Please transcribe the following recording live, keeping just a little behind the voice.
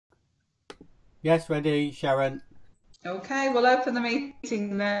Yes, ready, Sharon. Okay, we'll open the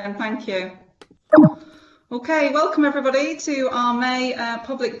meeting then. Thank you. Okay, welcome everybody to our May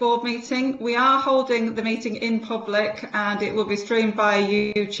public board meeting. We are holding the meeting in public and it will be streamed via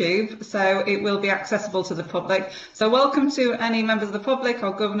YouTube, so it will be accessible to the public. So welcome to any members of the public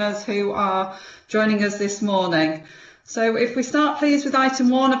or governors who are joining us this morning. So if we start please with item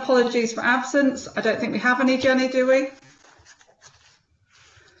 1, apologies for absence. I don't think we have any, Jenny, do we?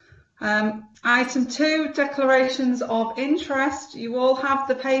 Item 2, declarations of interest. You all have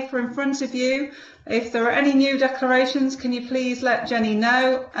the paper in front of you. If there are any new declarations, can you please let Jenny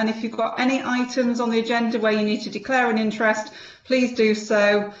know? And if you've got any items on the agenda where you need to declare an interest, please do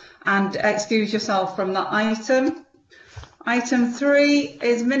so and excuse yourself from that item. Item 3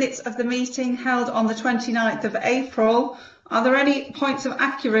 is minutes of the meeting held on the 29th of April. Are there any points of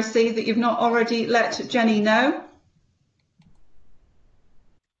accuracy that you've not already let Jenny know?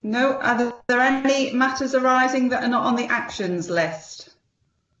 No. Are there any matters arising that are not on the actions list?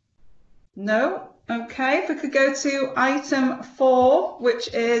 No. Okay, if we could go to item 4,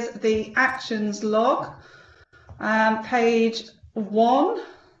 which is the actions log, page 1.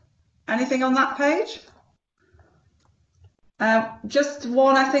 Anything on that page? Just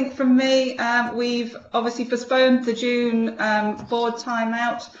one, I think, from me. We've obviously postponed the June board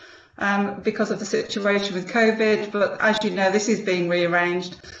timeout because of the situation with COVID, but as you know, this is being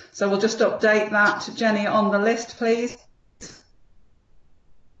rearranged. So we'll just update that. Jenny, on the list, please.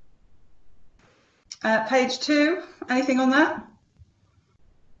 Page 2, anything on that?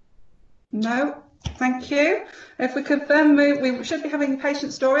 No, thank you. If we could then move, we should be having a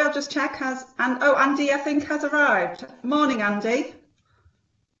patient story. I'll just check. Andy, I think, has arrived. Morning, Andy.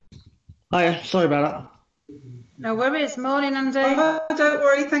 Hi, sorry about No worries. Morning, Andy. Oh, don't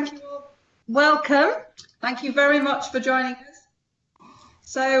worry. Thank you all. Welcome. Thank you very much for joining us.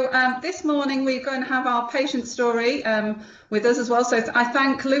 So this morning we're going to have our patient story with us as well. So I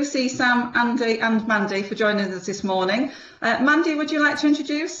thank Lucy, Sam, Andy and Mandy for joining us this morning. Mandy, would you like to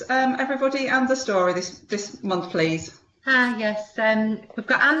introduce everybody and the story this month, please? Hi, yes. We've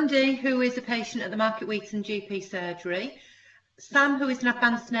got Andy, who is a patient at the Market Wheaton GP surgery, Sam, who is an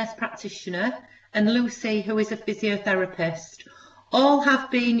advanced nurse practitioner, and Lucy, who is a physiotherapist. All have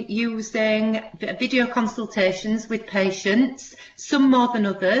been using video consultations with patients, some more than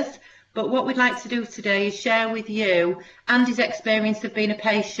others, but what we'd like to do today is share with you Andy's experience of being a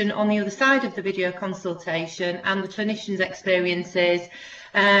patient on the other side of the video consultation and the clinician's experiences.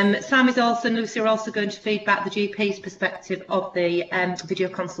 Sam is also, and Lucy are also going to feedback the GP's perspective of the video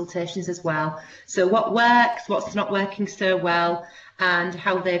consultations as well. So what works, what's not working so well, and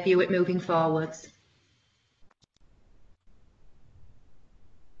how they view it moving forwards.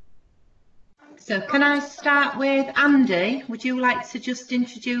 So can I start with Andy? Would you like to just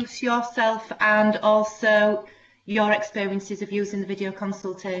introduce yourself and also your experiences of using the video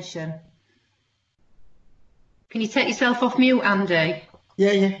consultation? Can you take yourself off mute, Andy?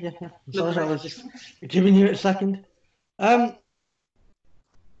 Yeah. Sorry, I was just giving you a second. I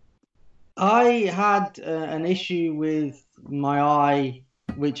had an issue with my eye,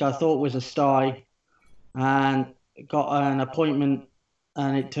 which I thought was a sty, and got an appointment,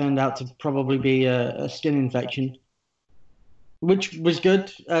 and it turned out to probably be a skin infection, which was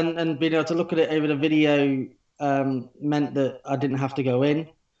good. And being able to look at it over the video meant that I didn't have to go in.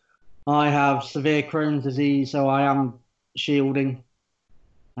 I have severe Crohn's disease, so I am shielding.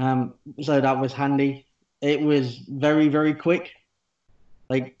 So that was handy. It was very, very quick.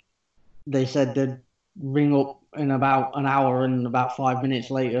 Like they said they'd ring up in about an hour, and about 5 minutes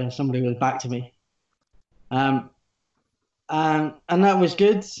later, somebody was back to me. And that was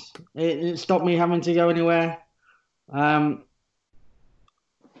good. It stopped me having to go anywhere.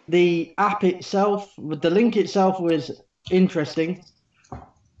 The app itself, the link itself was interesting.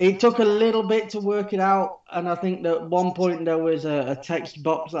 It took a little bit to work it out, and I think that at one point there was a text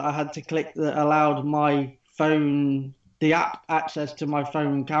box that I had to click that allowed my phone, the app, access to my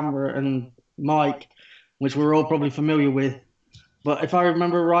phone camera and mic, which we're all probably familiar with. But if I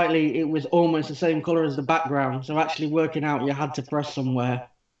remember rightly, it was almost the same color as the background. So actually working out you had to press somewhere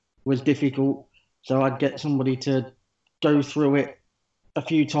was difficult. So I'd get somebody to go through it a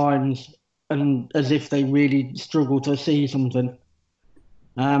few times, and as if they really struggle to see something.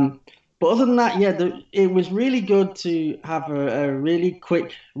 But other than that, yeah, it was really good to have a really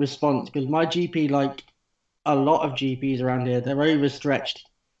quick response, because my GP, like a lot of GPs around here, they're overstretched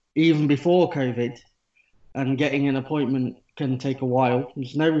even before COVID, and getting an appointment can take a while.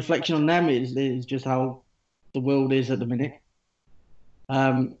 There's no reflection on them. It's just how the world is at the minute.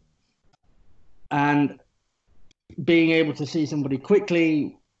 And being able to see somebody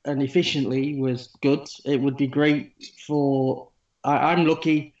quickly and efficiently was good. It would be great for. I'm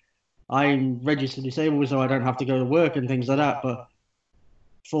lucky. I'm registered disabled, so I don't have to go to work and things like that. But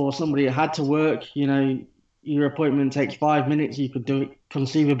for somebody that had to work, you know, your appointment takes 5 minutes. You could do it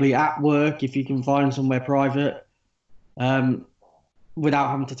conceivably at work if you can find somewhere private, without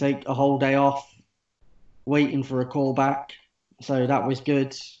having to take a whole day off waiting for a call back. So that was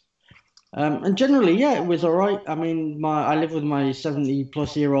good. And generally, yeah, it was all right. I mean, I live with my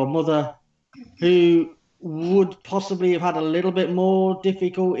 70-plus-year-old mother, who would possibly have had a little bit more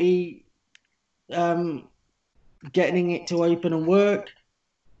difficulty getting it to open and work.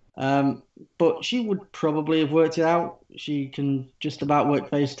 But she would probably have worked it out. She can just about work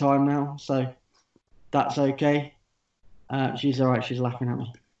FaceTime now, so that's okay. She's all right. She's laughing at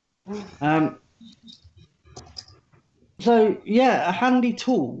me. So yeah, a handy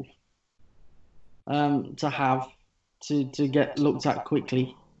tool to have to get looked at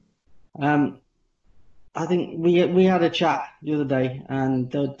quickly. I think we had a chat the other day,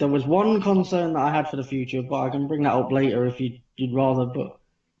 and there was one concern that I had for the future, but I can bring that up later if you'd rather. But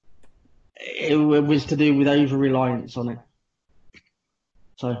it was to do with over-reliance on it.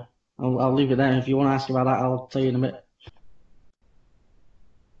 So I'll leave it there. If you want to ask about that, I'll tell you in a bit.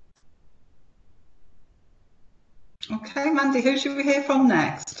 Okay, Mandy, who should we hear from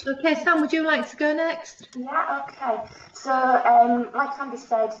next? Okay, Sam, would you like to go next? Yeah, okay. So, like Andy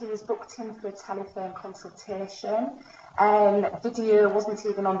said, he was booked in for a telephone consultation. Video wasn't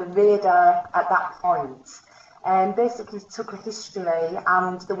even on the radar at that point. Basically took a history,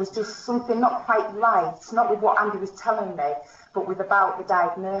 and there was just something not quite right, not with what Andy was telling me, but with about the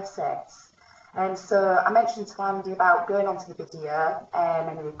diagnosis. And so I mentioned to Andy about going onto the video,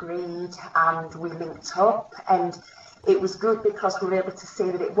 and he agreed, and we linked up, and it was good because we were able to see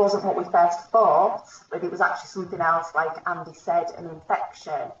that it wasn't what we first thought, but it was actually something else, like Andy said, an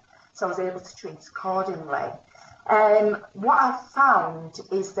infection. So I was able to treat accordingly. What I've found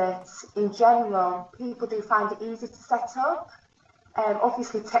is that in general, people do find it easy to set up.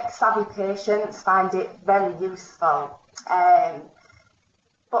 Obviously, tech-savvy patients find it very useful.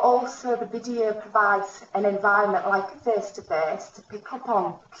 But also the video provides an environment like face-to-face to pick up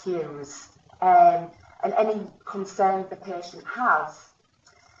on cues and any concern the patient has.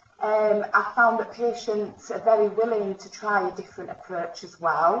 I found that patients are very willing to try a different approach as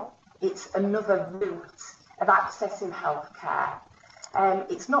well. It's another route of accessing healthcare.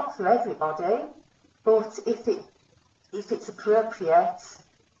 It's not for everybody, but if it's appropriate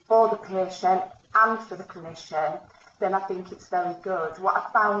for the patient and for the clinician, then I think it's very good. What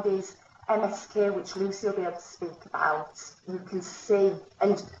I found is MSK, which Lucy will be able to speak about, you can see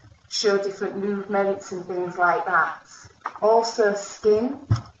and show different movements and things like that. Also skin,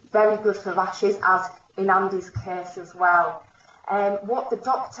 very good for rashes, as in Andy's case as well. What the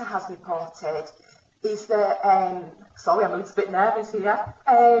doctor has reported is that, sorry, I'm a little bit nervous here,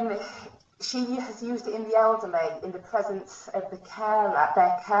 she has used it in the elderly in the presence of their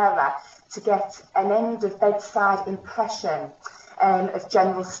carer, to get an end of bedside impression of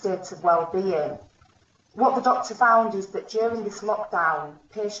general state of well-being. What the doctor found is that during this lockdown,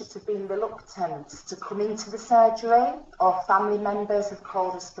 patients have been reluctant to come into the surgery, or family members have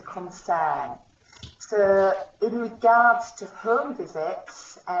called us for concern. So in regards to home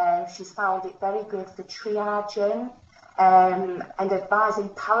visits, she's found it very good for triaging and advising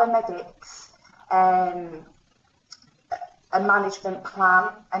paramedics a management plan,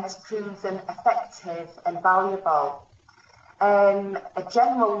 and has proven effective and valuable. A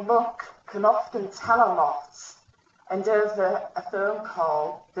general look can often tell a lot, and over a phone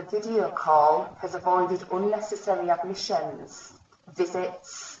call, the video call has avoided unnecessary admissions,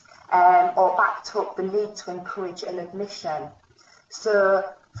 visits, or backed up the need to encourage an admission. So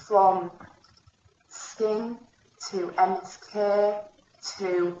from skin to MSK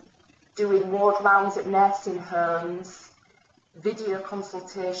to doing ward rounds at nursing homes, video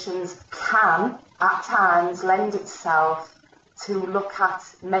consultations can at times lend itself to look at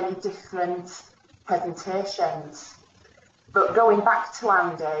many different presentations. But going back to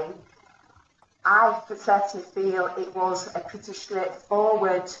Andy, I certainly feel it was a pretty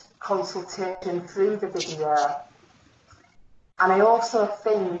straightforward consultation through the video. And I also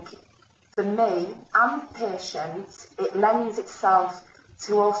think, for me and patients, it lends itself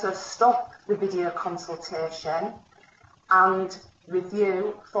to also stop the video consultation and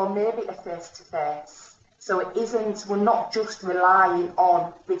review for maybe a face-to-face. So it isn't, we're not just relying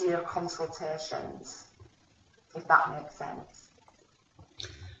on video consultations, if that makes sense.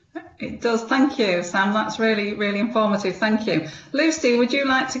 It does, thank you, Sam. That's really, really informative, thank you. Lucy, would you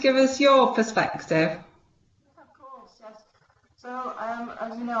like to give us your perspective? Of course, yes. So,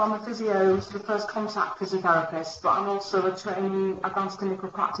 as you know, I'm a physio, the first contact physiotherapist, but I'm also a trainee advanced clinical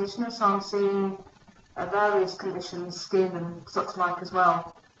practitioner, so I'm seeing various conditions, skin and such like as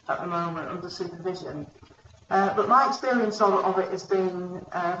well at the moment under supervision. But my experience of it has been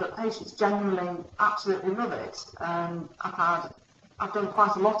that patients genuinely absolutely love it. I've done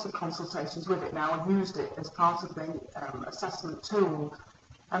quite a lot of consultations with it now and used it as part of the assessment tool.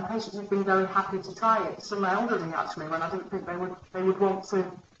 And patients have been very happy to try it. Some elderly, actually, when I didn't think they would want to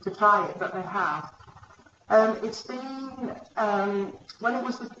try it, but they have. It's been, when it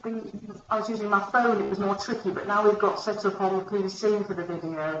was I was using my phone, it was more tricky, but now we've got set up on the PC for the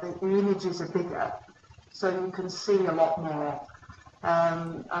video, the images are bigger, so you can see a lot more.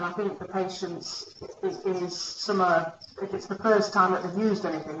 And I think the patients, if it's the first time that they've used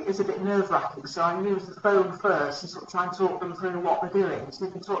anything, it is a bit nerve-wracking. So I use the phone first and sort of try and talk them through what they're doing. So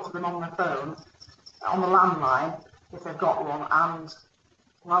you can talk to them on the phone, on the landline, if they've got one, and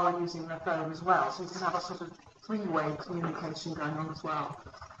while they're using their phone as well. So you can have a sort of three-way communication going on as well.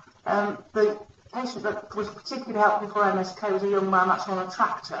 The patient that was particularly helpful for MSK was a young man actually on a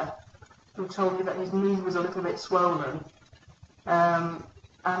tractor who told me that his knee was a little bit swollen. And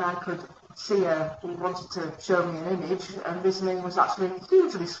I could see he wanted to show me an image, and this knee was actually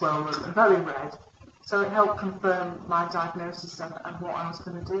hugely swollen and very red. So it helped confirm my diagnosis and what I was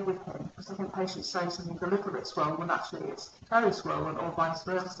going to do with him. Because I think patients say something's a little bit swollen when actually it's very swollen, or vice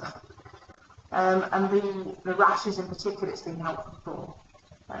versa. And the rashes in particular it's been helpful for.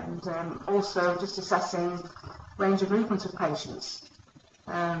 And also just assessing range of movement of patients.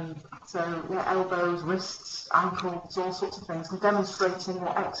 So yeah, elbows, wrists, ankles, all sorts of things, and demonstrating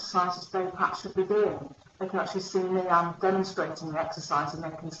what exercises they perhaps should be doing. They can actually see me, I'm demonstrating the exercise, and they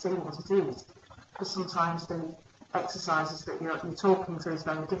can see what it is. Because sometimes the exercises that you're talking through is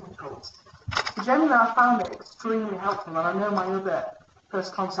very difficult. But generally, I found it extremely helpful, and I know my other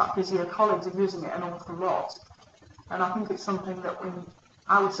first contact physio colleagues are using it an awful lot. And I think it's something that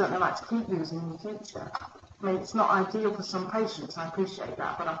I would certainly like to keep using in the future. I mean, it's not ideal for some patients, I appreciate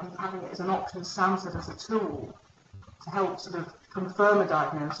that, but I think having it as an option sounds as a tool to help sort of confirm a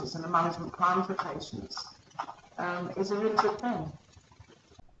diagnosis and a management plan for patients is a really good thing.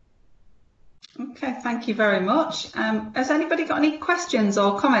 Okay, thank you very much. Has anybody got any questions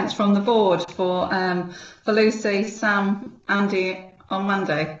or comments from the board for Lucy, Sam, Andy on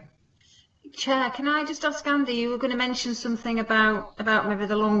Monday? Chair, can I just ask Andy, you were going to mention something about maybe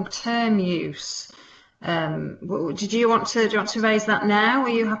the long-term use. Do you want to raise that now? Are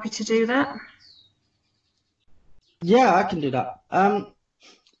you happy to do that? Yeah, I can do that.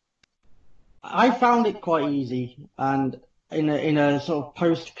 I found it quite easy, and in a sort of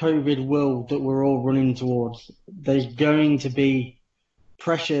post-COVID world that we're all running towards, there's going to be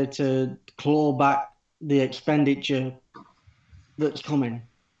pressure to claw back the expenditure that's coming.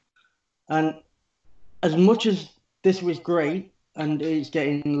 And as much as this was great and it's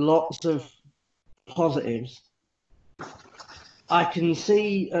getting lots of positives, I can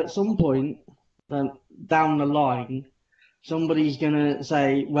see at some point down the line somebody's going to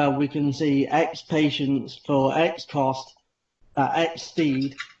say, well, we can see X patients for X cost at X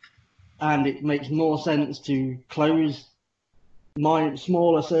speed, and it makes more sense to close my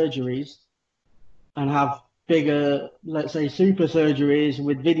smaller surgeries and have bigger, let's say, super surgeries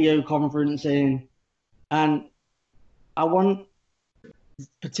with video conferencing. And I want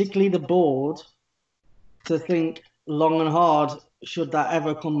particularly the board to think long and hard should that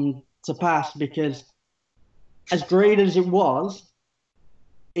ever come to pass, because as great as it was,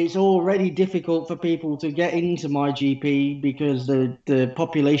 it's already difficult for people to get into my GP because the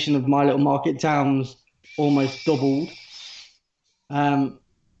population of my little market towns almost doubled. And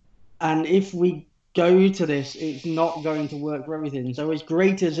if we go to this, it's not going to work for everything. So as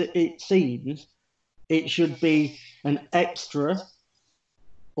great as it seems, it should be an extra,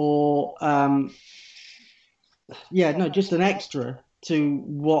 or just an extra to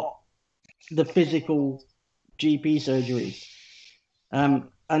what the physical GP surgery.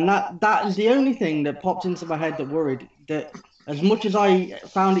 And that is the only thing that popped into my head that worried. That as much as I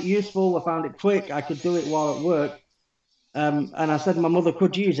found it useful, I found it quick, I could do it while at work, and I said my mother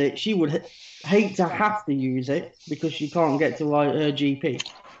could use it, she would hate to have to use it because she can't get to her GP,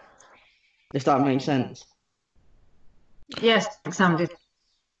 if that makes sense. Yes, Sandy.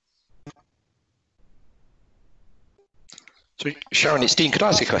 So, Sharon, it's Dean. Could I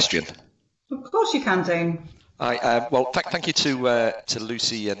ask a question? Of course you can, Dean. Well, thank you to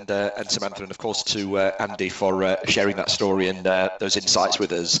Lucy and Samantha, and of course to Andy for sharing that story and those insights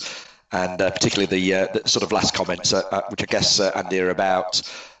with us, and particularly the sort of last comments, which I guess Andy are about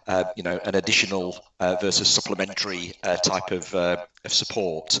an additional versus supplementary type of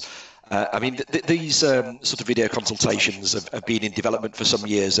support. I mean, these sort of video consultations have been in development for some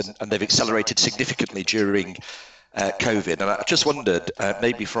years, and they've accelerated significantly during COVID. And I just wondered,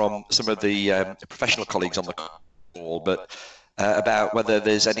 maybe from some of the professional colleagues on the call, but about whether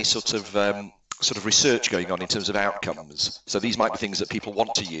there's any sort of research going on in terms of outcomes. So these might be things that people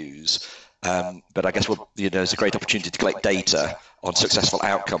want to use, but I guess there's a great opportunity to collect data on successful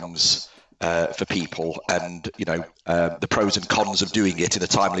outcomes for people, and the pros and cons of doing it in a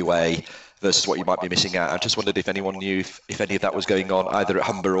timely way versus what you might be missing out. I just wondered if anyone knew if any of that was going on either at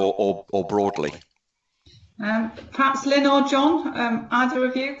Humber or broadly. Perhaps Lynn or John, either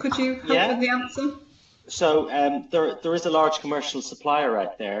of you, could you help with the answer? So there is a large commercial supplier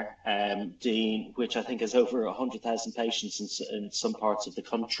out there, Dean, which I think has over 100,000 patients in some parts of the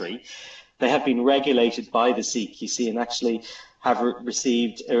country. They have been regulated by the CQC and actually have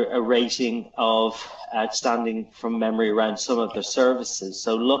received a rating of outstanding from memory around some of their services.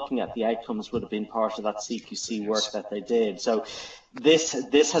 So looking at the outcomes would have been part of that CQC work that they did. So this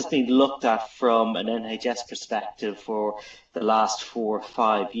has been looked at from an NHS perspective for the last 4 or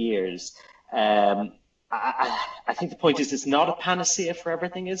 5 years. I think the point is it's not a panacea for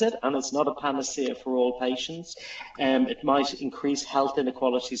everything, is it? And it's not a panacea for all patients. It might increase health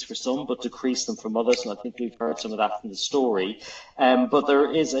inequalities for some, but decrease them from others. And I think we've heard some of that from the story. But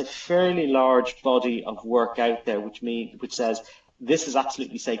there is a fairly large body of work out there which says this is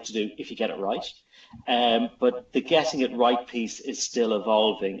absolutely safe to do if you get it right. But the getting it right piece is still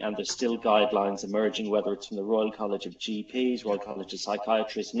evolving, and there's still guidelines emerging, whether it's from the Royal College of GPs, Royal College of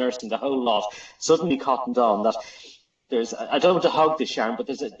Psychiatrists, nursing, the whole lot, suddenly cottoned on that I don't want to hog this, Sharon, but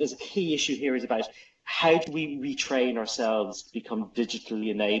there's a key issue here is about how do we retrain ourselves to become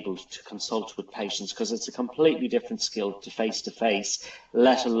digitally enabled to consult with patients, because it's a completely different skill to face,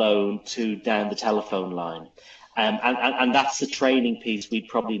 let alone to down the telephone line. And that's the training piece we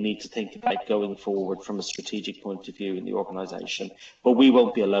probably need to think about going forward from a strategic point of view in the organisation. But we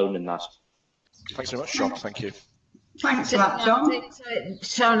won't be alone in that. Thanks very much, John. Thank you. Thanks for that, John.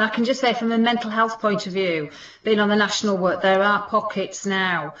 Sharon, I can just say from a mental health point of view, being on the national work, there are pockets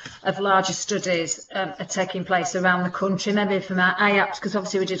now of larger studies are taking place around the country, maybe from our IAPS, because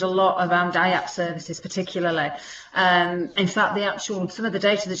obviously we did a lot around IAPS services particularly. In fact, some of the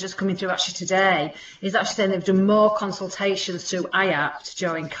data that's just coming through actually today is actually saying they've done more consultations through IAPS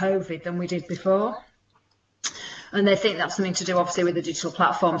during COVID than we did before. And they think that's something to do, obviously, with the digital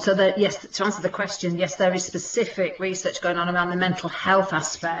platform. So, yes, to answer the question, yes, there is specific research going on around the mental health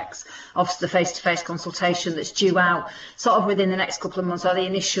aspects of the face-to-face consultation that's due out sort of within the next couple of months, or the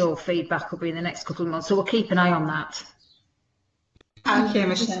initial feedback will be in the next couple of months. So we'll keep an eye on that. Thank you,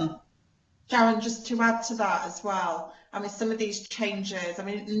 Michelle. Sharon, just to add to that as well, I mean, some of these changes, I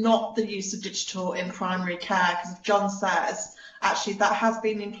mean, not the use of digital in primary care, because John says, actually, that has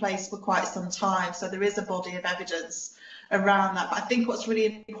been in place for quite some time, so there is a body of evidence around that. But I think what's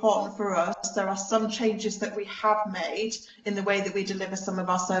really important for us, there are some changes that we have made in the way that we deliver some of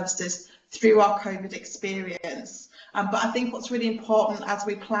our services through our COVID experience. But I think what's really important as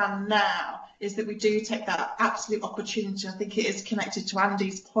we plan now is that we do take that absolute opportunity. I think it is connected to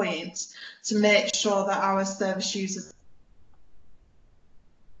Andy's point, to make sure that our service users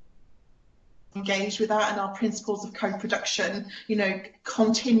engaged with that, and our principles of co-production,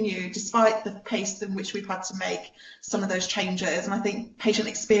 continue despite the pace in which we've had to make some of those changes. And I think patient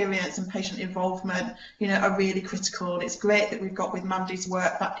experience and patient involvement, are really critical. And it's great that we've got with Mandy's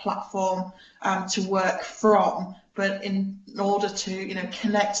work that platform to work from. But in order to,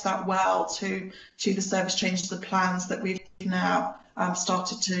 connect that well to the service changes and plans that we've now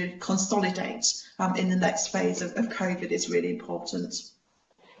started to consolidate in the next phase of COVID is really important.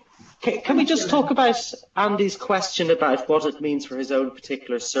 Can we just talk about Andy's question about what it means for his own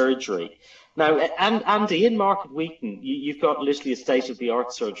particular surgery? Now, and Andy, in Market Wheaton, you've got literally a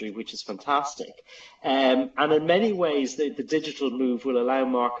state-of-the-art surgery, which is fantastic. And in many ways, the digital move will allow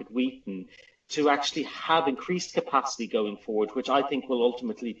Market Wheaton to actually have increased capacity going forward, which I think will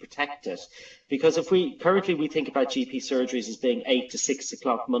ultimately protect it. Because currently we think about GP surgeries as being 8 to 6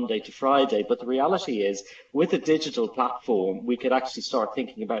 o'clock Monday to Friday, but the reality is with a digital platform, we could actually start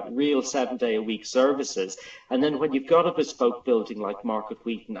thinking about real 7-day-a-week services. And then when you've got a bespoke building like Market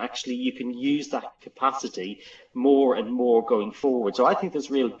Wheaton, actually you can use that capacity more and more going forward. So I think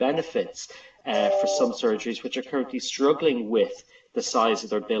there's real benefits for some surgeries which are currently struggling with the size of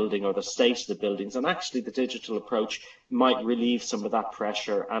their building or the state of the buildings. And actually the digital approach might relieve some of that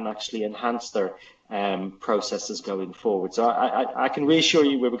pressure and actually enhance their processes going forward. So I can reassure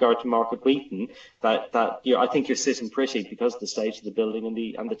you with regard to Market Wheaton that I think you're sitting pretty because of the state of the building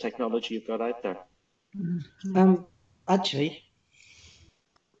and the technology you've got out there. Actually,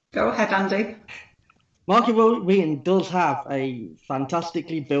 go ahead, Andy. Market Wheaton does have a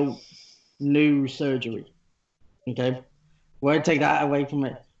fantastically built new surgery. Okay, won't take that away from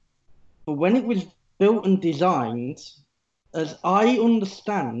it. But when it was built and designed, as I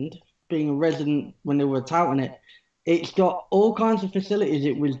understand, being a resident when they were touting it, it's got all kinds of facilities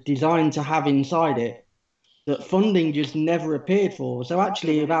it was designed to have inside it that funding just never appeared for. So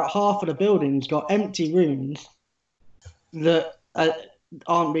actually about half of the building's got empty rooms that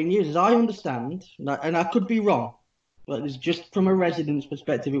aren't being used. As I understand, and I could be wrong, but it's just from a resident's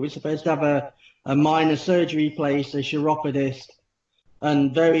perspective, it was supposed to have a minor surgery place, a chiropodist,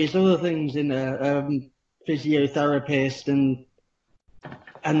 and various other things in a physiotherapist,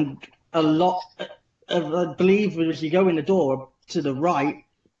 and a lot of, I believe, as you go in the door to the right,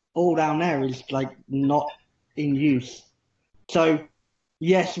 all down there is like not in use. So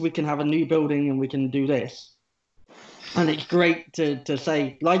yes, we can have a new building and we can do this. And it's great to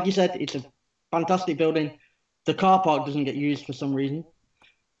say, like you said, it's a fantastic building. The car park doesn't get used for some reason.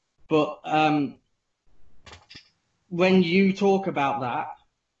 But when you talk about that,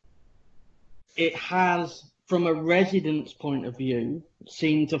 it has, from a resident's point of view,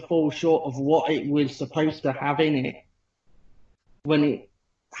 seemed to fall short of what it was supposed to have in it when it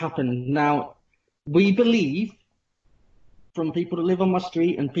happened. Now, we believe, from people that live on my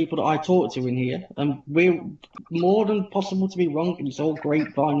street and people that I talk to in here, and we're more than possible to be wrong, and it's all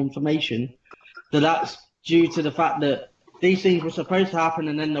grapevine information, that's due to the fact that these things were supposed to happen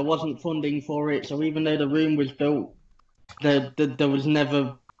and then there wasn't funding for it. So even though the room was built, there was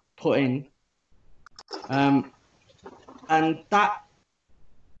never put in. And that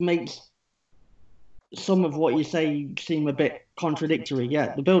makes some of what you say seem a bit contradictory.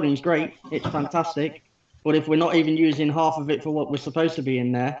 Yeah, the building's great, it's fantastic, but if we're not even using half of it for what we're supposed to be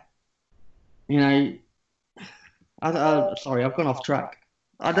in there, you know, sorry, I've gone off track.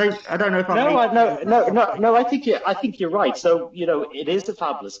 I don't know if No, I think you're right. So, you know, it is a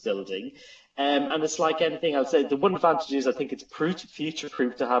fabulous building. And it's like anything else. The one advantage is I think it's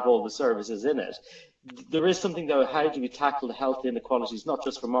future-proof to have all the services in it. There is something, though, how do we tackle the health inequalities, not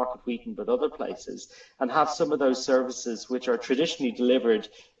just for Market Wheaton, but other places, and have some of those services which are traditionally delivered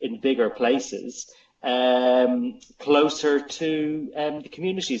in bigger places closer to the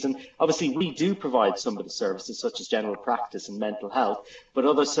communities. And obviously we do provide some of the services such as general practice and mental health, but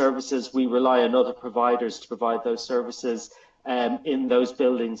other services we rely on other providers to provide those services in those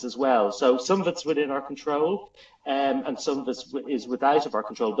buildings as well. So some of it's within our control and some of it is without of our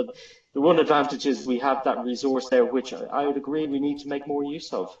control. But the one advantage is we have that resource there, which I would agree we need to make more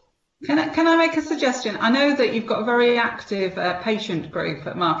use of. Can I make a suggestion? I know that you've got a very active patient group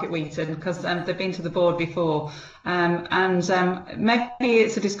at Market Wheaton because they've been to the board before, and maybe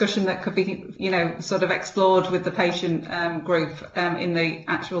it's a discussion that could be, you know, sort of explored with the patient group in the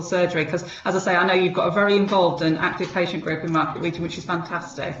actual surgery. Because, as I say, I know you've got a very involved and active patient group in Market Wheaton, which is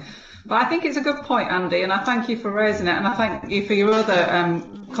fantastic. But I think it's a good point, Andy, and I thank you for raising it, and I thank you for your other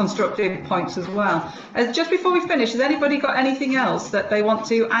constructive points as well. Just before we finish, has anybody got anything else that they want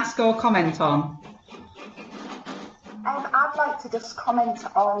to ask or comment on? I'd like to just comment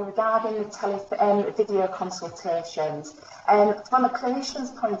on regarding the video consultations. From a clinician's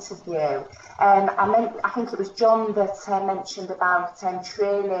point of view, I think it was John that mentioned about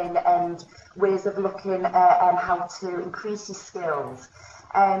training and ways of looking at how to increase your skills.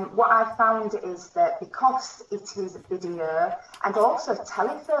 What I've found is that because it is video and also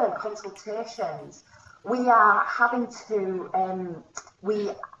telephone consultations, we are having to, we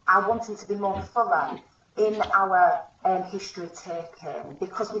are wanting to be more thorough in our history taking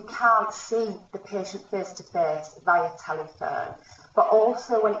because we can't see the patient face to face via telephone. But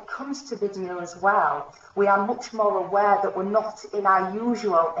also when it comes to video as well, we are much more aware that we're not in our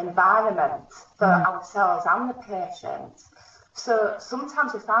usual environment for ourselves and the patient. So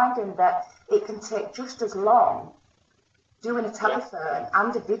sometimes we're finding that it can take just as long doing a telephone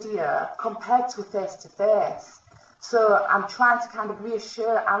and a video compared to a face-to-face. So I'm trying to kind of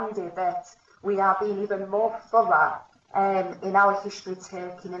reassure Andy that we are being even more thorough in our history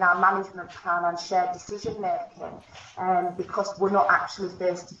taking, in our management plan and shared decision making, because we're not actually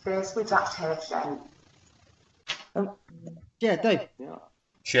face-to-face with that patient. Yeah, Dave.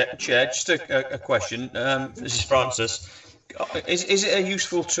 Chair, just a question. This is Francis. is it a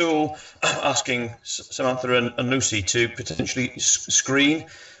useful tool, asking Samantha and Lucy to potentially screen?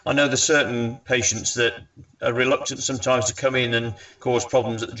 I know there's certain patients that are reluctant sometimes to come in and cause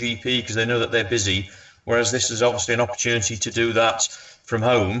problems at the GP because they know that they're busy, whereas this is obviously an opportunity to do that from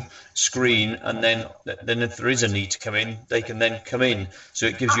home, screen, and then if there is a need to come in, they can then come in. So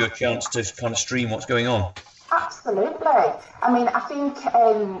it gives you a chance to kind of stream what's going on. Absolutely. I mean, I think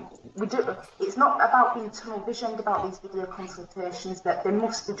it's not about being tunnel visioned about these video consultations, that they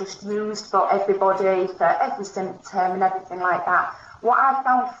must be just used for everybody, for every symptom and everything like that. What I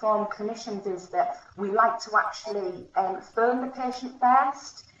found from clinicians is that we like to actually phone the patient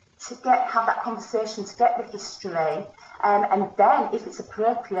first, to have that conversation, to get the history, and then, if it's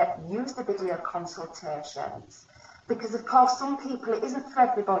appropriate, use the video consultations. Because, of course, some people, it isn't for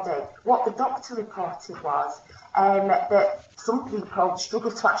everybody. What the doctor reported was that some people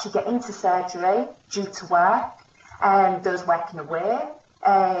struggle to actually get into surgery due to work, those working away,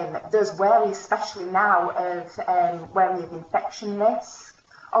 those wary, especially now, of wary of infection risk,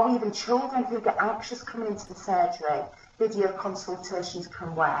 or even children who get anxious coming into the surgery. Video consultations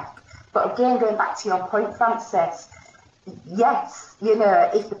can work. But again, going back to your point, Francis, yes,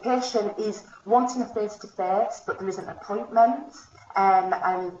 if the patient is wanting a face-to-face, but there is an appointment,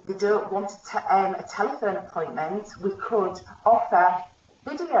 and they don't want a telephone appointment, we could offer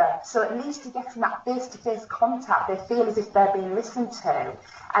video. So at least you're getting that face-to-face contact. They feel as if they're being listened to,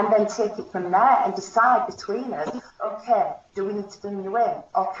 and then take it from there and decide between us, okay, do we need to bring you in,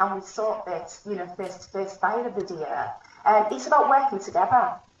 or can we sort this, face-to-face via video? It's about working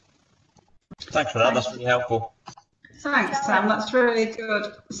together. Thanks for that. That's really helpful. Thanks, Sam. That's really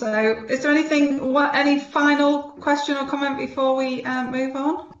good. So, is there any final question or comment before we move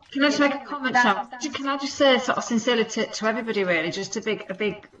on? Can I just make a comment, Sam? Can I just say, sort of sincerely to everybody, really, just a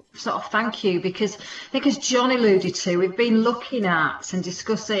big sort of thank you, because I think, as John alluded to, we've been looking at and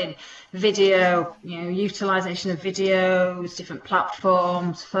discussing video, utilisation of videos, different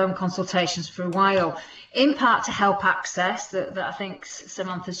platforms, phone consultations for a while, in part to help access that I think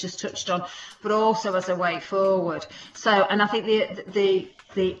Samantha's just touched on, but also as a way forward. So, and I think the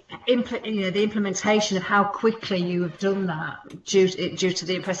implementation of how quickly you have done that due to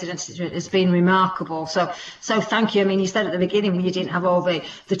the unprecedented has been remarkable. So thank you. I mean, you said at the beginning you didn't have all the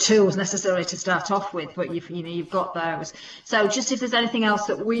tools necessary to start off with, but you've got those. So just if there's anything else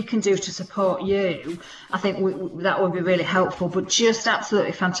that we can do to support you, I think that would be really helpful. But just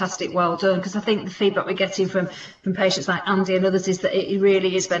absolutely fantastic, well done, because I think the feedback we're getting from patients like Andy and others is that it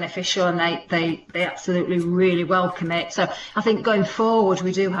really is beneficial, and they absolutely really welcome it. So I think going forward,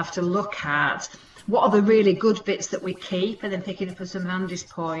 we do have to look at what are the really good bits that we keep, and then picking up on some of Andy's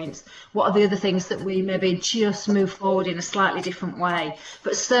points, what are the other things that we maybe just move forward in a slightly different way,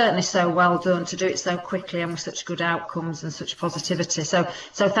 but certainly so well done to do it so quickly and with such good outcomes and such positivity. So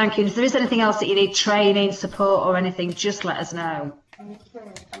thank you. And if there is anything else that you need, training, support or anything, just let us know. Thank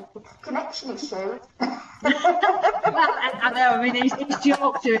you. Connection issue. Well, I know. I mean, his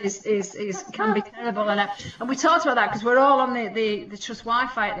Yorkshire can be terrible, and we talked about that because we're all on the Trust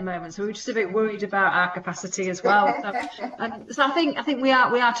Wi-Fi at the moment, so we're just a bit worried about our capacity as well. So I think we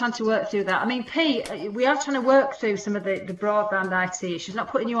are trying to work through that. I mean, Pete, we are trying to work through some of the broadband IT issues. Not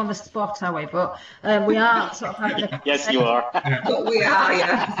putting you on the spot, are we? But we are sort of having a yes, you are. But we are,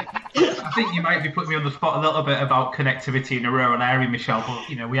 yeah. I think you might be putting me on the spot a little bit about connectivity in a rural area, Michelle,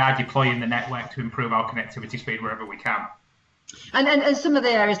 but we are deploying the network to improve our connectivity speed wherever we can. And some of the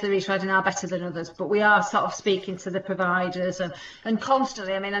areas that we're riding are better than others, but we are sort of speaking to the providers and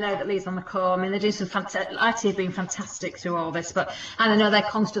constantly. I mean, I know that Lee's on the call. I mean, they do some fantastic. IT have been fantastic through all this, and I know they're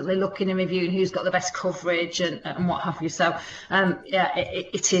constantly looking and reviewing who's got the best coverage and what have you. So, yeah,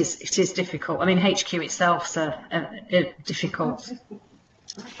 it is difficult. I mean, HQ itself's difficult.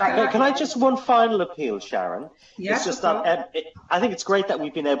 Can I just one final appeal, Sharon? Yes, it's just that I think it's great that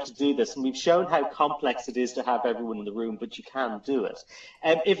we've been able to do this, and we've shown how complex it is to have everyone in the room, but you can do it.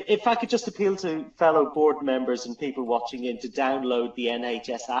 If I could just appeal to fellow board members and people watching in to download the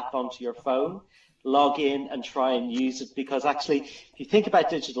NHS app onto your phone, log in and try and use it, because actually, if you think about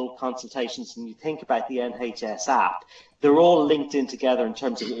digital consultations and you think about the NHS app, they're all linked in together in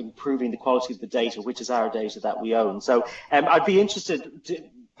terms of improving the quality of the data, which is our data that we own. So I'd be interested to,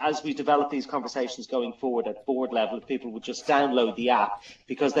 as we develop these conversations going forward at board level, if people would just download the app,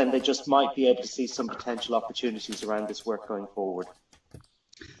 because then they just might be able to see some potential opportunities around this work going forward.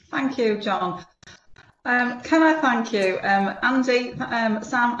 Thank you, John. Can I thank you, Andy,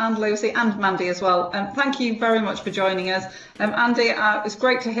 Sam and Lucy and Mandy as well. Thank you very much for joining us. Andy, it's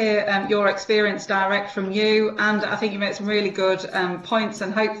great to hear your experience direct from you, and I think you made some really good points,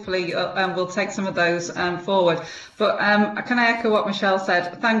 and hopefully we'll take some of those forward. But can I echo what Michelle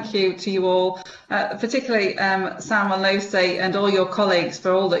said? Thank you to you all, particularly Sam and Lucy and all your colleagues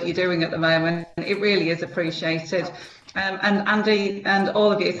for all that you're doing at the moment. It really is appreciated. And Andy and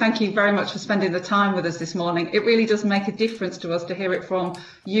all of you, thank you very much for spending the time with us this morning. It really does make a difference to us to hear it from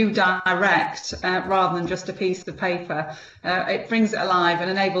you direct rather than just a piece of paper. It brings it alive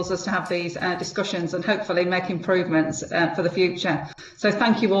and enables us to have these discussions and hopefully make improvements for the future. So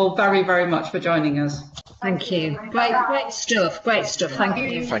thank you all very, very much for joining us. Thank you. Great stuff. Great stuff. Thank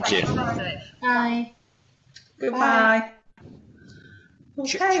you. Thank you. Bye. Goodbye.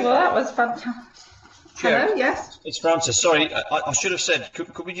 Okay, well, that was fantastic. Hello, yes. It's Francis. Sorry, I should have said,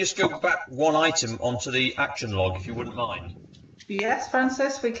 could we just go back one item onto the action log, if you wouldn't mind? Yes,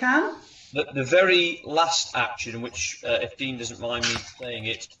 Francis, we can. The very last action, which, if Dean doesn't mind me saying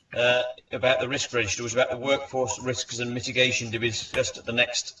it, about the risk register, was about the workforce risks and mitigation to be discussed at the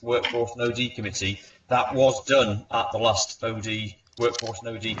next Workforce and OD Committee. That was done at the last Workforce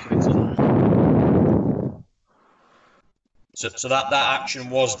and OD Committee. So that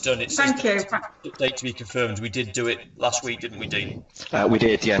action was done. It says Thank you. Date to be confirmed. We did do it last week, didn't we, Dean? We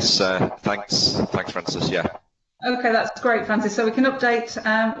did, yes. Thanks, Francis. Yeah. Okay, that's great, Francis. So we can update.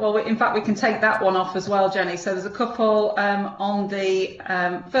 In fact, we can take that one off as well, Jenny. So there's a couple on the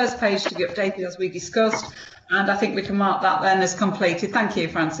first page to be updated as we discussed, and I think we can mark that then as completed. Thank you,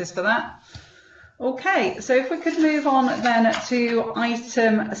 Francis, for that. Okay, so if we could move on then to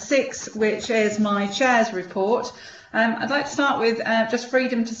item 6, which is my chair's report. I'd like to start with just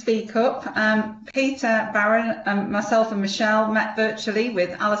freedom to speak up. Peter Barron, myself and Michelle met virtually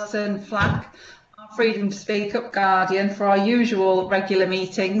with Alison Flack, our Freedom to Speak Up Guardian, for our usual regular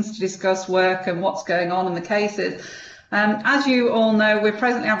meetings to discuss work and what's going on in the cases. As you all know, we're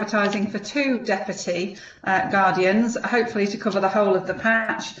presently advertising for 2 deputy guardians, hopefully to cover the whole of the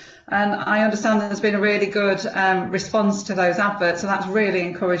patch. And I understand there's been a really good response to those adverts, so that's really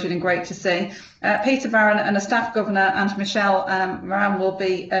encouraging and great to see. Peter Barron and a staff governor and Michelle Moran will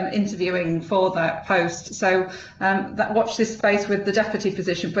be interviewing for that post. So watch this space with the deputy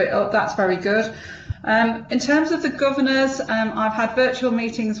position, but that's very good. In terms of the governors, I've had virtual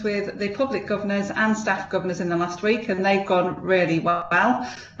meetings with the public governors and staff governors in the last week, and they've gone really well.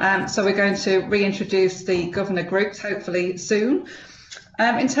 So we're going to reintroduce the governor groups hopefully soon.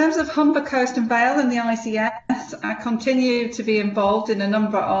 In terms of Humber, Coast and Vale and the ICS, I continue to be involved in a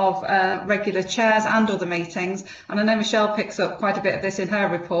number of regular chairs and other meetings, and I know Michelle picks up quite a bit of this in her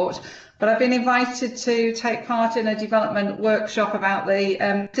report, but I've been invited to take part in a development workshop about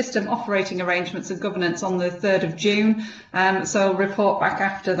the system operating arrangements and governance on the 3rd of June, so I'll report back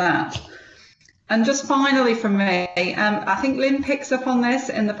after that. And just finally from me, I think Lynn picks up on this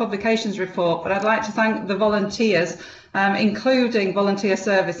in the publications report, but I'd like to thank the volunteers, including volunteer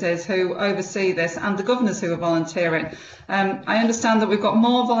services who oversee this and the governors who are volunteering. I understand that we've got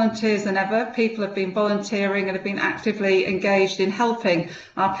more volunteers than ever. People have been volunteering and have been actively engaged in helping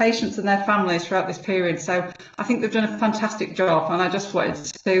our patients and their families throughout this period. So I think they've done a fantastic job, and I just wanted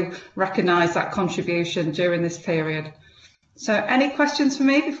to recognise that contribution during this period. So any questions for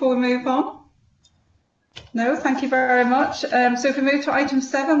me before we move on? No, thank you very much. So if we move to item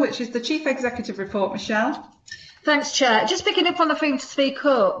 7, which is the Chief Executive Report, Michelle. Thanks, Chair. Just picking up on the freedom to speak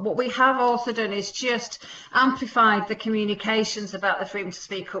up, what we have also done is just amplified the communications about the freedom to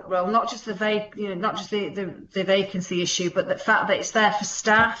speak up role, not just the vacancy issue, but the fact that it's there for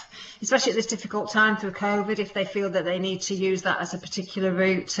staff, especially at this difficult time through COVID, if they feel that they need to use that as a particular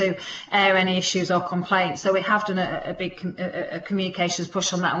route to air any issues or complaints. So we have done a big communications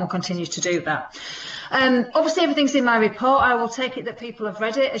push on that, and we'll continue to do that. Obviously, everything's in my report. I will take it that people have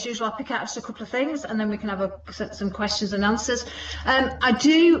read it. As usual, I'll pick out just a couple of things, and then we can have some questions and answers. I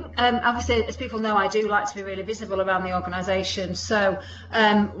do, obviously, as people know, I do like to be really visible around the organisation. So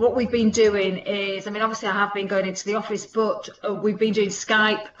what we've been doing is, obviously I have been going into the office, but we've been doing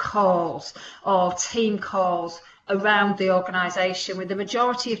Skype calls or team calls around the organisation with the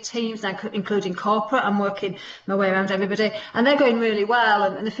majority of teams now, including corporate. I'm working my way around everybody, and they're going really well.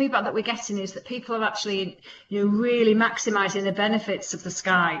 And the feedback that we're getting is that people are actually, really maximising the benefits of the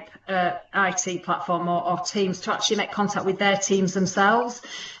Skype IT platform or Teams to actually make contact with their teams themselves.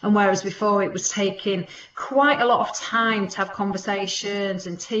 And whereas before it was taking quite a lot of time to have conversations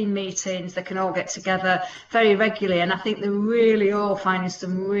and team meetings that can all get together very regularly, and I think they're really all finding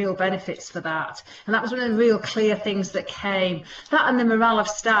some real benefits for that. And that was one of the real clear things that came. That and the morale of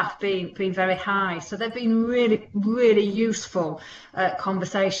staff being very high. So they've been really, really useful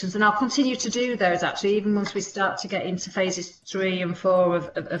conversations, and I'll continue to do those actually, even once we start to get into phases 3 and 4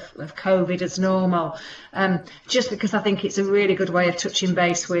 of COVID as normal. Just because I think it's a really good way of touching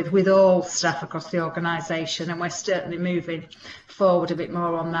base with all staff across the organisation, and we're certainly moving forward a bit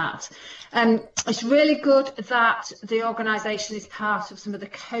more on that. It's really good that the organisation is part of some of the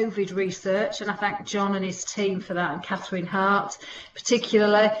COVID research, and I thank John and his team for that, and Catherine Hart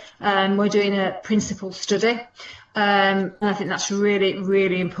particularly. We're doing a principal study, and I think that's really,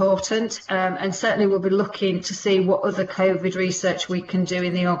 really important, and certainly we'll be looking to see what other COVID research we can do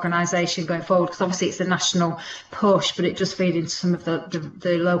in the organisation going forward, because obviously it's a national push, but it does feed into some of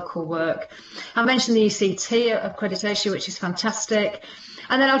the local work. I mentioned the ECT accreditation, which is fantastic.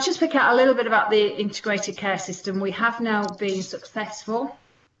 And then I'll just pick out a little bit about the integrated care system. We have now been successful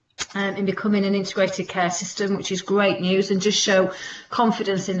in becoming an integrated care system, which is great news and just show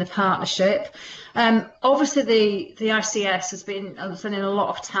confidence in the partnership. Obviously, the ICS has been spending a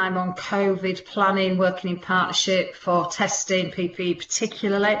lot of time on COVID planning, working in partnership for testing, PPE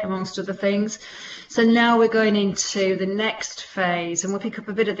particularly, amongst other things. So now we're going into the next phase, and we'll pick up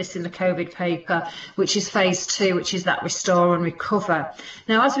a bit of this in the COVID paper, which is phase 2, which is that restore and recover.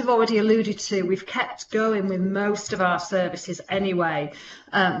 Now, as we've already alluded to, we've kept going with most of our services anyway,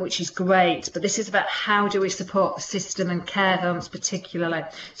 which is great, but this is about how do we support the system and care homes particularly.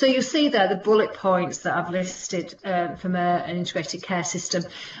 So you'll see there the bullet points that I've listed from an integrated care system,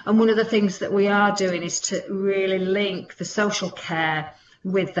 and one of the things that we are doing is to really link the social care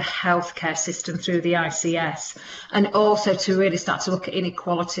with the healthcare system through the ICS, and also to really start to look at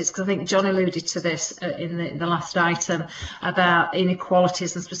inequalities, because I think John alluded to this in the last item about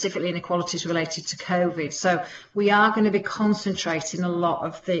inequalities, and specifically inequalities related to COVID. So we are going to be concentrating a lot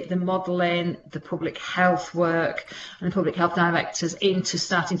of the modelling, the public health work and the public health directors into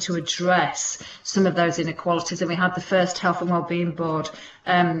starting to address some of those inequalities. And we had the first Health and Wellbeing Board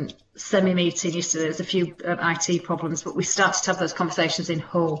semi-meeting yesterday. There's a few IT problems, but we started to have those conversations in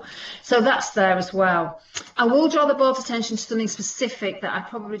Hull. So that's there as well. I will draw the board's attention to something specific that I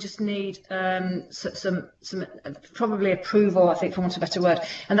probably just need some probably approval, I think, for want of a better word,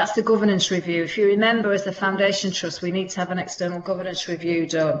 and that's the governance review. If you remember, as the Foundation Trust, we need to have an external governance review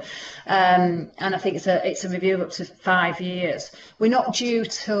done, and I think it's a review of up to 5 years. We're not due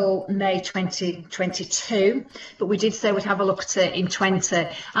till May 2022, but we did say we'd have a look at it in 20.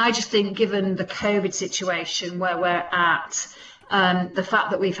 I just think, given the COVID situation where we're at, the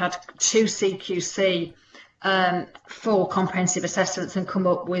fact that we've had 2 CQC full comprehensive assessments and come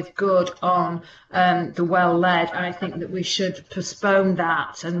up with good on the well-led, I think that we should postpone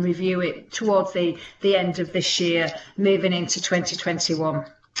that and review it towards the end of this year, moving into 2021.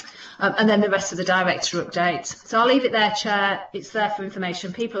 And then the rest of the director update. So I'll leave it there, Chair. It's there for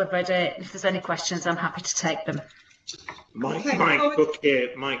information. People have read it. If there's any questions, I'm happy to take them. Mike Cook here,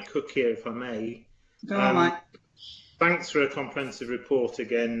 if I may. Go on, Mike. Thanks for a comprehensive report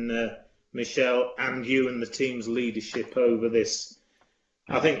again, Michelle, and you and the team's leadership over this,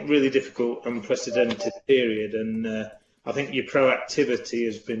 I think, really difficult, unprecedented period. And I think your proactivity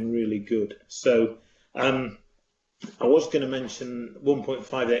has been really good. So I was going to mention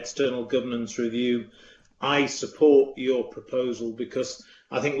 1.5, the external governance review. I support your proposal because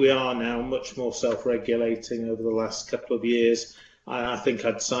I think we are now much more self-regulating over the last couple of years. I think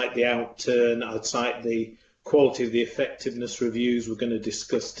I'd cite the outturn, I'd cite the quality of the effectiveness reviews we're going to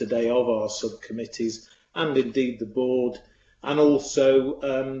discuss today of our subcommittees, and indeed the board, and also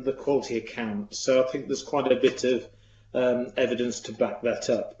the quality account. So I think there's quite a bit of evidence to back that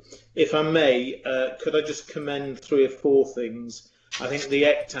up. If I may, could I just commend 3 or 4 things? I think the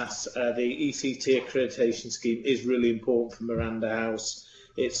ECTAS, the ECT accreditation scheme, is really important for Miranda House.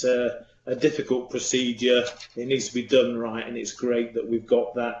 It's a difficult procedure. It needs to be done right, and it's great that we've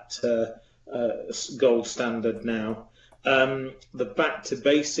got that gold standard now. The Back to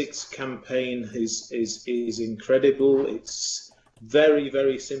Basics campaign is incredible. It's very,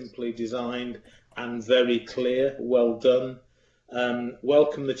 very simply designed and very clear. Well done.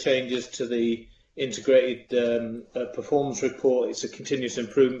 Welcome the changes to the integrated performance report. It's a continuous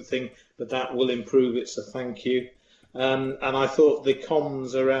improvement thing, but that will improve it, so thank you. And I thought the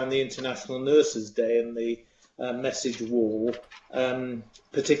comms around the International Nurses Day and the message wall,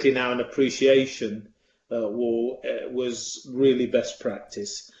 particularly now an appreciation wall, was really best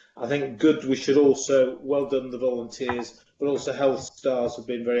practice. I think good. We should also, well done the volunteers, but also health stars have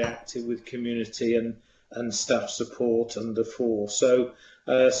been very active with community, and and staff support under 4. So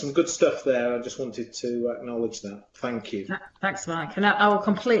some good stuff there. I just wanted to acknowledge that. Thank you. Thanks, Mike. And I will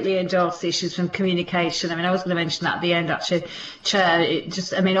completely endorse the issues from communication. I mean, I was going to mention that at the end, actually, Chair.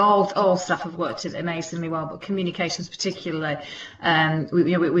 All staff have worked amazingly well, but communications particularly.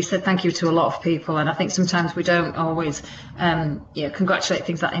 We said thank you to a lot of people, and I think sometimes we don't always congratulate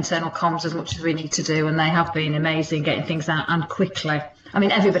things like internal comms as much as we need to do, and they have been amazing getting things out and quickly. I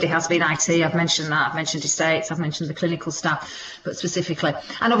mean, everybody has been IT. I've mentioned that. I've mentioned estates. I've mentioned the clinical staff, but specifically,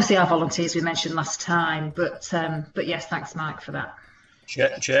 and obviously our volunteers we mentioned last time. But yes, thanks, Mike, for that.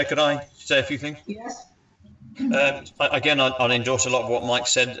 Chair, could I say a few things? Yes. Again, I'll endorse a lot of what Mike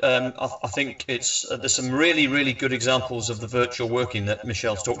said. I think there's some really good examples of the virtual working that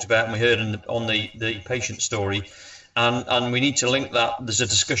Michelle's talked about, and we heard on the patient story, and we need to link that. There's a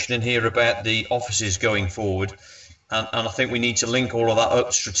discussion in here about the offices going forward. And I think we need to link all of that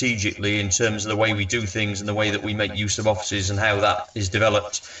up strategically in terms of the way we do things and the way that we make use of offices and how that is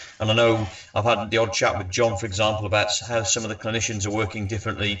developed. And I know I've had the odd chat with John, for example, about how some of the clinicians are working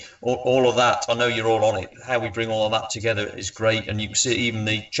differently. All of that, I know you're all on it. How we bring all of that together is great. And you can see even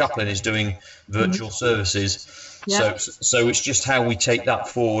the chaplain is doing virtual services. Yeah. So it's just how we take that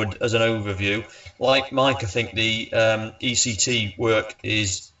forward as an overview. Like Mike, I think the ECT work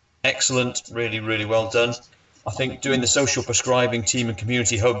is excellent, really well done. I think doing the social prescribing team and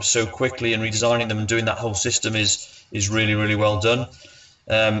community hubs so quickly and redesigning them and doing that whole system is really well done.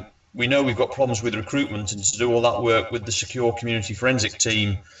 We know we've got problems with recruitment, and to do all that work with the secure community forensic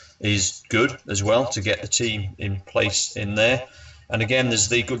team is good as well, to get the team in place in there. And again, there's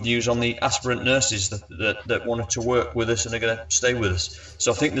the good news on the aspirant nurses that wanted to work with us and are going to stay with us.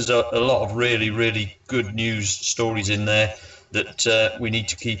 So I think there's a lot of really good news stories in there that we need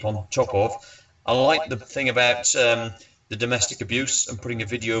to keep on top of. I like the thing about the domestic abuse and putting a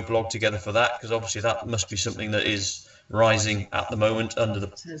video blog together for that, because obviously that must be something that is rising at the moment under the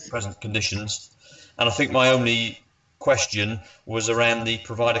present conditions. And I think my only question was around the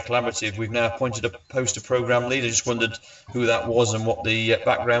provider collaborative. We've now appointed a poster program leader. Just wondered who that was and what the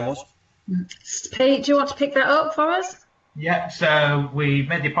background was. Pete, do you want to pick that up for us? Yeah, so we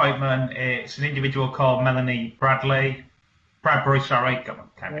made the appointment. It's an individual called Melanie Bradbury, sorry, can't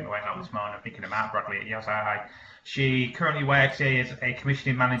remember where that this morning. I'm thinking of Matt Bradley at YSI. She currently works as a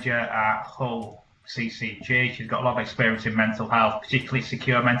commissioning manager at Hull CCG. She's got a lot of experience in mental health, particularly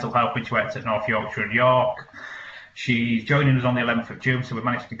secure mental health, which worked at North Yorkshire and York. She's joining us on the 11th of June, so we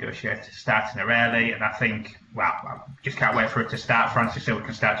managed to negotiate starting her early. And I think, well, I just can't wait for her to start, Francis, so we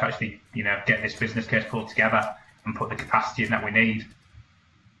can start to actually, get this business case pulled together and put the capacity in that we need.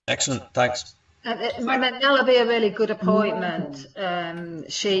 Excellent, thanks. That'll be a really good appointment.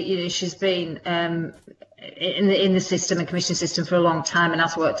 She's been in the system and commission system for a long time and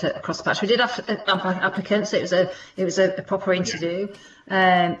has worked across the patch. We did have applicants. So it was a proper interview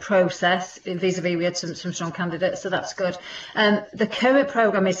process. Vis-a-vis, we had some strong candidates, so that's good. The current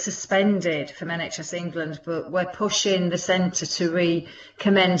programme is suspended from NHS England, but we're pushing the centre to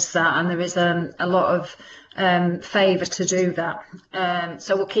recommence that, and there is a lot of favour to do that,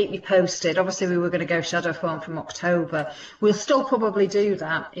 so we'll keep you posted. Obviously we were going to go shadow form from October. We'll still probably do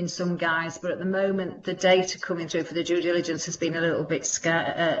that in some guise, but at the moment the data coming through for the due diligence has been a little bit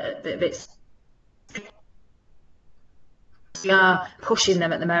we are pushing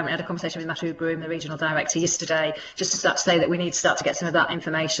them at the moment. I had a conversation with Matthew Groom, the regional director, yesterday, just to start to say that we need to start to get some of that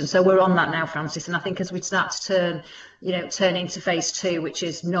information. So we're on that now, Francis, and I think as we start to turn into phase 2, which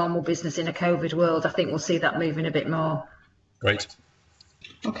is normal business in a COVID world, I think we'll see that moving a bit more. Great.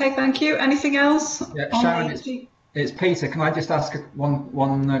 Okay, thank you. Anything else? Yeah, Sharon, it's Peter. Can I just ask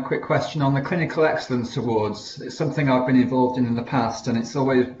one quick question on the Clinical Excellence Awards? It's something I've been involved in the past, and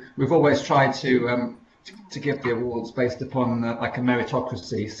we've always tried to give the awards based upon like a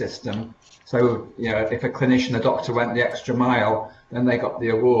meritocracy system. So, if a clinician, a doctor went the extra mile, then they got the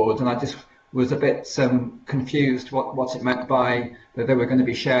award. And I just was a bit confused what it meant by that they were going to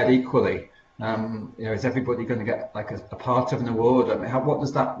be shared equally. Is everybody going to get like a part of an award? I mean, what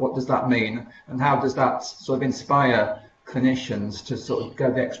does that mean? And how does that sort of inspire clinicians to sort of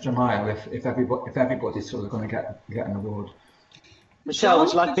go the extra mile if everybody's sort of going to get an award? Michelle, would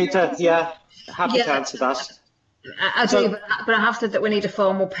you like me to? Yeah, happy to answer that. I do, but I have said that we need a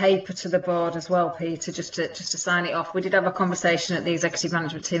formal paper to the board as well, Peter, just to sign it off. We did have a conversation at the executive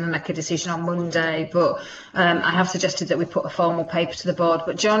management team and make a decision on Monday, but I have suggested that we put a formal paper to the board.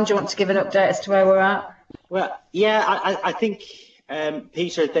 But John, do you want to give an update as to where we're at? Well, yeah, I think,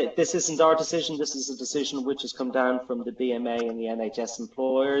 Peter, that this isn't our decision. This is a decision which has come down from the BMA and the NHS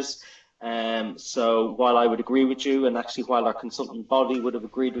employers. So while I would agree with you, and actually while our consultant body would have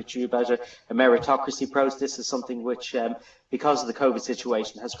agreed with you about a meritocracy process, this is something which, because of the COVID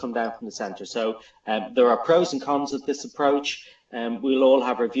situation, has come down from the centre. So there are pros and cons of this approach. We'll all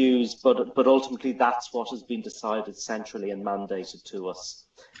have our views, but ultimately that's what has been decided centrally and mandated to us.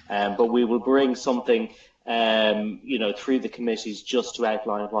 But we will bring something, through the committees just to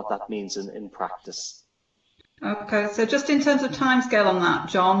outline what that means in practice. Okay, so just in terms of timescale on that,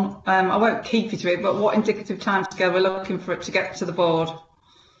 John, I won't keep you to it, but what indicative timescale we're looking for it to get to the board?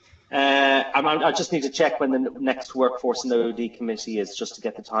 I just need to check when the next Workforce and OD committee is, just to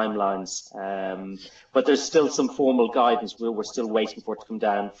get the timelines. But there's still some formal guidance we're still waiting for it to come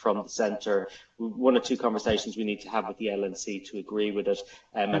down from the centre. One or two conversations we need to have with the LNC to agree with it,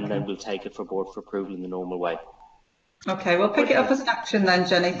 and then we'll take it for board for approval in the normal way. Okay, we'll pick it up as an action then,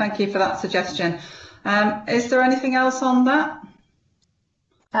 Jenny. Thank you for that suggestion. Is there anything else on that?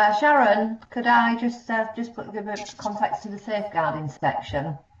 Sharon, could I just put a bit of context to the safeguarding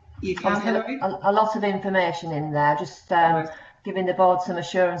section? You can, Hilary. A lot of information in there, just giving the board some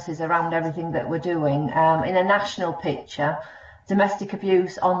assurances around everything that we're doing. In a national picture, domestic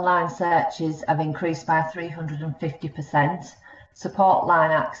abuse online searches have increased by 350%. Support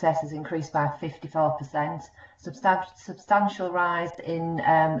line access has increased by 54%. Substantial rise in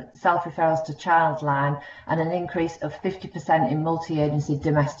self-referrals to Childline, and an increase of 50% in multi-agency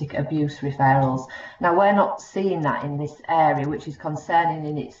domestic abuse referrals. Now, we're not seeing that in this area, which is concerning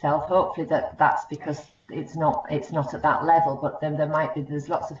in itself. Hopefully that's because it's not at that level, but then there's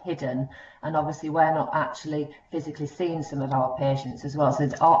lots of hidden, and obviously we're not actually physically seeing some of our patients as well. So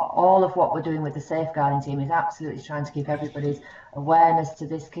all of what we're doing with the safeguarding team is absolutely trying to keep everybody's awareness to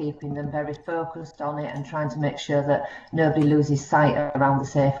this, keeping them very focused on it, and trying to make sure that nobody loses sight around the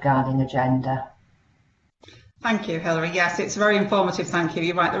safeguarding agenda. Thank you, Hilary. Yes, it's very informative. Thank you.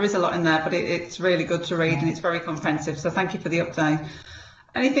 You're right, there is a lot in there, but it's really good to read and it's very comprehensive. So thank you for the update.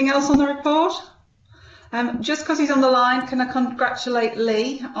 Anything else on the report? Just because he's on the line, can I congratulate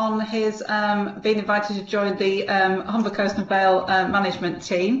Lee on his being invited to join the Humber Coast and Vale management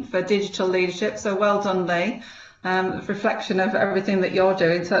team for digital leadership. So well done, Lee. Reflection of everything that you're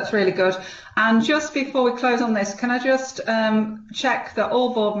doing, so that's really good. And just before we close on this, can I just check that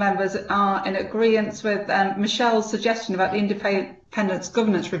all board members are in agreement with Michelle's suggestion about the independence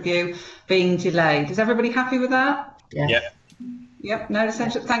governance review being delayed? Is everybody happy with that? Yeah. Yep. Yep, no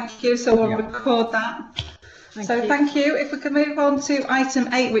essential. Thank you. So we'll record that. Thank you. If we can move on to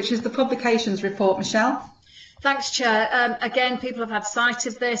item 8, which is the publications report, Michelle. Thanks, Chair. Again, people have had sight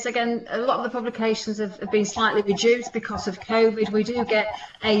of this. Again, a lot of the publications have been slightly reduced because of COVID. We do get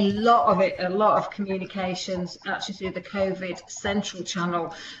a lot of communications actually through the COVID central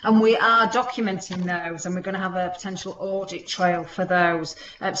channel, and we are documenting those, and we're going to have a potential audit trail for those.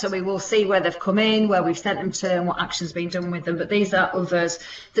 So we will see where they've come in, where we've sent them to, and what action's been done with them. But these are others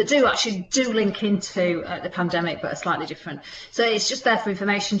that do link into the pandemic, but are slightly different. So it's just there for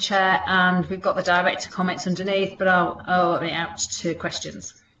information, Chair, and we've got the director comments underneath. But I'll open it out to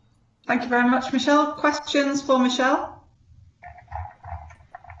questions. Thank you very much, Michelle. Questions for Michelle?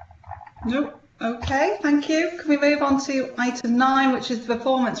 No. Okay, thank you. Can we move on to item 9, which is the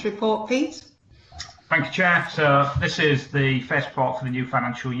performance report, Pete? Thank you, Chair. So this is the first report for the new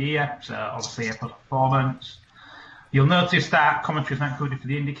financial year. So obviously A+ performance. You'll notice that commentary is not included for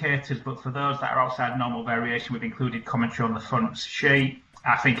the indicators, but for those that are outside normal variation, we've included commentary on the front sheet.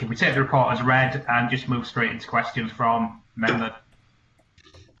 I think if we take the report as read and just move straight into questions from members.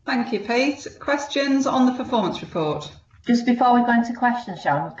 Thank you, Pete. Questions on the performance report? Just before we go into questions,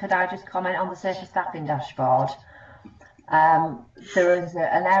 Sharon, could I just comment on the safer staffing dashboard? There is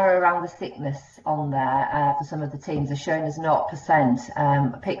an error around the sickness on there for some of the teams. They're showing as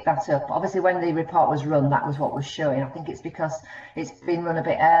 0%. Pick that up. Obviously, when the report was run, that was what was showing. I think it's because it's been run a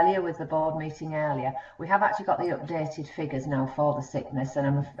bit earlier with the board meeting earlier. We have actually got the updated figures now for the sickness, and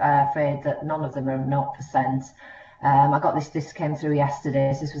I'm afraid that none of them are 0%. I got this came through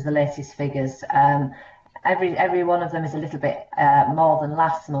yesterday. So this was the latest figures. Every one of them is a little bit more than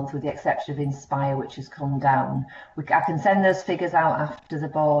last month, with the exception of Inspire, which has come down. I can send those figures out after the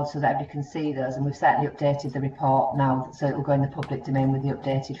board so that everybody can see those, and we've certainly updated the report now, so it will go in the public domain with the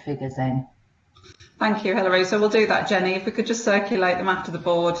updated figures in. Thank you, Hilary. So we'll do that, Jenny. If we could just circulate them after the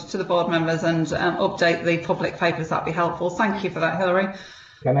board to the board members and update the public papers, that'd be helpful. Thank you for that, Hilary.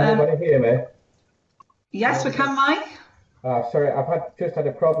 Can anybody hear me? Yes, we can, Mike. Sorry, I've just had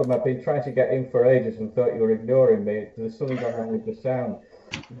a problem. I've been trying to get in for ages and thought you were ignoring me. There's something going on with the sound.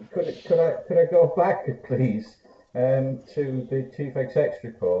 Could I go back, please, to the Chief Exec's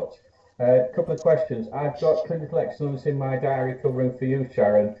report? A couple of questions. I've got clinical excellence in my diary covering for you,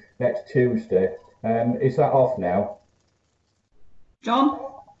 Sharon, next Tuesday. Is that off now? John?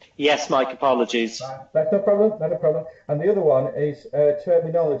 Yes, Mike, apologies. That's no problem, not a problem. And the other one is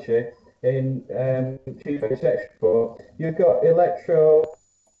terminology in chief executive report. You've got electro...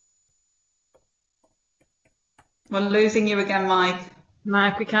 We're losing you again, Mike.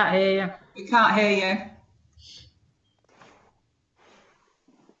 Mike, we can't hear you. We can't hear you.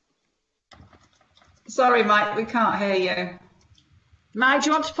 Sorry, Mike, we can't hear you. Mike, do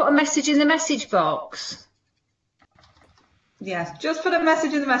you want to put a message in the message box? Yes, just put a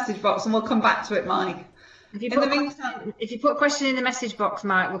message in the message box and we'll come back to it, Mike. If you put a question in the message box,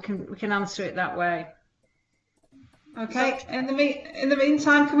 Mike, we can answer it that way. Okay. In the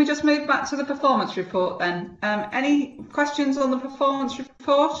meantime, can we just move back to the performance report then? Any questions on the performance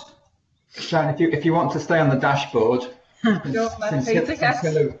report? Sharon, if you want to stay on the dashboard, since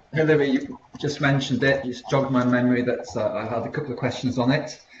Hilary just mentioned it, it's jogged my memory that I had a couple of questions on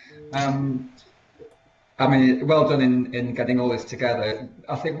it. I mean, well done in getting all this together.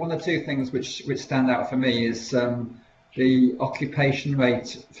 I think one or two things which stand out for me is the occupation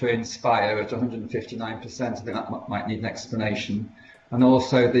rate for Inspire at 159%. I think that might need an explanation. And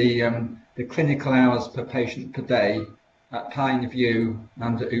also the clinical hours per patient per day at Pine View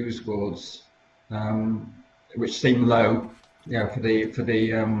and at Ouswards, which seem low, you know, for the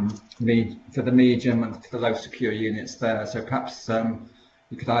medium and for the low secure units there. So perhaps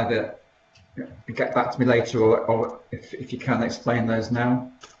you could either get back to me later, or if you can explain those now.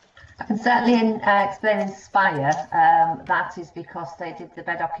 I can certainly explain Inspire. That is because they did the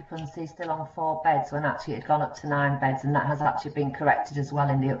bed occupancy still on 4 beds when actually it had gone up to 9 beds, and that has actually been corrected as well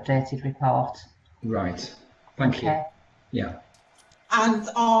in the updated report. Right. Thank you. Yeah. And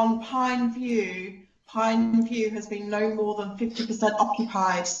on Pine View has been no more than 50%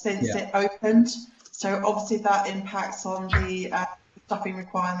 occupied since it opened. So obviously that impacts on the staffing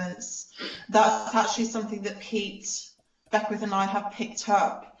requirements. That's actually something that Pete, Beckwith and I have picked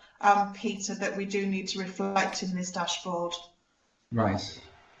up, Peter, that we do need to reflect in this dashboard. Right.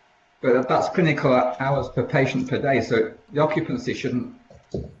 But that's clinical hours per patient per day, so the occupancy shouldn't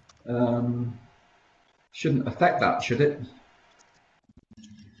affect that, should it?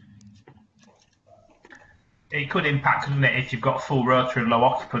 It could impact, couldn't it, if you've got full rota and low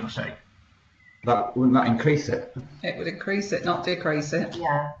occupancy? Wouldn't that increase it? It would increase it, not decrease it.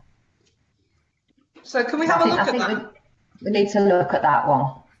 Yeah. So can we have a look at that? We need to look at that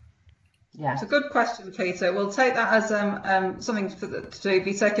one. Yeah. It's a good question, Peter. We'll take that as something to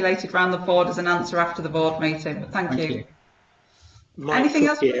be circulated around the board as an answer after the board meeting. But thank you. Anything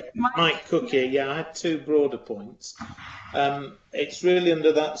else? Mike Cook here. Yeah, I had 2 broader points. It's really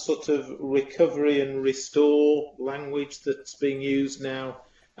under that sort of recovery and restore language that's being used now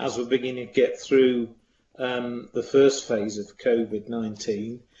as we're beginning to get through the first phase of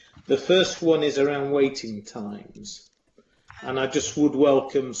COVID-19. The first one is around waiting times. And I just would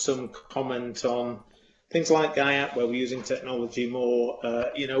welcome some comment on things like IAP, where we're using technology more.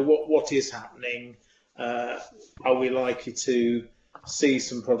 You know, what is happening? Are we likely to see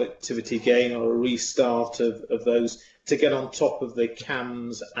some productivity gain or a restart of those to get on top of the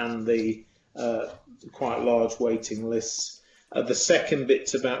CAMs and the quite large waiting lists? The second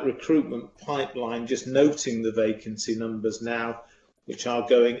bit's about recruitment pipeline, just noting the vacancy numbers now, which are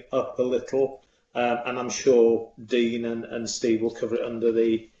going up a little. And I'm sure Dean and Steve will cover it under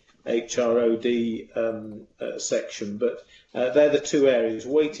the HROD section. But they're the 2 areas,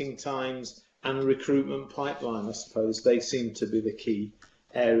 waiting times and recruitment pipeline, I suppose. They seem to be the key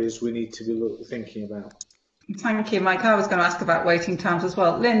areas we need to be thinking about. Thank you, Mike. I was going to ask about waiting times as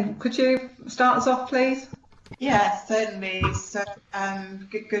well. Lynn, could you start us off, please? Yeah, certainly. So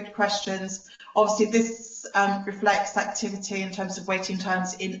good questions. Obviously, this reflects activity in terms of waiting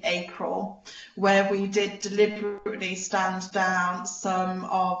times in April, where we did deliberately stand down some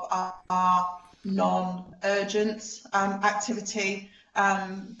of our non-urgent activity.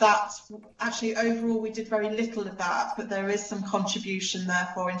 That actually overall we did very little of that, but there is some contribution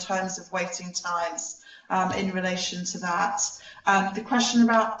therefore in terms of waiting times in relation to that. The question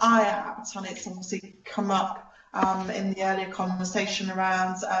about IAPT, and it's obviously come up in the earlier conversation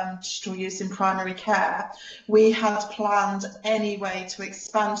around digital use in primary care. We had planned anyway to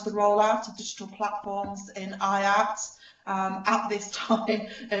expand the rollout of digital platforms in IAPT at this time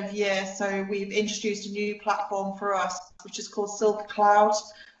of year. So we've introduced a new platform for us, which is called Silk Cloud.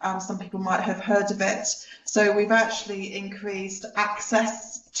 Some people might have heard of it. So we've actually increased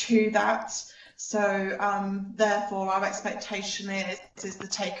access to that. So therefore our expectation is the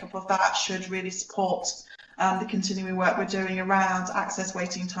take-up of that should really support the continuing work we're doing around access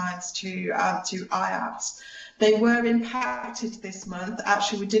waiting times to IAPTs. They were impacted this month.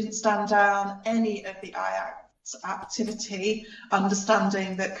 Actually, we didn't stand down any of the IAPTs activity,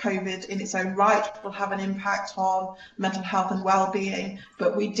 understanding that COVID in its own right will have an impact on mental health and well-being,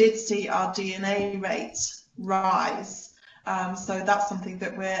 but we did see our DNA rates rise. So that's something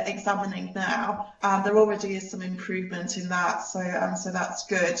that we're examining now. There already is some improvement in that, so that's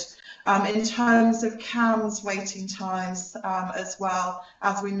good. In terms of CAMHS waiting times as well,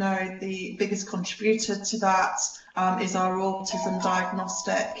 as we know, the biggest contributor to that is our autism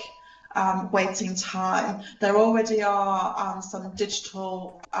diagnostic waiting time. There already are some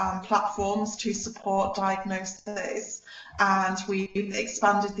digital platforms to support diagnosis, and we've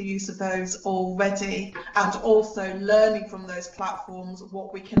expanded the use of those already, and also learning from those platforms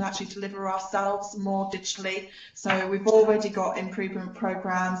what we can actually deliver ourselves more digitally. So we've already got improvement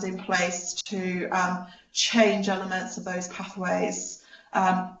programs in place to change elements of those pathways.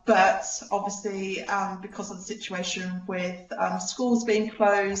 But obviously, because of the situation with schools being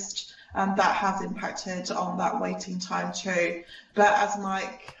closed, that has impacted on that waiting time too. But as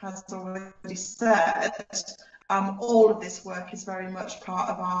Mike has already said, all of this work is very much part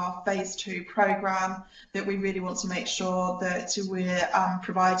of our phase 2 programme, that we really want to make sure that we're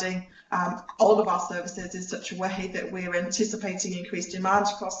providing all of our services in such a way that we're anticipating increased demand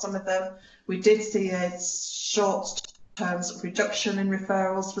across some of them. We did see a short-term reduction in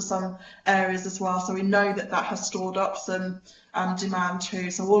referrals for some areas as well, so we know that that has stored up some demand too.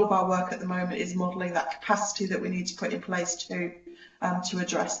 So all of our work at the moment is modelling that capacity that we need to put in place to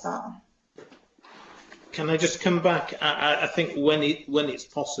address that. Can I just come back? I think when it's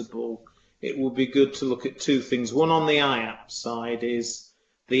possible, it will be good to look at two things. One, on the IAP side, is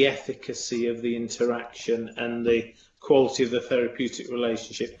the efficacy of the interaction and the quality of the therapeutic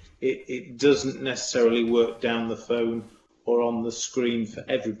relationship. It doesn't necessarily work down the phone or on the screen for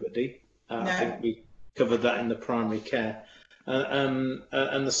everybody. No. I think we covered that in the primary care. And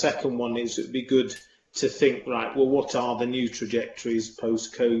the second one is, it would be good to think, right, well, what are the new trajectories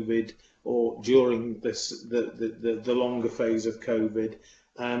post-COVID or during this the longer phase of COVID,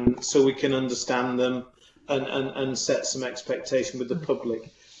 so we can understand them and set some expectation with the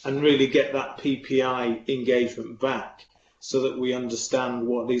public and really get that PPI engagement back, so that we understand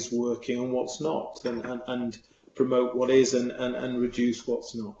what is working and what's not, and promote what is and reduce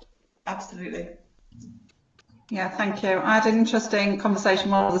what's not. Absolutely. Yeah, thank you. I had an interesting conversation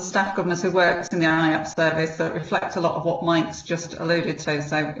with one of the staff governors who works in the IAP service that reflects a lot of what Mike's just alluded to.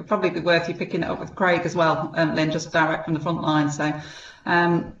 So it'd probably be worth you picking it up with Craig as well, Lynn, just direct from the front line. So,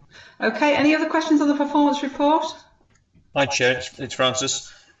 okay, any other questions on the performance report? Hi, Chair, it's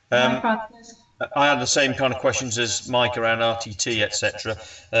Francis. Hi, Francis. I had the same kind of questions as Mike around RTT, etc.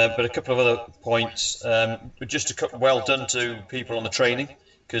 But a couple of other points. Just well done to people on the training,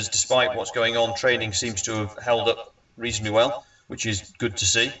 because despite what's going on, training seems to have held up reasonably well, which is good to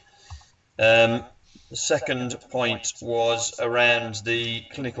see. The second point was around the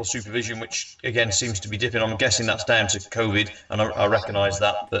clinical supervision, which again seems to be dipping. I'm guessing that's down to COVID, and I recognise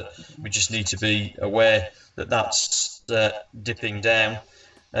that, but we just need to be aware that that's dipping down.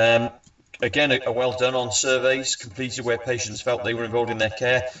 Again, a well done on surveys completed where patients felt they were involved in their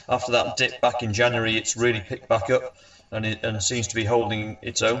care. After that dip back in January, it's really picked back up. And seems to be holding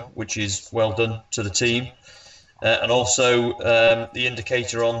its own, which is well done to the team. And also the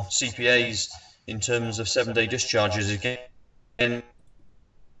indicator on CPAs in terms of 7-day discharges, again,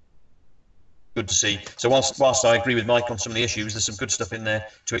 good to see. So whilst I agree with Mike on some of the issues, there's some good stuff in there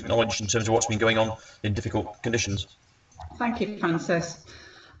to acknowledge in terms of what's been going on in difficult conditions. Thank you, Francis.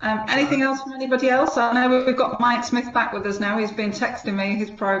 Anything else from anybody else? I know we've got Mike Smith back with us now. He's been texting me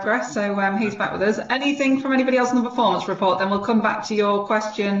his progress, so he's back with us. Anything from anybody else on the performance report? Then we'll come back to your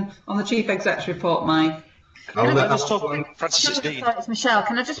question on the Chief Exec's report, Mike. It's Michelle.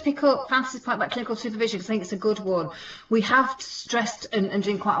 Can I just pick up Francis' point about clinical supervision? Because I think it's a good one. We have stressed and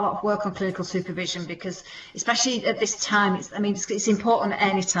doing quite a lot of work on clinical supervision, because especially at this time, it's important at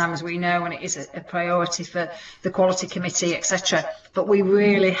any time, as we know, and it is a priority for the quality committee, etc. But we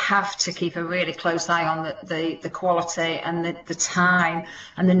really have to keep a really close eye on the quality and the time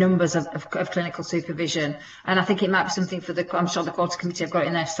and the numbers of clinical supervision. And I think it might be something for I'm sure the quality committee have got it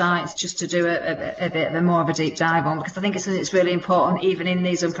in their sights just to do a bit of more of a deep dive on, because I think it's really important even in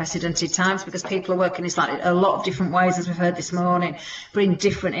these unprecedented times, because people are working in a lot of different ways, as we've heard this morning, but in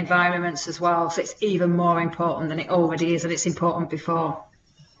different environments as well. So it's even more important than it already is, and it's important before.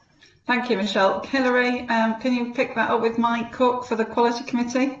 Thank you, Michelle. Hilary, can you pick that up with Mike Cook for the Quality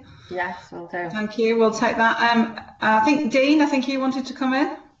Committee? Yes, we'll do. Thank you. We'll take that. I think Dean, you wanted to come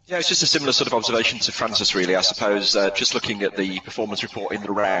in? Yeah, it's just a similar sort of observation to Francis, really. I suppose just looking at the performance report in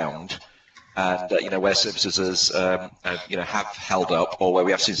the round, and where services have held up or where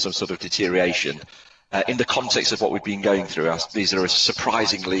we have seen some sort of deterioration. In the context of what we've been going through, these are a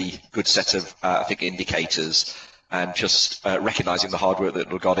surprisingly good set of, I think, indicators, and just recognising the hard work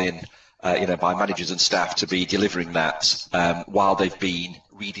that we've got in, by managers and staff to be delivering that while they've been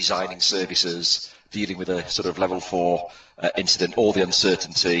redesigning services, dealing with a sort of level 4 incident, all the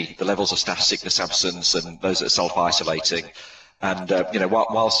uncertainty, the levels of staff sickness absence, and those that are self-isolating. And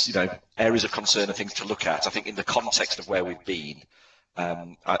whilst areas of concern are things to look at, I think in the context of where we've been,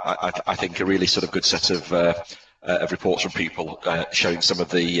 I think a really sort of good set of reports from people showing some of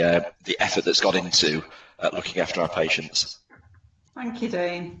the effort that's gone into looking after our patients. Thank you,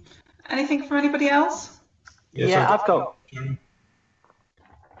 Dean. Anything from anybody else? Yes, yeah, I've got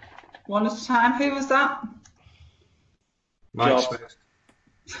one at a time. Who was that? Mike Smith.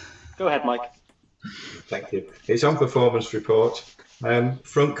 Go ahead, Mike. Thank you. It's on performance report.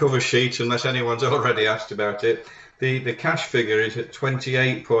 Front cover sheet, unless anyone's already asked about it. The cash figure is at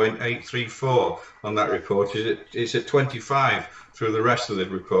 28.834 on that report. It's at 25 through the rest of the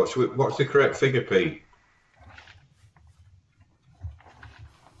reports. What's the correct figure, Pete?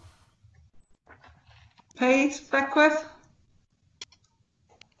 Pete Beckwith?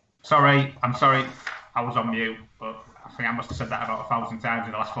 Sorry, I'm sorry. I was on mute, but I think I must have said that about 1,000 times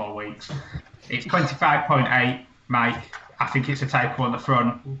in the last 4 weeks. It's 25.8, Mike. I think it's a typo on the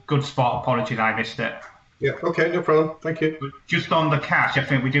front. Good spot. Apologies, I missed it. Yeah, okay, no problem. Thank you. But just on the cash, I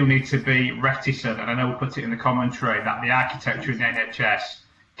think we do need to be reticent, and I know we put it in the commentary, that the architecture in the NHS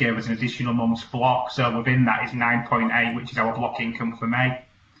gave us an additional month's block. So within that is 9.8, which is our block income for May.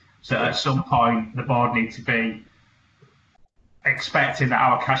 So at some point, the board needs to be expecting that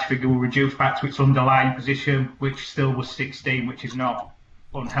our cash figure will reduce back to its underlying position, which still was 16, which is not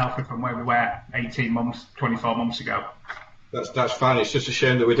unhealthy from where we were 18 months, 24 months ago. That's fine. It's just a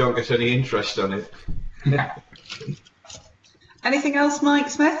shame that we don't get any interest on it. Anything else, Mike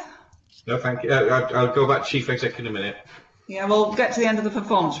Smith? No, thank you. I'll go back to Chief Exec in a minute. Yeah, we'll get to the end of the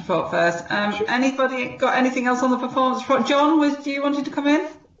performance report first. Sure. Anybody got anything else on the performance report? John, do you wanted to come in?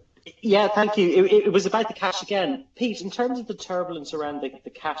 Yeah, thank you. It was about the cash again. Pete, in terms of the turbulence around the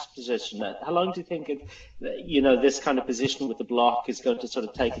cash position, how long do you think this kind of position with the block is going to sort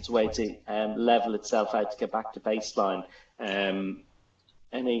of take its way to level itself out to get back to baseline?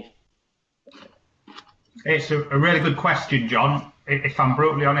 It's a really good question, John. If I'm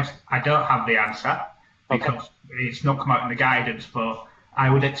brutally honest, I don't have the answer because it's not come out in the guidance, but I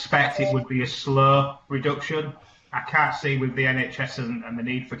would expect it would be a slow reduction. I can't see with the NHS and the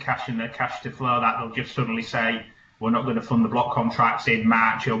need for cash and their cash to flow that they'll just suddenly say we're not going to fund the block contracts in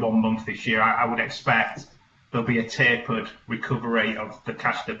March or 1 month this year. I would expect there'll be a tapered recovery of the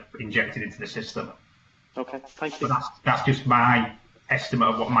cash that's injected into the system. Okay, thank you. But that's just my estimate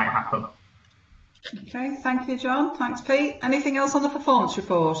of what might happen. Okay, thank you, John. Thanks, Pete. Anything else on the performance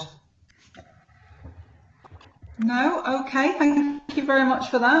report? No? Okay, thank you very much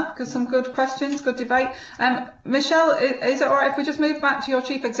for that, because some good questions, good debate. Michelle, is it all right if we just move back to your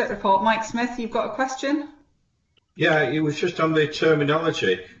Chief Exec report? Mike Smith, you've got a question? Yeah, it was just on the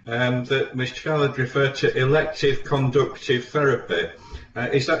terminology that Michelle had referred to elective conductive therapy.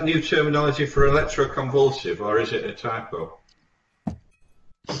 Is that new terminology for electroconvulsive, or is it a typo?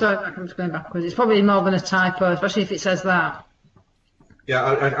 So I'm just going backwards. It's probably more than a typo, especially if it says that. Yeah,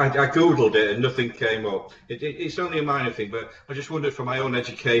 I googled it and nothing came up. It's only a minor thing, but I just wondered for my own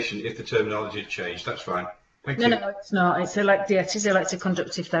education if the terminology had changed. That's fine. Thank you. No, it's not. It is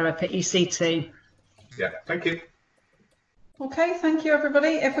electroconductive therapy, ECT. Yeah, thank you. Okay, thank you,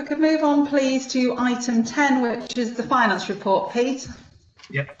 everybody. If we could move on, please, to item 10, which is the finance report. Pete?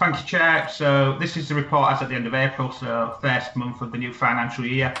 Yeah, thank you, Chair. So this is the report as at the end of April, so first month of the new financial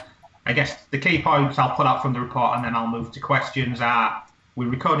year. I guess the key points I'll put out from the report and then I'll move to questions are: we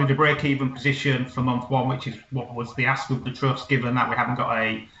recorded a break-even position for month 1, which is what was the ask of the trust, given that we haven't got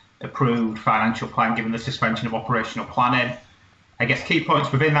a approved financial plan, given the suspension of operational planning. I guess key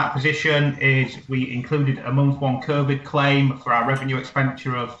points within that position is we included a month 1 COVID claim for our revenue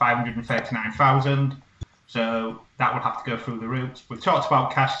expenditure of 539,000. So that would have to go through the route. We've talked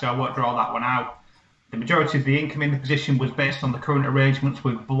about cash, so I won't draw that one out. The majority of the income in the position was based on the current arrangements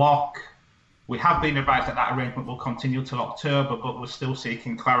with Block. We have been advised that that arrangement will continue till October, but we're still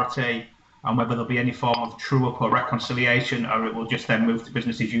seeking clarity on whether there'll be any form of true-up or reconciliation, or it will just then move to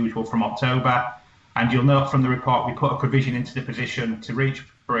business as usual from October. And you'll note from the report we put a provision into the position to reach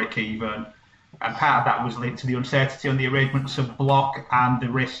break-even, and part of that was linked to the uncertainty on the arrangements of Block and the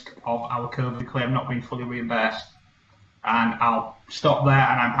risk of our COVID claim not being fully reimbursed. And I'll stop there,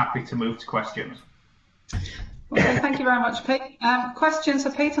 and I'm happy to move to questions. Okay, thank you very much, Pete. Questions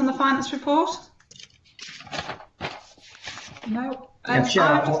for Pete on the finance report? No. Chair,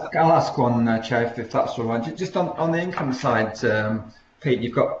 I'll ask one, Chair, if that's all right. Just on the income side, Pete,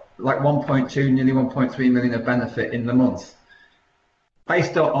 you've got like 1.2, nearly 1.3 million of benefit in the month.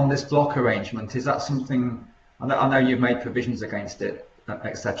 Based on this block arrangement, is that something, I know you've made provisions against it,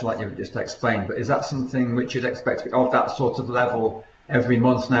 etc., like you've just explained, but is that something which you'd expect of that sort of level every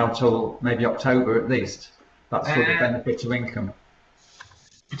month now till maybe October at least? That sort of benefit to income?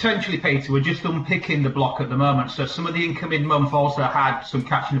 Potentially, Peter, we're just unpicking the block at the moment. So some of the income in month also had some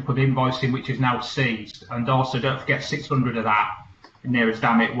catching up with invoicing, which is now ceased. And also, don't forget, 600 of that, nearest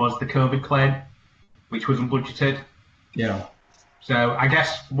damn it, was the COVID claim, which wasn't budgeted. Yeah. So I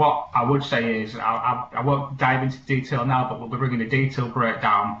guess what I would say is, I won't dive into detail now, but we'll be bringing a detailed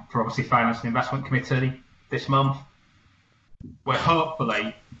breakdown for obviously Finance and Investment Committee this month, where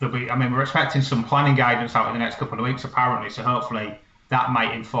hopefully there'll be, we're expecting some planning guidance out in the next couple of weeks apparently, so hopefully that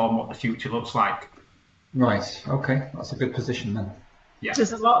might inform what the future looks like. Right, okay, that's a good position then. Yeah.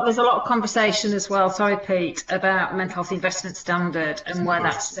 There's a lot of conversation as well, sorry Pete, about mental health investment standard and where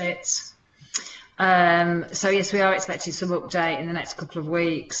that sits. So yes, we are expecting some update in the next couple of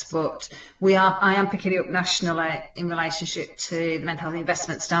weeks, but I am picking it up nationally in relationship to mental health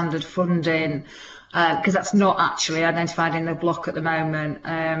investment standard funding, because that's not actually identified in the block at the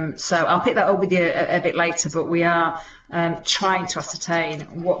moment. So I'll pick that up with you a bit later, but we are trying to ascertain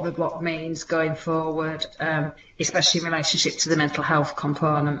what the block means going forward, especially in relationship to the mental health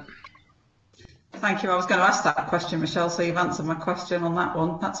component. Thank you. I was going to ask that question, Michelle, so you've answered my question on that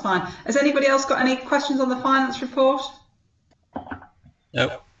one. That's fine. Has anybody else got any questions on the finance report?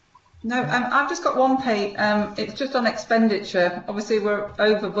 No. No, I've just got one, Pete. It's just on expenditure. Obviously, we're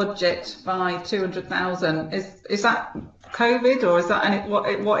over budget by 200,000. Is that COVID or is that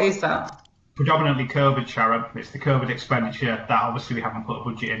what is that? Predominantly COVID, Sharon. It's the COVID expenditure that obviously we haven't put a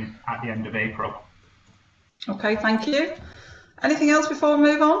budget in at the end of April. Okay, thank you. Anything else before we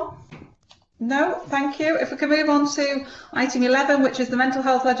move on? No, thank you. If we can move on to item 11, which is the mental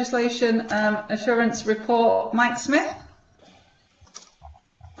health legislation assurance report. Mike Smith.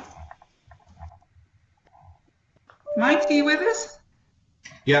 Mike, are you with us?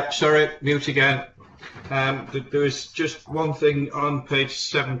 Yeah, sorry, mute again. There was just one thing on page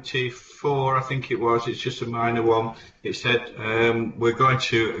 74, I think it was. It's just a minor one. It said we're going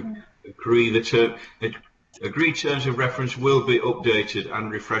to agree the agreed terms of reference will be updated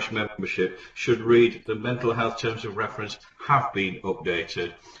and refreshed membership should read the mental health terms of reference have been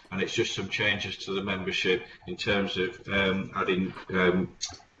updated, and it's just some changes to the membership in terms of adding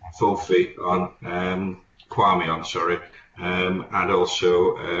Fulfi on Kwame on, sorry, and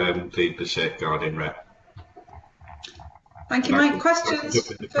also the safeguarding rep. Thank you, Mike.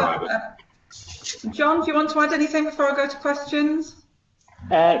 Questions? John, do you want to add anything before I go to questions?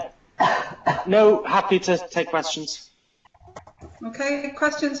 No, happy to take questions. Okay,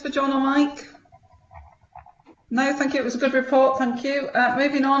 questions for John or Mike? No, thank you. It was a good report. Thank you.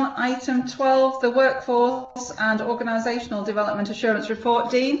 Moving on, item 12, the Workforce and Organisational Development Assurance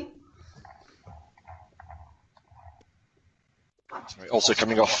Report. Dean? Sorry, also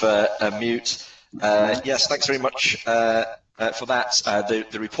coming off mute. Yes, thanks very much for that.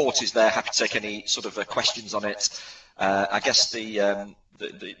 The report is there. Happy to take any sort of questions on it. I guess the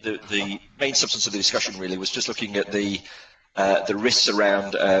main substance of the discussion really was just looking at the risks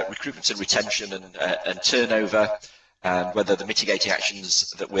around recruitment and retention and turnover, and whether the mitigating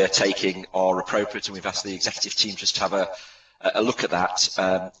actions that we're taking are appropriate. And we've asked the executive team just to have a look at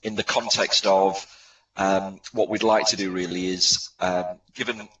that in the context of what we'd like to do really is,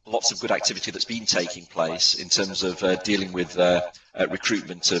 given lots of good activity that's been taking place in terms of dealing with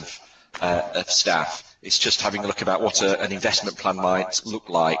recruitment of staff, it's just having a look about what an investment plan might look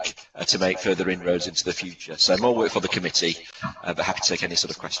like to make further inroads into the future. So more work for the committee, but happy to take any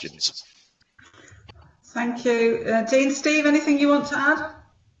sort of questions. Thank you. Dean, Steve, anything you want to add?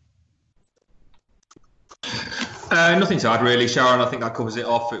 Nothing to add really, Sharon. I think that covers it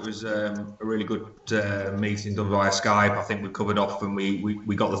off. It was a really good meeting done via Skype. I think we covered off and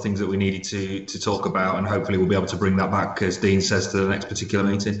we got the things that we needed to talk about, and hopefully we'll be able to bring that back, as Dean says, to the next particular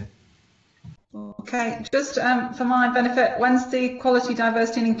meeting. Okay, just for my benefit, when's the Quality,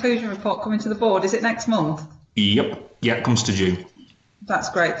 Diversity and Inclusion report coming to the board? Is it next month? Yep, yeah, it comes to June. That's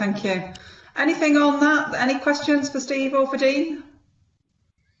great, thank you. Anything on that? Any questions for Steve or for Dean?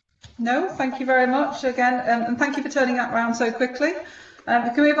 No, thank you very much again, and thank you for turning that around so quickly. We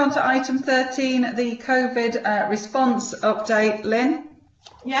can move on to item 13, the COVID response update. Lynn?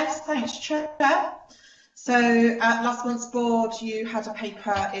 Yes, thanks, Chair. So at last month's board, you had a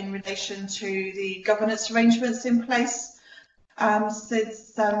paper in relation to the governance arrangements in place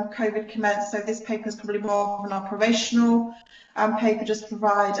since COVID commenced. So this paper is probably more of an operational paper, just to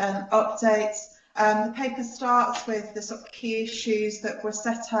provide an update. The paper starts with the sort of key issues that were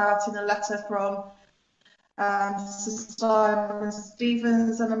set out in a letter from Simon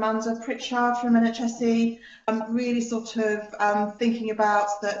Stevens and Amanda Pritchard from NHS, really sort of thinking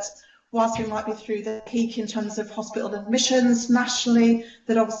about that whilst we might be through the peak in terms of hospital admissions nationally,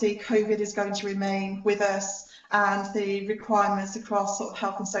 that obviously COVID is going to remain with us, and the requirements across sort of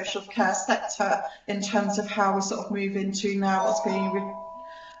health and social care sector in terms of how we sort of move into now what's being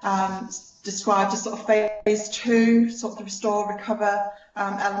described as sort of phase 2, sort of the restore, recover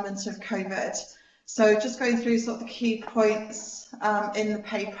element of COVID. So just going through sort of the key points in the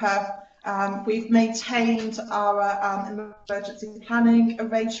paper, we've maintained our emergency planning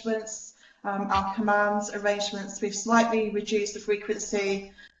arrangements, our commands arrangements. We've slightly reduced the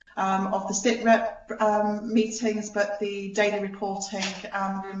frequency of the SITREP meetings, but the daily reporting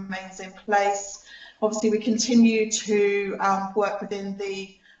remains in place. Obviously, we continue to work within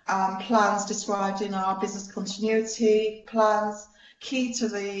the plans described in our business continuity plans. Key to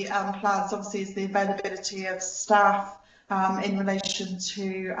the plans, obviously, is the availability of staff in relation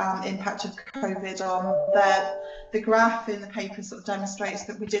to impact of COVID on there. The graph in the paper sort of demonstrates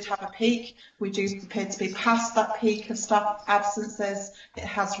that we did have a peak. We do appear to be past that peak of staff absences. It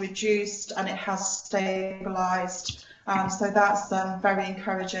has reduced and it has stabilised. So that's very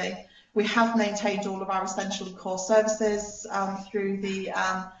encouraging. We have maintained all of our essential and core services through the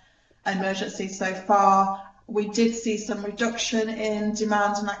emergency so far. We did see some reduction in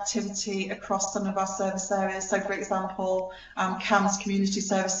demand and activity across some of our service areas. So, for example, CAMS community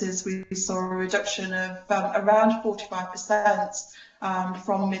services, we saw a reduction of around 45%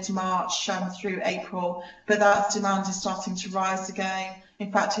 from mid-March through April, but that demand is starting to rise again.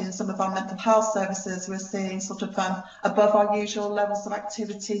 In fact, in some of our mental health services, we're seeing sort of above our usual levels of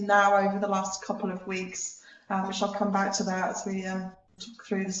activity now over the last couple of weeks, which I'll come back to that as we talk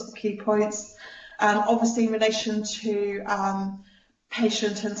through the sort of key points. Obviously, in relation to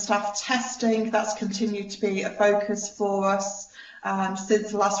patient and staff testing, that's continued to be a focus for us.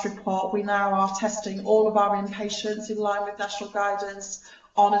 Since the last report, we now are testing all of our inpatients in line with national guidance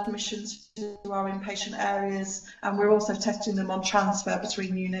on admissions to our inpatient areas, and we're also testing them on transfer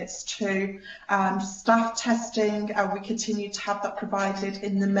between units too. Staff testing, we continue to have that provided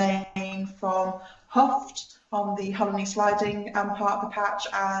in the main from Huft on the Hull and East Riding part of the patch,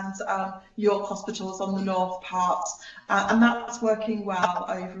 and York Hospitals on the north part, and that's working well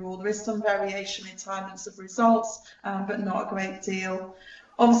overall. There is some variation in timings of results, but not a great deal.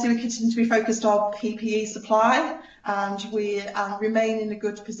 Obviously, we continue to be focused on PPE supply, and we remain in a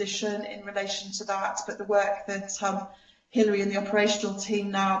good position in relation to that, but the work that Hilary and the operational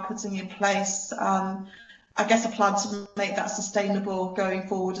team now are putting in place, I guess a plan to make that sustainable going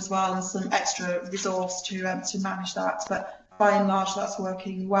forward as well, and some extra resource to manage that. But by and large, that's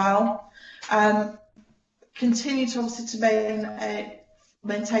working well. Continue to obviously to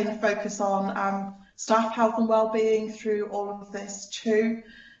maintain a focus on staff health and well-being through all of this too.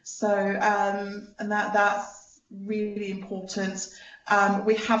 So and that's really important.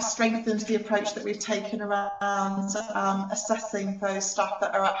 We have strengthened the approach that we've taken around assessing those staff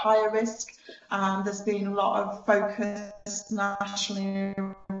that are at higher risk. There's been a lot of focus nationally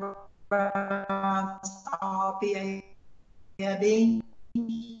around our BAB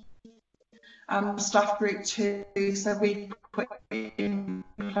staff group too. So we've put in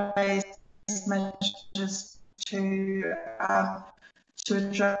place measures to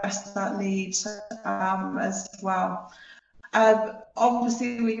address that need as well.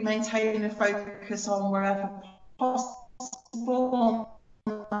 Obviously, we maintain a focus on wherever possible.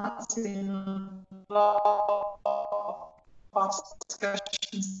 That's been a lot of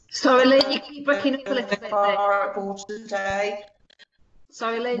discussions. Sorry, Lynn, you keep breaking up a little bit there. Today.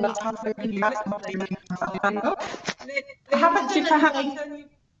 Sorry, Lynn, you keep breaking up a little bit.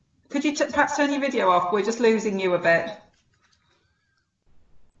 Could you perhaps turn your video off? We're just losing you a bit.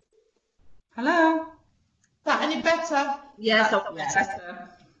 Hello? Is that any better? Yes, better.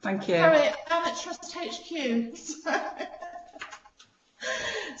 Thank you. Sorry, I'm at Trust HQ.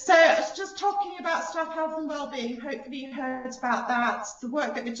 So just talking about staff health and wellbeing, hopefully you heard about that, the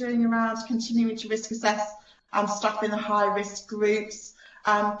work that we're doing around continuing to risk assess staff in the high risk groups,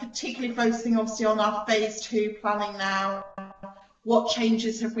 particularly focusing obviously on our phase 2 planning now. What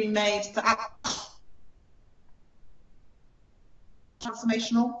changes have we made that are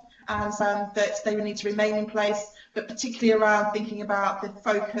transformational, and that they will need to remain in place, but particularly around thinking about the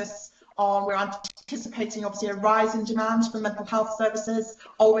focus on we're anticipating obviously a rise in demand for mental health services,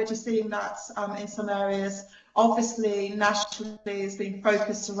 already seeing that in some areas. Obviously, nationally has been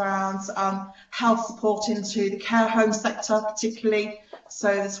focused around health support into the care home sector particularly. So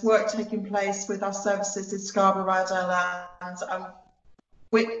there's work taking place with our services in Scarborough, Ryedale and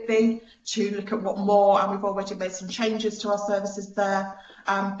Whitby to look at what more, and we've already made some changes to our services there.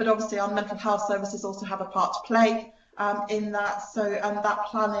 But obviously our mental health services also have a part to play in that. So that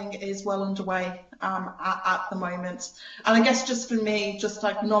planning is well underway at the moment. And I guess just for me, just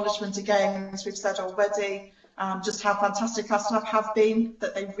acknowledgement again, as we've said already, just how fantastic our staff have been,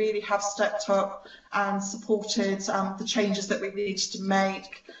 that they really have stepped up and supported the changes that we needed to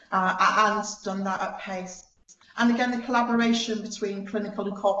make and done that at pace. And again, the collaboration between clinical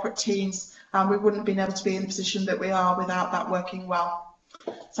and corporate teams, we wouldn't have been able to be in the position that we are without that working well.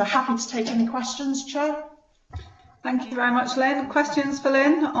 So happy to take any questions, Chair. Thank you very much, Lynn. Questions for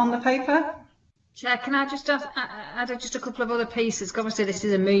Lynn on the paper? Chair, can I just add just a couple of other pieces? Obviously, this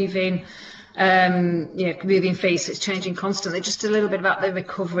is a moving feast, it's changing constantly. Just a little bit about the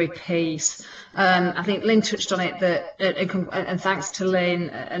recovery piece. I think Lynn touched on it, and thanks to Lynn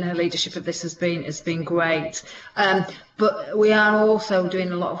and her leadership of this has been great. But we are also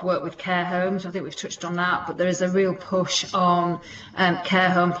doing a lot of work with care homes. I think we've touched on that, but there is a real push on care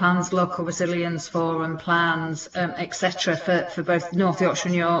home plans, local resilience forum plans, etc. for both North Yorkshire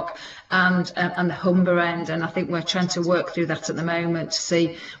and York and the Humber end. And I think we're trying to work through that at the moment to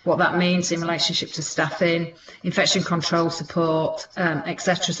see what that means in relationship to staffing, infection control support,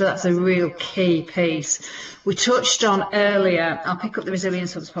 etc. So that's a real key piece. We touched on earlier, I'll pick up the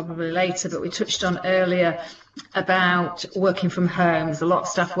resilience hubs probably later, but we touched on earlier about working from home. There's a lot of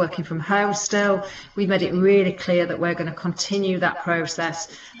staff working from home still. We've made it really clear that we're going to continue that process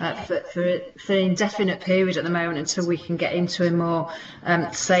for an indefinite period at the moment until we can get into a more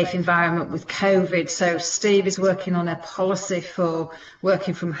safe environment with COVID. So Steve is working on a policy for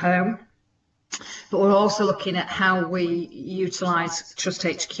working from home. But we're also looking at how we utilise Trust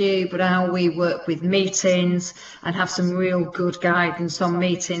HQ, but how we work with meetings and have some real good guidance on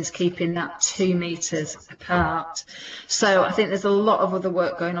meetings, keeping that 2 metres apart. So I think there's a lot of other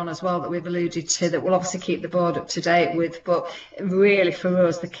work going on as well that we've alluded to that we'll obviously keep the board up to date with. But really for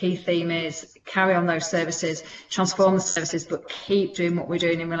us, the key theme is carry on those services, transform the services, but keep doing what we're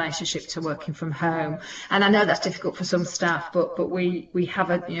doing in relationship to working from home. And I know that's difficult for some staff, but we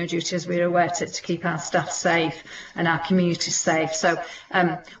have a duty, as we're aware, to keep our staff safe and our community safe. So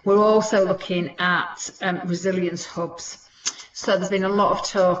we're also looking at resilience hubs. So there's been a lot of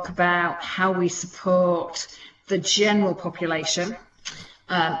talk about how we support the general population,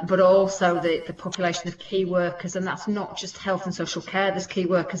 but also the population of key workers, and that's not just health and social care. There's key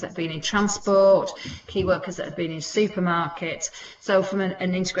workers that have been in transport, key workers that have been in supermarkets. So from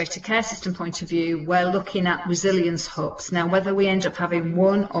an integrated care system point of view, we're looking at resilience hubs. Now, whether we end up having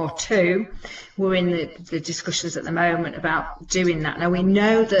 1 or 2, we're in the discussions at the moment about doing that. Now, we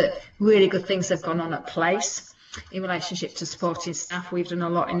know that really good things have gone on at place in relationship to supporting staff. We've done a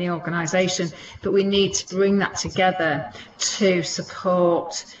lot in the organisation, but we need to bring that together to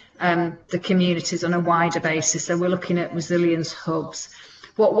support the communities on a wider basis. So we're looking at resilience hubs.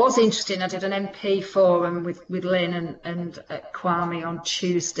 What was interesting, I did an MP forum with Lynn and Kwame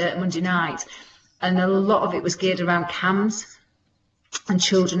on Monday night, and a lot of it was geared around CAMHS and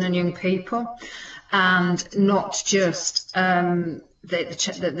children and young people, and not just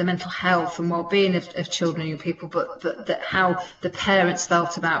the mental health and well-being of children and young people, but how the parents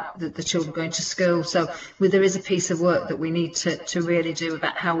felt about the children going to school. So there is a piece of work that we need to really do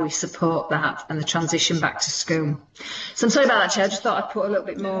about how we support that and the transition back to school. So I'm sorry about that, Chair. I just thought I'd put a little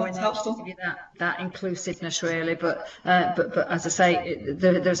bit more in there to give you that inclusiveness, really. But as I say,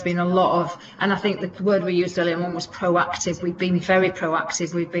 there's been a lot of, and I think the word we used earlier on was proactive. We've been very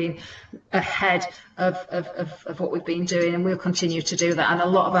proactive. We've been ahead of what we've been doing, and we'll continue to do that. And a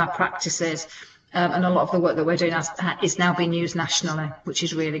lot of our practices and a lot of the work that we're doing is now being used nationally, which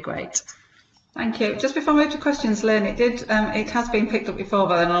is really great. Thank you. Just before we move to questions, Lynn, it has been picked up before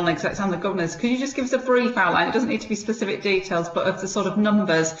by the non-execs and the governors. Could you just give us a brief outline? It doesn't need to be specific details, but of the sort of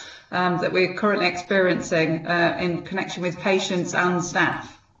numbers that we're currently experiencing in connection with patients and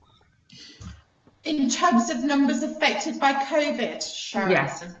staff. In terms of numbers affected by COVID, Sharon?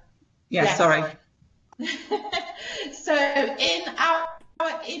 Yes, sorry. So in our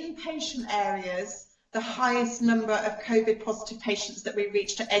inpatient areas, the highest number of COVID positive patients that we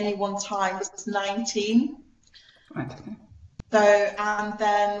reached at any one time was 19. Right, okay. So, and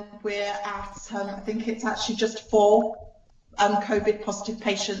then we're at, I think it's actually just 4 COVID positive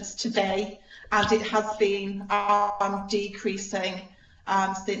patients today, and it has been decreasing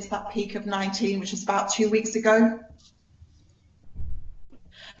since that peak of 19, which was about 2 weeks ago.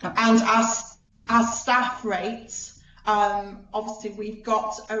 And our staff rates, obviously we've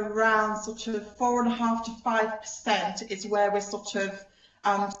got around sort of 4.5% to 5% is where we're sort of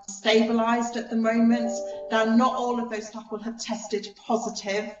stabilised at the moment. Now, not all of those staff will have tested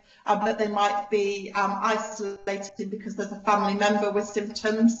positive, but they might be isolated because there's a family member with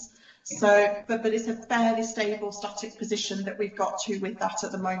symptoms. So, but it's a fairly stable, static position that we've got to with that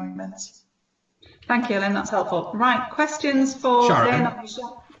at the moment. Thank you, Lynn. That's helpful. Right, questions for Sharon. Lynn?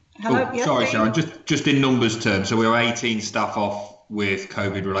 Hello. Oh, Yes, sorry, Dean? Sharon. Just in numbers terms, so we have 18 staff off with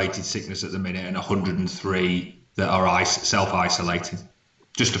COVID-related sickness at the minute, and 103 that are self-isolating.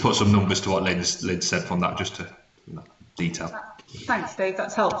 Just to put some numbers to what Lynn said from that, just to detail. Thanks, Dave.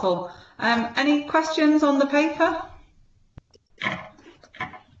 That's helpful. Any questions on the paper?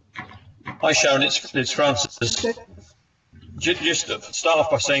 Hi, Sharon. It's Francis. Just start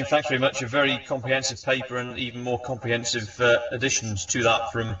off by saying thanks very much. A very comprehensive paper and even more comprehensive additions to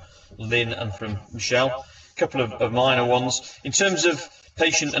that from Lynn and from Michelle. A couple of minor ones. In terms of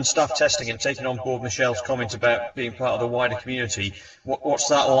patient and staff testing and taking on board Michelle's comment about being part of the wider community, what's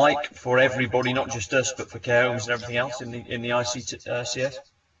that like for everybody, not just us, but for care homes and everything else in the ICS?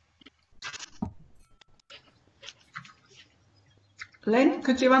 Lynn,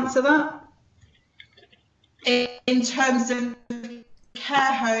 could you answer that? In terms of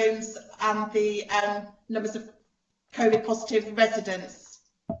care homes and the numbers of COVID positive residents,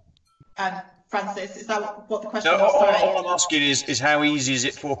 Francis, is that what the question was? All I'm asking is how easy is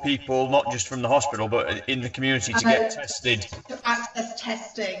it for people, not just from the hospital, but in the community to get tested? To access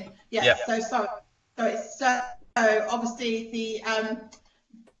testing, yes. Yeah. So obviously the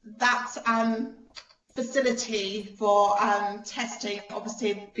facility for testing,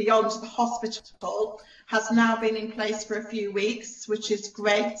 obviously beyond the hospital, has now been in place for a few weeks, which is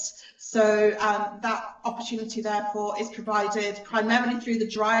great. So that opportunity, therefore, is provided primarily through the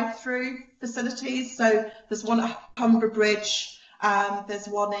drive-through facilities. So there's one at Humber Bridge, there's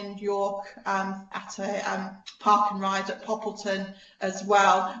one in York at a park and ride at Poppleton as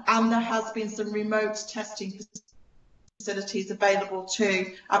well. And there has been some remote testing facilities available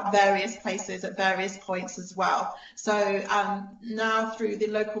too at various places at various points as well. So now through the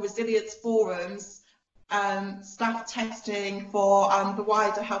local resilience forums, staff testing for the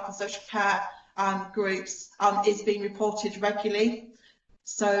wider health and social care groups is being reported regularly.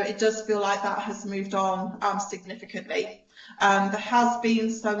 So it does feel like that has moved on significantly. There has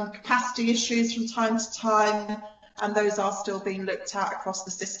been some capacity issues from time to time, and those are still being looked at across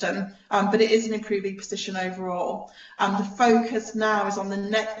the system, but it is an improving position overall. The focus now is on the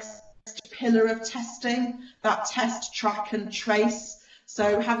next pillar of testing, that test, track and trace.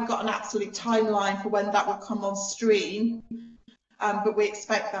 So we haven't got an absolute timeline for when that will come on stream, but we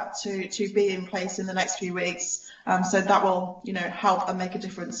expect that to be in place in the next few weeks. So that will, help and make a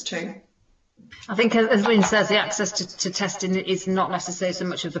difference too. I think, as Lynn says, the access to testing is not necessarily so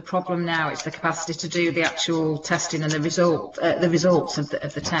much of the problem now. It's the capacity to do the actual testing and the results of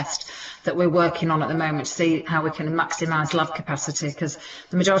the test that we're working on at the moment to see how we can maximise lab capacity, because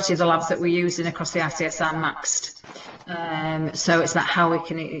the majority of the labs that we're using across the ICS are maxed. So it's about how we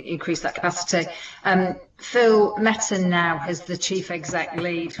can increase that capacity. Phil Metten now is the Chief Exec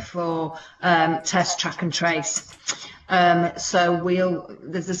lead for Test, Track and Trace. So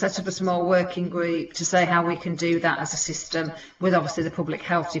there's a set up a small working group to say how we can do that as a system with obviously the public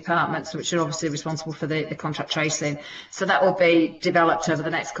health departments, which are obviously responsible for the contract tracing. So that will be developed over the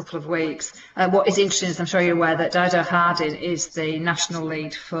next couple of weeks. What is interesting is I'm sure you're aware that Dido Harding is the national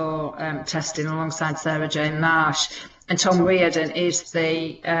lead for testing alongside Sarah Jane Marsh. And Tom Reardon is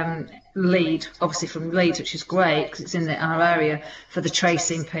the lead, obviously from Leeds, which is great because it's in our area, for the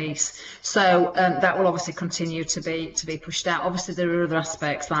tracing piece. So that will obviously continue to be pushed out. Obviously there are other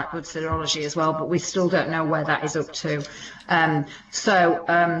aspects like blood serology as well, but we still don't know where that is up to.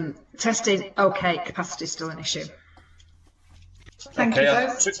 Testing, okay, capacity is still an issue. Thank you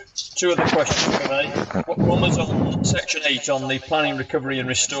both. Two other questions for me. One was on section 8 on the planning, recovery and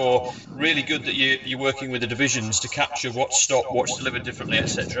restore. Really good that you're working with the divisions to capture what's stopped, what's delivered differently,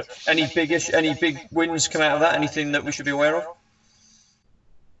 etc. Any big wins come out of that? Anything that we should be aware of?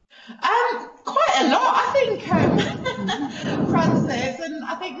 Quite a lot, I think, Francis, and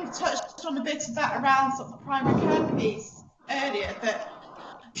I think we've touched on a bit of that around sort of the primary care piece earlier, that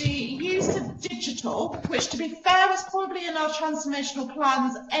the use of digital, which to be fair was probably in our transformational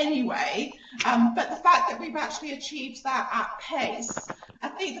plans anyway, but the fact that we've actually achieved that at pace, I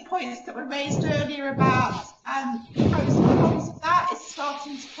think the points that were raised earlier about pros and cons of that is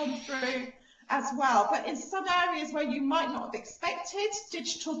starting to come through as well. But in some areas where you might not have expected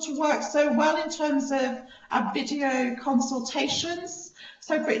digital to work so well in terms of video consultations.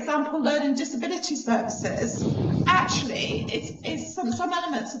 So, for example, learning disability services, actually, it's some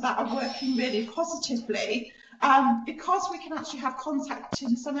elements of that are working really positively. Because we can actually have contact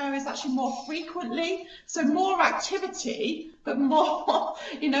in some areas actually more frequently, so more activity, but more,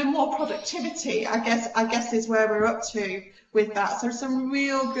 more productivity. I guess is where we're up to with that. So some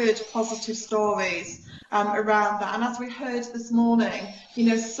real good positive stories around that. And as we heard this morning,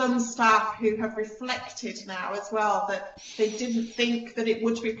 some staff who have reflected now as well that they didn't think that it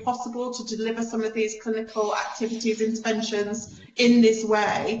would be possible to deliver some of these clinical activities, interventions in this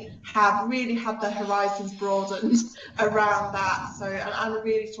way, have really had their horizons broadened around that. So, and I'm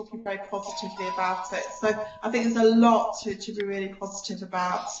really talking very positively about it. So I think there's a lot to be really positive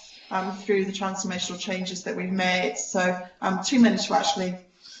about through the transformational changes that we've made. So too many to actually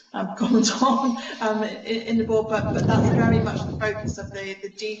comment on in the board, but that's very much the focus of the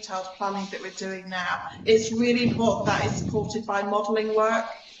detailed planning that we're doing now. It's really important that it's supported by modelling work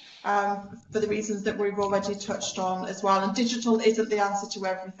for the reasons that we've already touched on as well. And digital isn't the answer to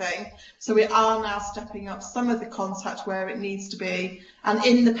everything. So we are now stepping up some of the contact where it needs to be. And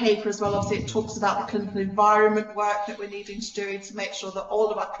in the paper as well, obviously it talks about the clinical environment work that we're needing to do to make sure that all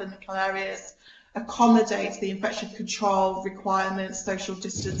of our clinical areas accommodate the infection control requirements, social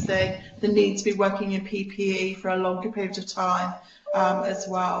distancing, the need to be working in PPE for a longer period of time as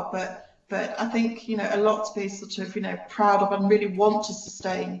well. But I think, a lot to be sort of, proud of and really want to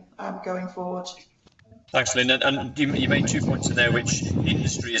sustain going forward. Thanks, Lynn. And you made 2 points in there which the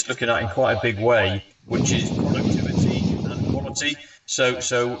industry is looking at in quite a big way, which is productivity and quality.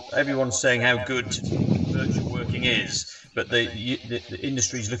 So everyone's saying how good virtual working is, but the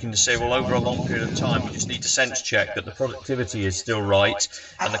industry is looking to say, well, over a long period of time, we just need to sense check that the productivity is still right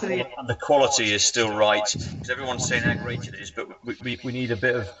and the quality is still right, because everyone's saying how great it is, but we need a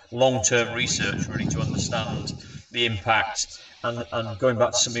bit of long-term research really to understand the impact. And going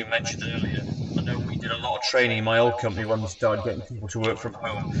back to something you mentioned earlier, I know we did a lot of training in my old company when we started getting people to work from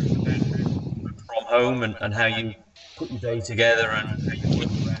home, and how you put your day together and how you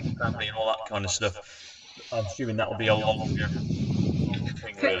work around your family and all that kind of stuff. I'm assuming that will be a longer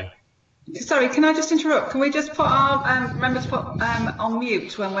thing, really. Sorry, can I just interrupt? Can we just put our remember to put on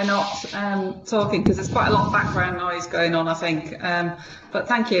mute when we're not talking, because there's quite a lot of background noise going on, I think. But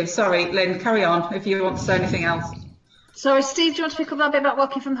thank you. Sorry, Lynn, carry on if you want to say anything else. Sorry, Steve, do you want to pick up that bit about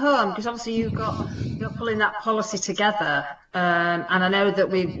working from home? Because obviously you're pulling that policy together, and I know that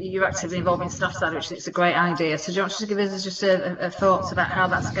you're actively involved in staff side, which is a great idea. So do you want to give us just a thoughts about how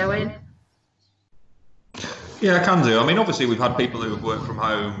that's going? Yeah, I can do. I mean, obviously, we've had people who have worked from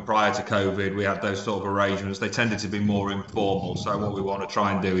home prior to COVID. We had those sort of arrangements. They tended to be more informal. So what we want to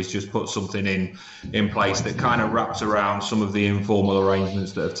try and do is just put something in place that kind of wraps around some of the informal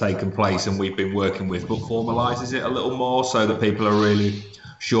arrangements that have taken place and we've been working with, but formalises it a little more so that people are really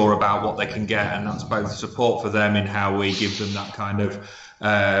sure about what they can get. And that's both support for them in how we give them that kind of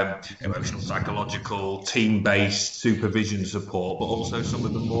emotional, psychological, team-based supervision support, but also some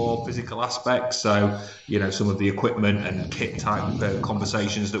of the more physical aspects. So, some of the equipment and kit type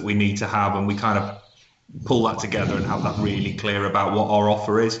conversations that we need to have, and we kind of pull that together and have that really clear about what our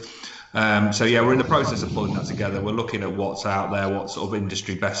offer is. So yeah, we're in the process of pulling that together. We're looking at what's out there, what sort of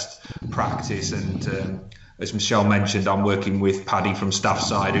industry best practice, and as Michelle mentioned, I'm working with Paddy from staff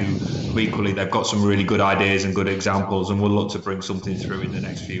side, who equally, they've got some really good ideas and good examples, and we'll look to bring something through in the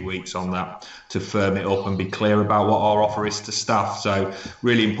next few weeks on that to firm it up and be clear about what our offer is to staff. So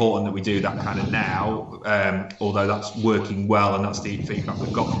really important that we do that kind of now, although that's working well and that's the feedback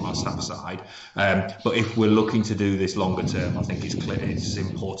we've got from our staff side. But if we're looking to do this longer term, I think it's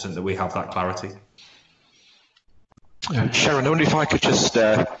important that we have that clarity. Sharon, I wonder if I could just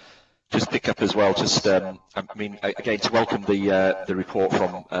pick up as well, I mean, again, to welcome the report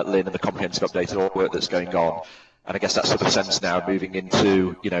from Lynn and the comprehensive update of all the work that's going on. And I guess that sort of sense now moving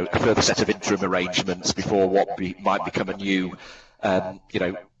into, a further set of interim arrangements before what might become a new, a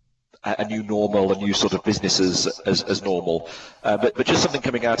new normal, a new sort of business as normal. But just something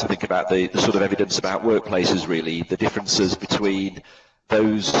coming out, I think, about the sort of evidence about workplaces, really, the differences between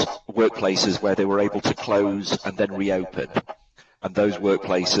those workplaces where they were able to close and then reopen, and those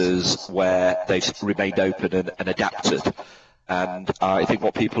workplaces where they've remained open and adapted. And I think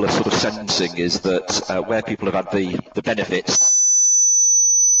what people are sort of sensing is that where people have had the benefits.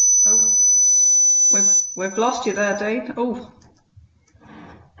 Oh, we've lost you there, Dean. Oh.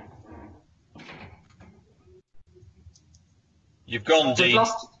 You've gone, Dean.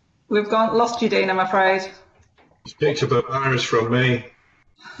 We've lost you, Dean, I'm afraid. It's picked up a virus from me.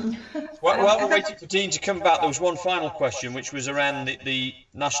 While we're waiting for Dean to come back, there was one final question, which was around the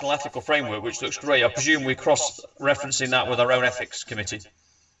National Ethical Framework, which looks great. I presume we're cross-referencing that with our own ethics committee.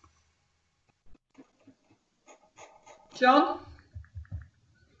 John?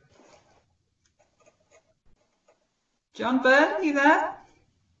 John Byrne, you there?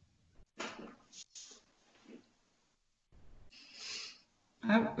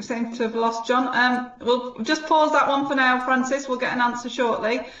 Oh, we seem to have lost John. We'll just pause that one for now, Francis. We'll get an answer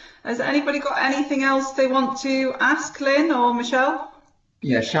shortly. Has anybody got anything else they want to ask, Lynn or Michelle?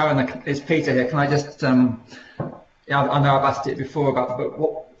 Yeah, Sharon, it's Peter here. Can I just, yeah, I know I've asked it before about, but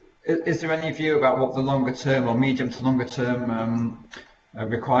what is there any view about what the longer term or medium to longer term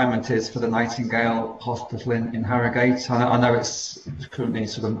requirement is for the Nightingale Hospital in Harrogate? I know it's currently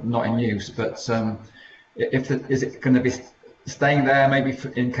sort of not in use, but is it going to be staying there maybe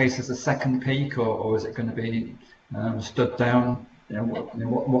in case there's a second peak, or is it going to be stood down?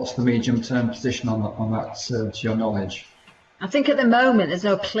 What's the medium-term position on that, to your knowledge? I think at the moment there's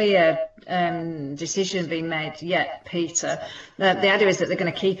no clear decision being made yet, Peter. The idea is that they're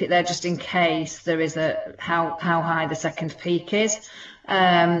going to keep it there just in case there is how high the second peak is,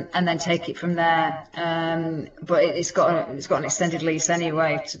 and then take it from there. But it's got an extended lease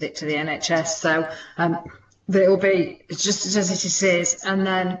anyway to the NHS, so. But it will be just as it is, and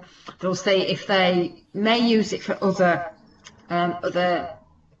then they'll say if they may use it for other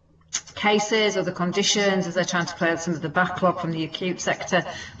cases, other conditions, as they're trying to clear some of the backlog from the acute sector.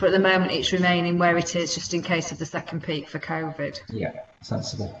 But at the moment, it's remaining where it is, just in case of the second peak for COVID. Yeah,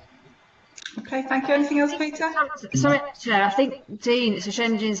 sensible. Okay, thank you. Anything else, Peter? Sorry, Chair. I think Dean, it's a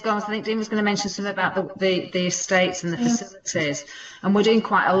shame Dean's gone. I think Dean was going to mention something about the estates and the facilities, and we're doing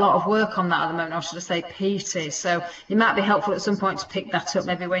quite a lot of work on that at the moment, or should I say Pete is. So it might be helpful at some point to pick that up,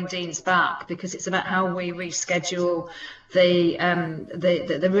 maybe when Dean's back, because it's about how we reschedule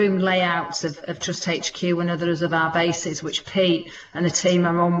the room layouts of Trust HQ and others of our bases, which Pete and the team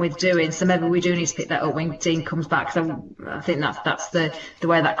are on with doing. So maybe we do need to pick that up when Dean comes back. So I think that's the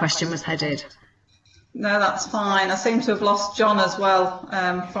way that question was headed. No, that's fine. I seem to have lost John as well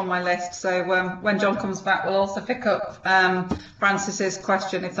from my list. So when John comes back, we'll also pick up Francis's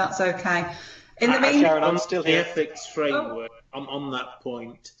question, if that's okay. In the meantime, Sharon, I'm still here. The ethics framework. On that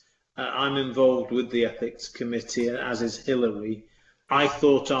point, I'm involved with the ethics committee, as is Hilary. I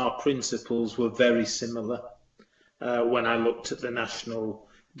thought our principles were very similar when I looked at the national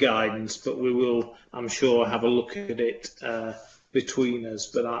guidance, but we will, I'm sure, have a look at it between us.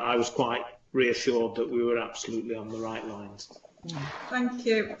 But I was quite reassured that we were absolutely on the right lines. Thank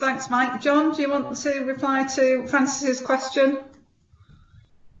you. Thanks, Mike. John, do you want to reply to Francis's question?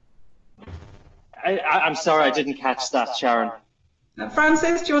 I'm sorry, I didn't catch that, Sharon.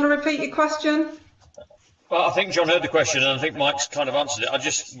 Francis, do you want to repeat your question? Well, I think John heard the question, and I think Mike's kind of answered it. I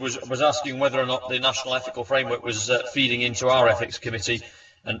just was asking whether or not the National Ethical Framework was feeding into our ethics committee,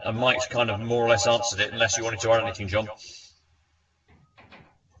 and Mike's kind of more or less answered it, unless you wanted to add anything, John.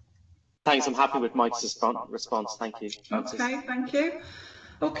 Thanks, I'm happy with Mike's response. Thank you. Okay, thank you.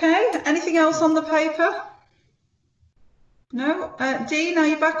 Okay, anything else on the paper? No? Dean, are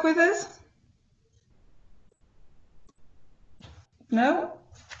you back with us? No?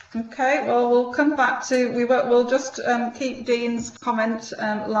 Okay, well, we'll come back to, we'll just keep Dean's comment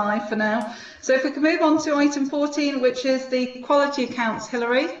live for now. So if we can move on to item 14, which is the quality accounts.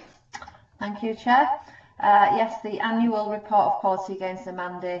 Hilary? Thank you, Chair. Yes, the annual report of quality against the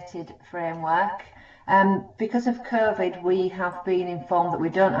mandated framework. Because of COVID, we have been informed that we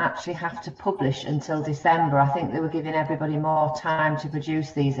don't actually have to publish until December. I think they were giving everybody more time to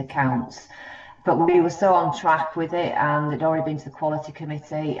produce these accounts. But we were so on track with it, and it'd already been to the quality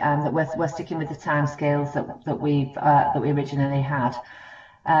committee, that we're sticking with the timescales that we originally had.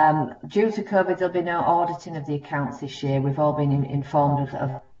 Due to COVID, there'll be no auditing of the accounts this year. We've all been informed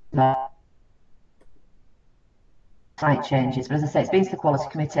of slight changes, but as I say, it's been to the quality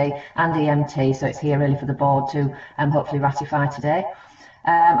committee and EMT, so it's here really for the board to hopefully ratify today.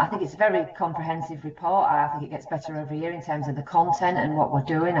 I think it's a very comprehensive report. I think it gets better every year in terms of the content and what we're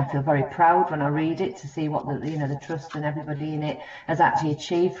doing. I feel very proud when I read it to see what the trust and everybody in it has actually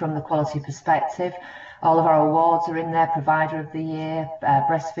achieved from the quality perspective. All of our awards are in there: Provider of the Year,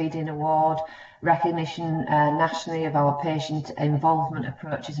 Breastfeeding Award, recognition nationally of our patient involvement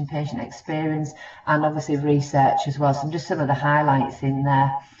approaches and patient experience, and obviously research as well. So just some of the highlights in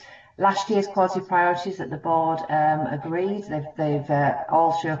there. Last year's quality priorities that the board agreed, they've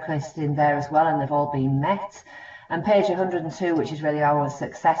all showcased in there as well, and they've all been met. And page 102, which is really our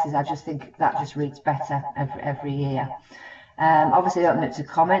successes, I just think that just reads better every year. Obviously open it to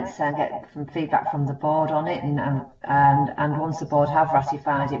comments and get some feedback from the board on it, and once the board have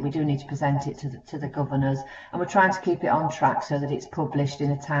ratified it, we do need to present it to the governors, and we're trying to keep it on track so that it's published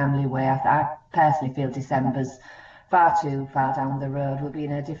in a timely way. I personally feel December's far too far down the road. We'll be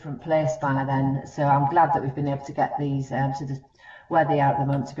in a different place by then, so I'm glad that we've been able to get these to where they are at the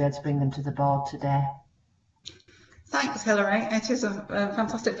moment, to be able to bring them to the board today. Thanks, Hilary. It is a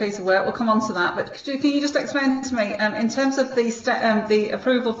fantastic piece of work. We'll come on to that. But can you just explain to me, in terms of the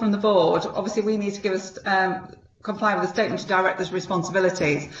approval from the board, obviously we need to give us comply with the statement to directors'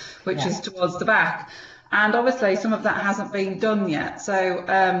 responsibilities, which is towards the back. And obviously some of that hasn't been done yet. So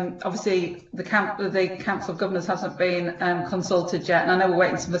obviously the Council of Governors hasn't been consulted yet. And I know we're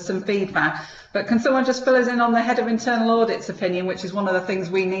waiting for some feedback. But can someone just fill us in on the Head of Internal Audit's opinion, which is one of the things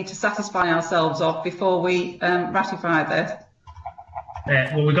we need to satisfy ourselves of before we ratify this?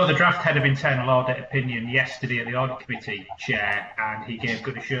 Well, we got the draft Head of Internal Audit opinion yesterday at the Audit Committee Chair, and he gave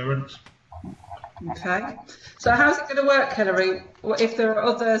good assurance. Okay, so how's it going to work, Hilary? If there are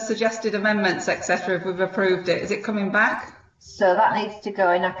other suggested amendments, etc., if we've approved it, is it coming back? So that needs to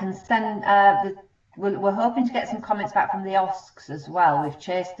go in. I can send, we're hoping to get some comments back from the OSCs as well. We've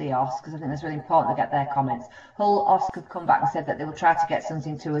chased the OSCs because I think it's really important to get their comments. Hull OSC have come back and said that they will try to get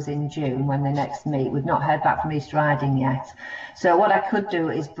something to us in June when they next meet. We've not heard back from East Riding yet. So what I could do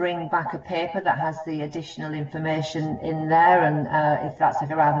is bring back a paper that has the additional information in there, and if that's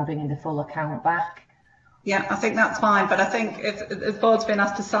okay, rather than bringing the full account back. Yeah, I think that's fine, but I think if the board's been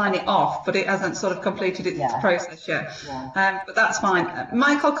asked to sign it off, but it hasn't sort of completed its process yet. Yeah. But that's fine.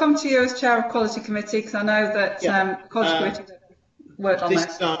 Mike, I'll come to you as Chair of Quality Committee, because I know that Quality Committee worked on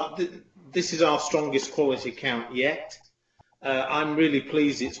this. This is our strongest quality count yet. I'm really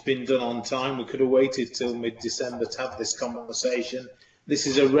pleased it's been done on time. We could have waited till mid-December to have this conversation. This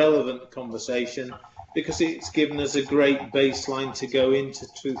is a relevant conversation because it's given us a great baseline to go into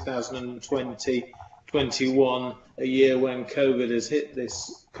 2020-21, a year when COVID has hit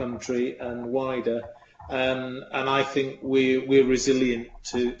this country and wider. And I think we're resilient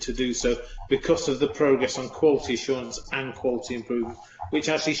to do so because of the progress on quality assurance and quality improvement, which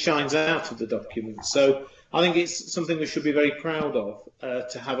actually shines out of the document. So I think it's something we should be very proud of,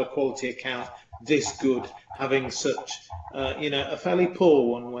 to have a quality account this good, having such, a fairly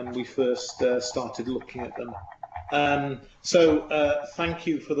poor one when we first started looking at them. So thank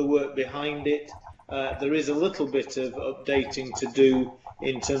you for the work behind it. There is a little bit of updating to do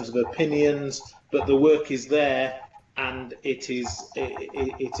in terms of opinions, but the work is there and it is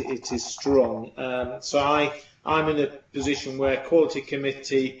strong. So I'm in a position where Quality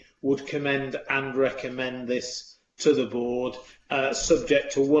Committee would commend and recommend this to the board,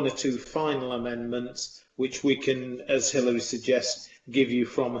 subject to one or two final amendments, which we can, as Hilary suggests, give you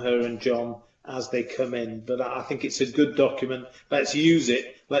from her and John as they come in. But I think it's a good document. Let's use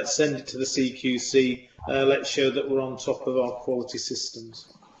it. Let's send it to the CQC. Let's show that we're on top of our quality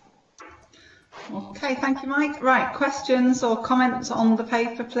systems. Okay, thank you, Mike. Right, questions or comments on the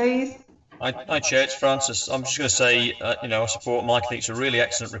paper, please? Hi, Chair, it's Francis. I'm just going to say, I support Mike. I think it's a really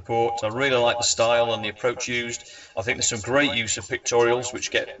excellent report. I really like the style and the approach used. I think there's some great use of pictorials, which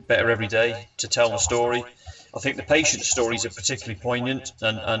get better every day to tell the story. I think the patient stories are particularly poignant,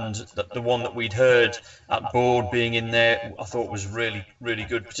 and the one that we'd heard at board being in there, I thought was really, really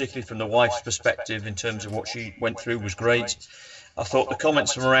good, particularly from the wife's perspective in terms of what she went through was great. I thought the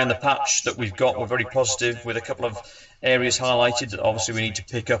comments from around the patch that we've got were very positive, with a couple of areas highlighted that obviously we need to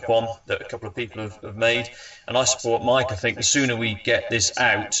pick up on that a couple of people have made. And I support Mike. I think the sooner we get this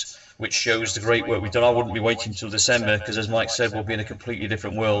out, which shows the great work we've done, I wouldn't be waiting until December, because as Mike said, we'll be in a completely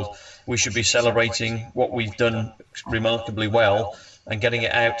different world. We should be celebrating what we've done remarkably well and getting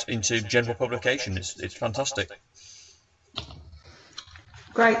it out into general publication. It's fantastic.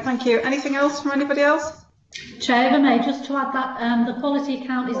 Great, thank you. Anything else from anybody else? Chair, if I may, just to add that the quality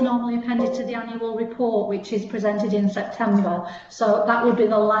account is normally appended to the annual report, which is presented in September. So that would be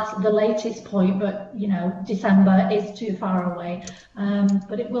the latest point, but December is too far away.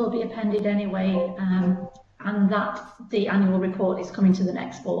 But it will be appended anyway, and that the annual report is coming to the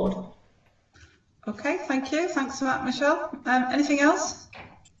next board. Okay, thank you. Thanks for that, Michelle. Anything else?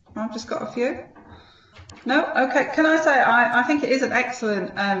 I've just got a few. No? Okay. Can I say, I think it is an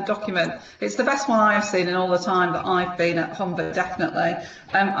excellent document. It's the best one I've seen in all the time that I've been at Humber, definitely.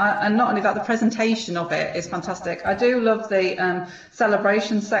 And not only that, the presentation of it is fantastic. I do love the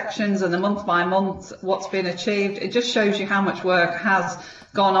celebration sections and the month by month, what's been achieved. It just shows you how much work has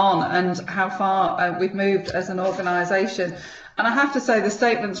gone on and how far we've moved as an organisation. And I have to say, the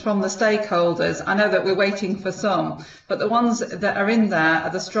statements from the stakeholders, I know that we're waiting for some, but the ones that are in there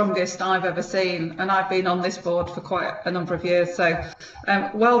are the strongest I've ever seen, and I've been on this board for quite a number of years. So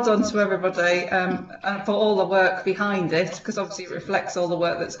well done to everybody and for all the work behind it, because obviously it reflects all the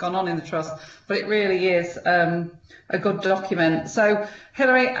work that's gone on in the Trust, but it really is a good document. So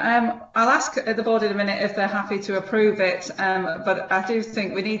Hilary, I'll ask the board in a minute if they're happy to approve it, but I do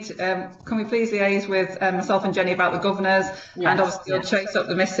think we need to, can we please liaise with myself and Jenny about the governors, and obviously you'll chase up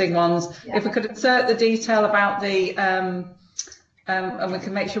the missing ones. If we could insert the detail about the, and we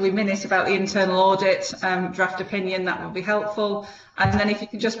can make sure we minute about the internal audit draft opinion, that would be helpful. And then if you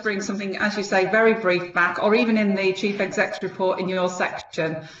can just bring something, as you say, very brief back, or even in the Chief Exec's report in your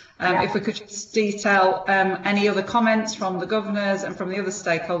section, if we could just detail any other comments from the governors and from the other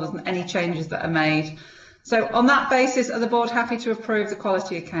stakeholders and any changes that are made. So on that basis, are the board happy to approve the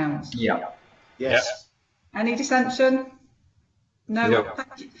quality accounts? Yeah. Yes. Any dissension? No. Yeah.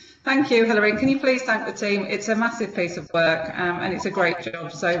 Thank you, Hilary. Can you please thank the team? It's a massive piece of work and it's a great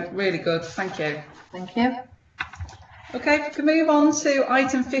job. So really good. Thank you. Thank you. Okay, if we can move on to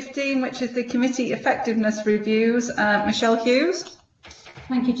item 15, which is the committee effectiveness reviews. Michelle Hughes.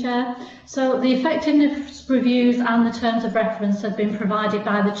 Thank you, Chair. So the effectiveness reviews and the terms of reference have been provided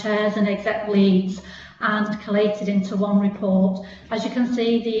by the chairs and exec leads and collated into one report. As you can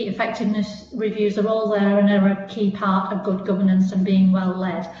see, the effectiveness reviews are all there and are a key part of good governance and being well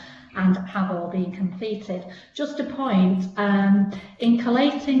led, and have all been completed. Just a point, in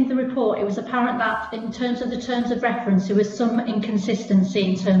collating the report, it was apparent that in terms of the terms of reference, there was some inconsistency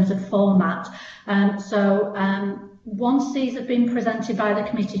in terms of format. Once these have been presented by the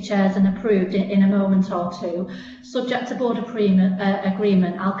committee chairs and approved in a moment or two, subject to board agreement,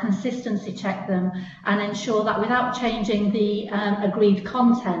 I'll consistency check them and ensure that without changing the agreed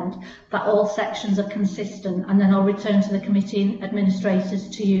content, that all sections are consistent, and then I'll return to the committee administrators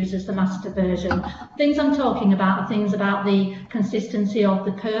to use as the master version. Things I'm talking about are things about the consistency of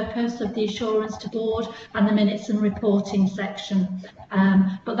the purpose of the assurance to board and the minutes and reporting section.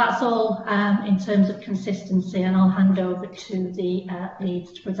 But that's all in terms of consistency, and I'll hand over to the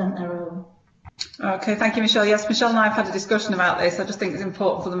leads to present their own. Okay, thank you, Michelle. Yes, Michelle and I have had a discussion about this. I just think it's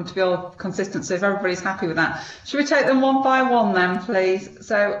important for them to be all consistent, so if everybody's happy with that. Should we take them one by one then, please?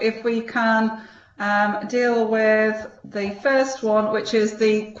 So if we can deal with the first one, which is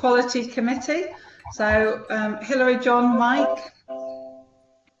the Quality Committee. So Hilary, John, Mike,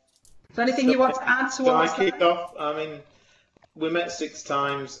 is there anything you want to add to what? Can I kick off? I mean, we met 6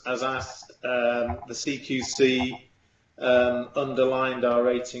 times, as asked. The CQC underlined our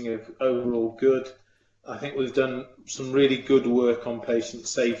rating of overall good. I think we've done some really good work on patient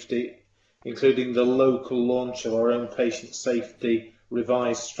safety, including the local launch of our own patient safety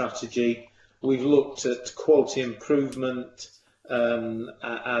revised strategy. We've looked at quality improvement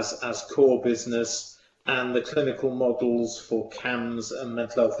as core business, and the clinical models for CAMS and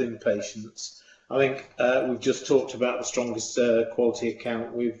mental health inpatients. I think we've just talked about the strongest quality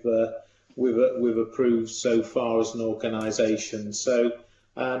account we've approved so far as an organisation. So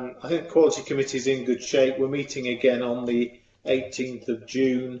I think the Quality Committee is in good shape. We're meeting again on the 18th of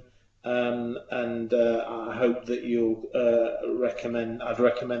June, and I hope that you'll I'd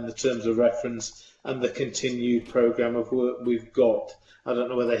recommend the terms of reference and the continued programme of work we've got. I don't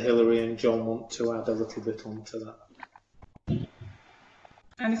know whether Hilary and John want to add a little bit onto that.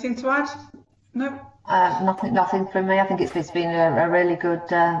 Anything to add? No. Nothing from me. I think it's been a really good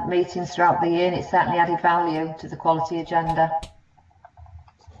meeting throughout the year, and it's certainly added value to the quality agenda.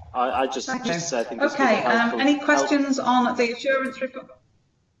 I just said. Okay. Any questions on the assurance report?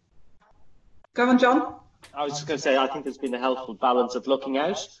 Go on, John. I was just going to say, I think there's been a helpful balance of looking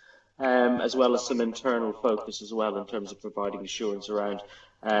out, as well as some internal focus as well in terms of providing assurance around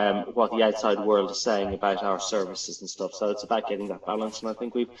what the outside world is saying about our services and stuff. So it's about getting that balance, and I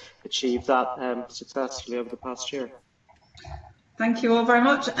think we've achieved that successfully over the past year. Thank you all very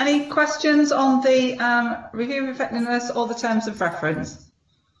much. Any questions on the review of effectiveness or the terms of reference?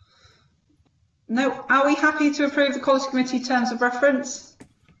 No. Are we happy to approve the Quality Committee terms of reference?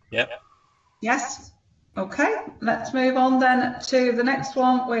 Yep. Yes. Okay. Let's move on then to the next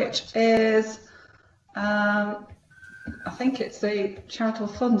one, which is I think it's the Charitable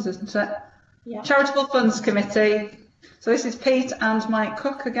Funds, isn't it? Yeah. Charitable Funds Committee. So this is Pete and Mike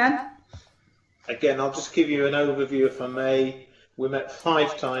Cook again. Again, I'll just give you an overview if I may. We met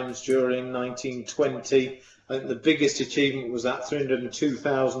 5 times during 1920. I think the biggest achievement was that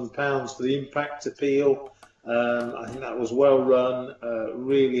 £302,000 for the impact appeal. I think that was well run,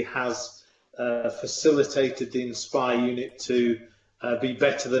 really has facilitated the Inspire unit to be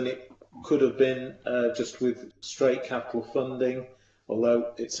better than it could have been just with straight capital funding,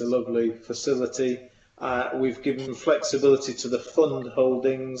 although it's a lovely facility. We've given flexibility to the fund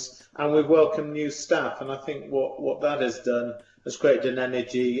holdings, and we've welcomed new staff, and I think what that has done has created an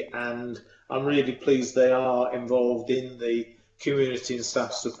energy, and I'm really pleased they are involved in the community and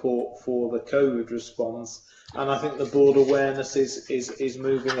staff support for the COVID response, and I think the board awareness is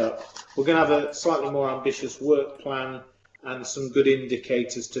moving up. We're going to have a slightly more ambitious work plan and some good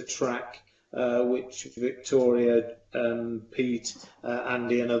indicators to track, which Victoria, Pete,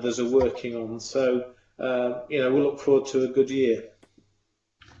 Andy and others are working on. So, we'll look forward to a good year.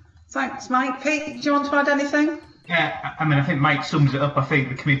 Thanks, Mike. Pete, do you want to add anything? Yeah, I mean, I think Mike sums it up. I think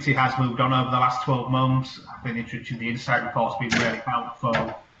the committee has moved on over the last 12 months. I think the introduction of the insight report's been really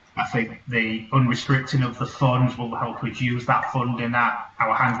helpful. I think the unrestricting of the funds will help reduce that funding that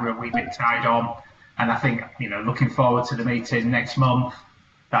our hands were a wee bit tied on. And I think, looking forward to the meeting next month,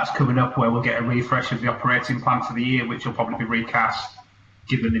 that's coming up where we'll get a refresh of the operating plan for the year, which will probably be recast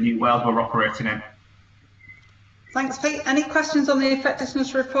given the new world we're operating in. Thanks, Pete. Any questions on the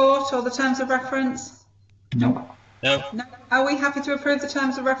effectiveness report or the terms of reference? No. No. Are we happy to approve the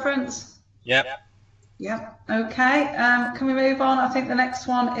terms of reference? Yep. Yep. Okay. Can we move on? I think the next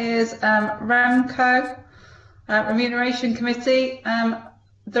one is REMCO, Remuneration Committee.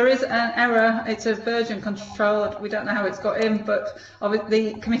 There is an error. It's a version control. We don't know how it's got in, but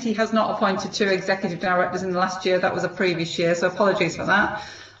the committee has not appointed 2 executive directors in the last year. That was a previous year, so apologies for that.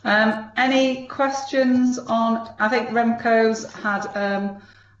 Any questions on? I think REMCO's had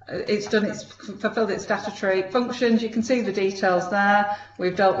it's fulfilled its statutory functions. You can see the details there.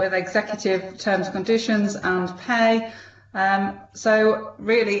 We've dealt with executive terms, conditions, and pay. So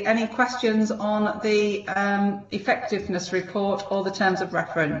really, any questions on the effectiveness report or the terms of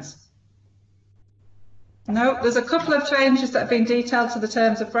reference? No, there's a couple of changes that have been detailed to the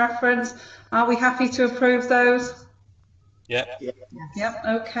terms of reference. Are we happy to approve those? Yeah. Yep.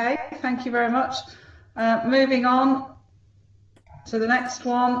 Okay. Thank you very much. Moving on to the next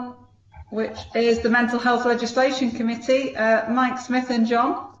one, which is the Mental Health Legislation Committee. Mike Smith and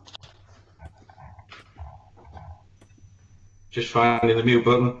John. Just finding the mute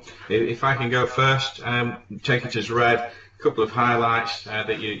button. If I can go first, take it as read. A couple of highlights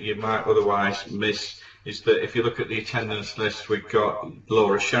that you might otherwise miss is that if you look at the attendance list, we've got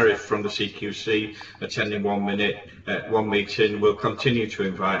Laura Sheriff from the CQC attending one meeting. We'll continue to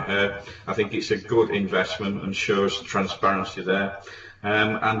invite her. I think it's a good investment and shows transparency there.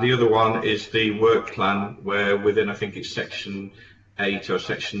 And the other one is the work plan, where within, I think it's section 8 or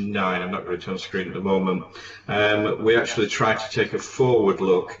section 9, I'm not going to turn on screen at the moment, we actually try to take a forward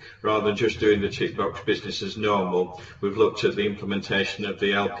look rather than just doing the tick box business as normal. We've looked at the implementation of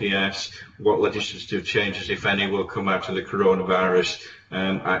the LPS, what legislative changes, if any, will come out of the Coronavirus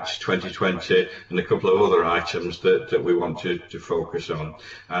Act 2020, and a couple of other items that we want to focus on.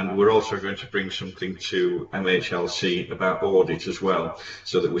 And we're also going to bring something to MHLC about audit as well,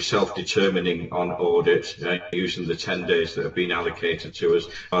 so that we're self-determining on audit using the 10 days that have been allocated to us.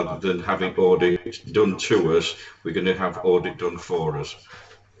 Rather than having audit done to us, we're going to have audit done for us.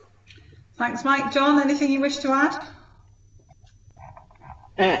 Thanks, Mike. John, anything you wish to add?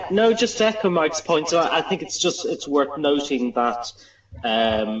 No, just to echo Mike's point. So I think it's worth noting that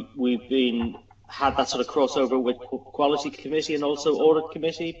we've had that sort of crossover with Quality Committee and also Audit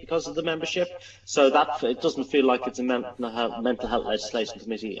Committee because of the membership. So that it doesn't feel like it's a mental health legislation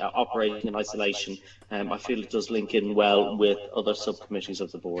committee operating in isolation. I feel it does link in well with other subcommittees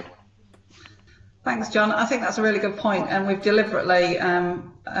of the board. Thanks, John. I think that's a really good point, and we've deliberately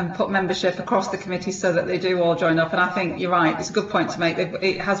put membership across the committee so that they do all join up. And I think you're right; it's a good point to make.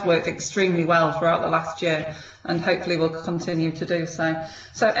 It has worked extremely well throughout the last year, and hopefully will continue to do so.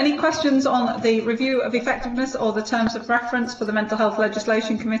 So, any questions on the review of effectiveness or the terms of reference for the Mental Health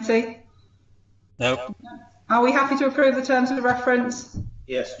Legislation Committee? No. Are we happy to approve the terms of reference?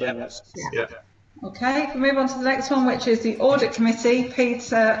 Yes. Yeah. Okay. We move on to the next one, which is the Audit Committee.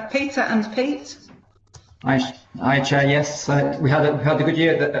 Peter and Pete. Hi, Chair. Yes, we had a good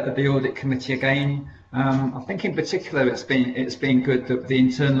year at the Audit Committee again. I think in particular it's been good that the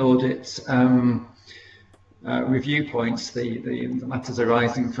internal audit review points, the matters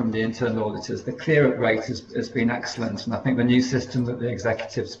arising from the internal auditors, the clear-up rate has been excellent, and I think the new system that the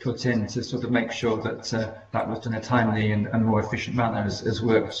executives put in to sort of make sure that that was done in a timely and more efficient manner has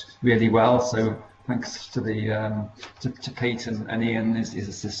worked really well. So thanks to the to Pete and Ian, his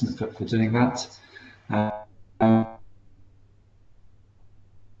assistant, for doing that.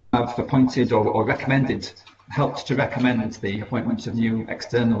 I've appointed or recommended helped to recommend the appointment of new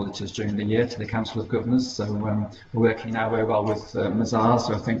external auditors during the year to the Council of Governors. So we're working now very well with Mazars.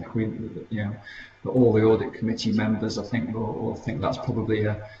 So I think all the audit committee members, I think, will think that's probably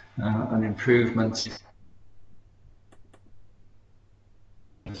an improvement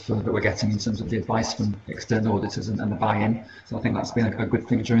that we're getting in terms of the advice from external auditors and the buy-in. So I think that's been a good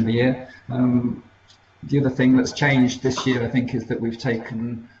thing during the year. The other thing that's changed this year, I think, is that we've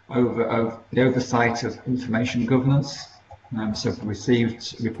taken over the oversight of information governance. So we've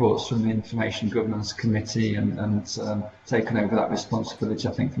received reports from the Information Governance Committee and taken over that responsibility,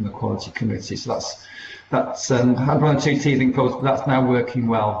 I think, from the Quality Committee. So that's had one or two teething problems, but that's now working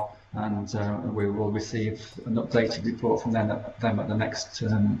well, and we will receive an updated report from them at the next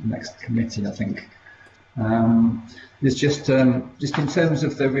committee, I think. There's just in terms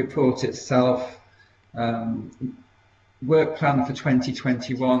of the report itself. Work plan for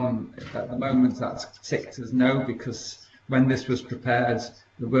 2021, at the moment that's ticked as no, because when this was prepared,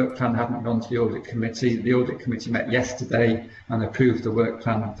 the work plan hadn't gone to the audit committee. The audit committee met yesterday and approved the work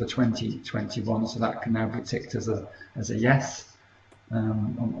plan for 2021, so that can now be ticked as a yes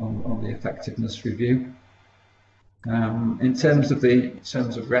on the effectiveness review. In terms of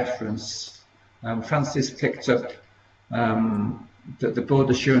reference, Francis picked up that the board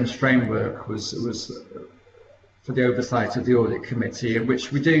assurance framework was for the oversight of the audit committee, in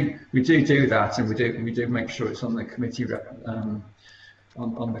which we do that, and we do make sure it's on the committee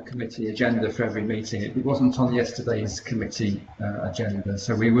on the committee agenda for every meeting. It wasn't on yesterday's committee agenda,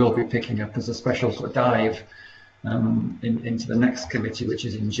 so we will be picking up as a special sort of dive into the next committee, which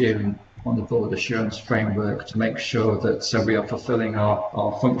is in June, on the board assurance framework, to make sure that we are fulfilling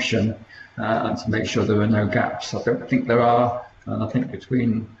our function and to make sure there are no gaps. I don't think there are, and I think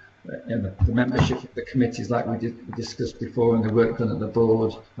between the membership of the committees, like we discussed before, and the work done at the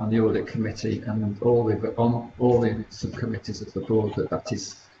board and the audit committee and all the subcommittees of the board, that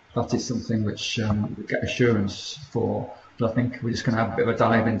is something which we get assurance for. But I think we're just going to have a bit of a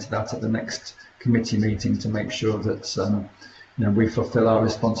dive into that at the next committee meeting to make sure that we fulfil our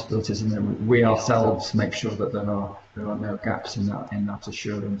responsibilities, and then we ourselves make sure that there are no gaps in that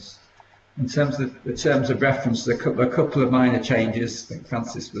assurance. In terms of reference, a couple of minor changes. I think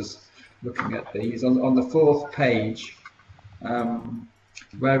Francis was looking at these. On the fourth page,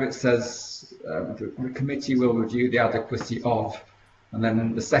 where it says the committee will review the adequacy of, and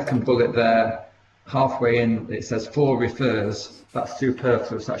then the second bullet there, halfway in, it says for refers. That's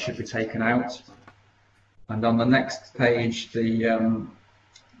superfluous, that should be taken out. And on the next page, we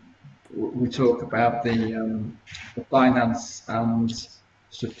talk about the finance and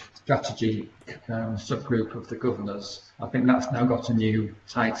strategy subgroup of the governors. I think that's now got a new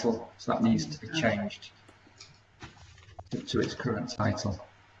title, so that needs to be changed to its current title.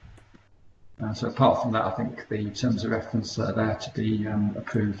 So apart from that, I think the terms of reference are there to be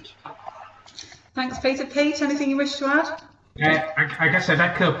approved. Thanks, Peter. Pete, anything you wish to add? Yeah, I guess I'd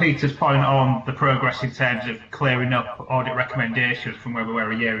echo Peter's point on the progress in terms of clearing up audit recommendations from where we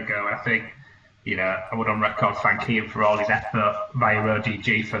were a year ago. I think, I would on record thank Ian for all his effort via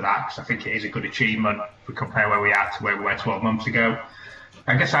ODG for that, because I think it is a good achievement if we compare where we are to where we were 12 months ago.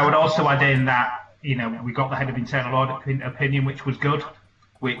 I guess I would also add in that, we got the head of internal audit opinion, which was good,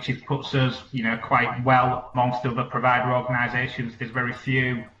 which puts us, quite well amongst other provider organisations. There's very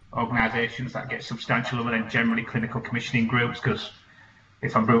few organisations that get substantial other than generally clinical commissioning groups, because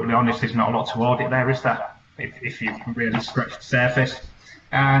if I'm brutally honest, there's not a lot to audit there, is there, if you really scratch the surface.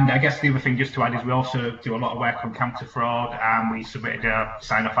 And I guess the other thing just to add is we also do a lot of work on counter fraud, and we submitted a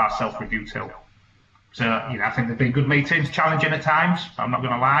sign off our self-review tool. So, I think they've been good meetings, challenging at times, I'm not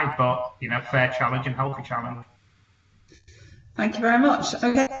going to lie, but, fair challenge and healthy challenge. Thank you very much.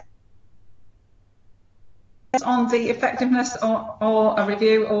 Okay. On the effectiveness or a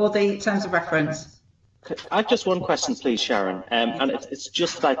review or the terms of reference. I have just one question, please, Sharon, and it's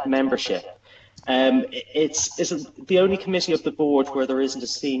just about membership. Is it the only committee of the board where there isn't a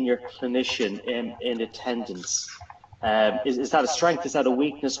senior clinician in attendance? Is that a strength? Is that a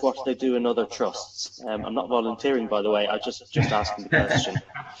weakness? What do they do in other trusts? I'm not volunteering, by the way. I'm just asking the question.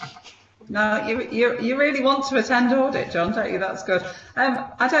 No, you really want to attend audit, John, don't you? That's good.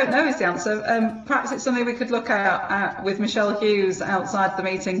 I don't know is the answer. Perhaps it's something we could look at with Michelle Hughes outside the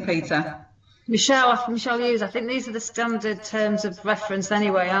meeting, Peter. Michelle Hughes, I think these are the standard terms of reference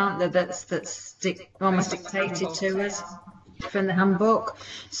anyway, aren't they? That's almost dictated to us from the handbook.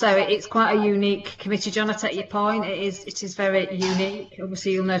 So it's quite a unique committee, John. I take your point. It is very unique.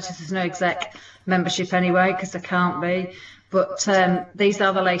 Obviously, you'll notice there's no exec membership anyway, because there can't be. But these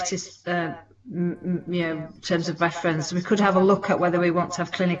are the latest, terms of reference. We could have a look at whether we want to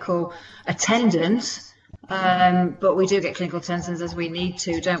have clinical attendance but we do get clinical attendance as we need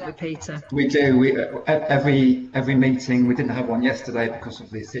to, don't we, Peter? We do. Every meeting, we didn't have one yesterday because of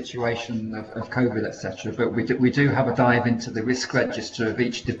the situation of COVID, etc. But we do have a dive into the risk register of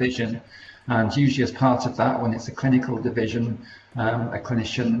each division, and usually as part of that, when it's a clinical division, a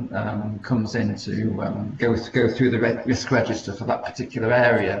clinician comes in to go through the risk register for that particular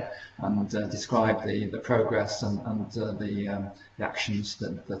area and describe the progress and the actions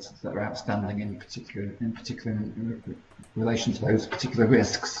that are outstanding in particular in relation to those particular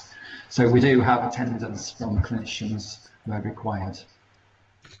risks. So we do have attendance from clinicians where required.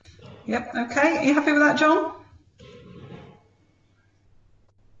 Yep. Okay. Are you happy with that, John?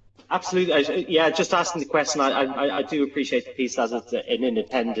 Absolutely. Yeah, just asking the question. I do appreciate the piece as it's an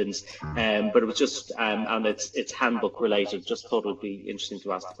independence, but it was just and it's handbook related. Just thought it would be interesting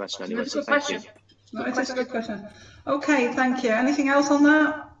to ask the question anyway. So thank you. No, it is a good question. Okay, thank you. Anything else on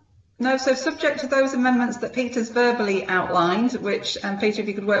that? No. So subject to those amendments that Peter's verbally outlined, which Peter, if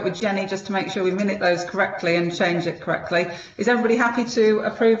you could work with Jenny just to make sure we minute those correctly and change it correctly. Is everybody happy to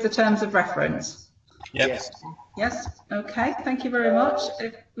approve the terms of reference? Yep. Yes. Yes. Okay. Thank you very much.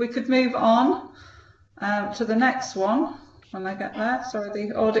 If we could move on to the next one when I get there. Sorry,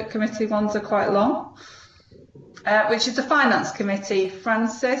 the audit committee ones are quite long. Which is the finance committee.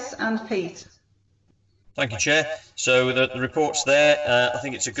 Francis and Pete. Thank you, Chair. So the report's there. I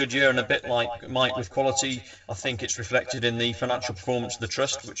think it's a good year, and a bit like Mike with quality, I think it's reflected in the financial performance of the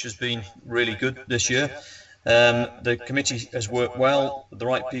Trust, which has been really good this year. The committee has worked well. The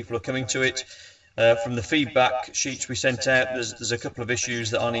right people are coming to it. From the feedback sheets we sent out, there's a couple of issues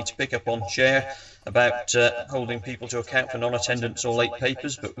that I need to pick up on, Chair, about holding people to account for non-attendance or late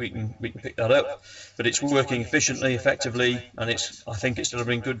papers, but we can pick that up. But it's working efficiently, effectively, and I think it's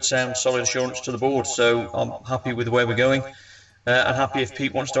delivering good, sound, solid assurance to the board. So I'm happy with the way we're going, and happy if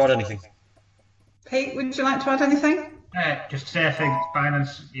Pete wants to add anything. Pete, would you like to add anything? Just to say, I think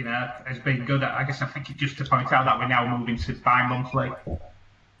finance, has been good. I guess I think just to point out that we're now moving to bi-monthly.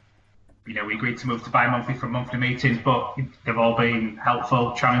 We agreed to move to bi-monthly from monthly meetings, but they've all been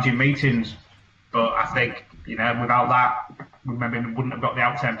helpful, challenging meetings. But I think, without that, we maybe wouldn't have got the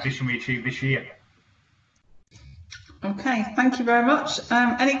outturn position we achieved this year. Okay, thank you very much.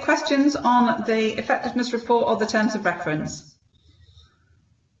 Any questions on the effectiveness report or the terms of reference?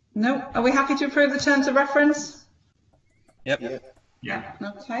 No. Are we happy to approve the terms of reference? Yep. Yeah.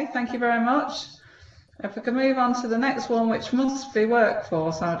 Okay, thank you very much. If we can move on to the next one, which must be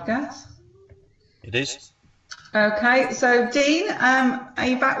workforce, I would guess. It is. Okay, so Dean, are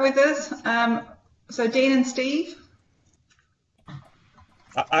you back with us? So Dean and Steve?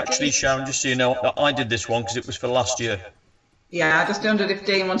 Actually, Sharon, just so you know, I did this one because it was for last year. Yeah, I just wondered if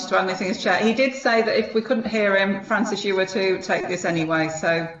Dean wanted to add anything as chair. He did say that if we couldn't hear him, Francis, you were to take this anyway.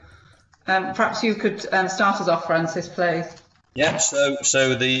 So perhaps you could start us off, Francis, please. Yeah,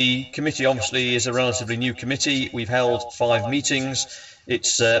 so the committee obviously is a relatively new committee. We've held 5 meetings.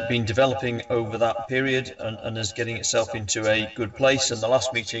 It's been developing over that period and is getting itself into a good place. And the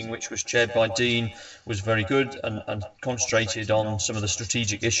last meeting, which was chaired by Dean, was very good and concentrated on some of the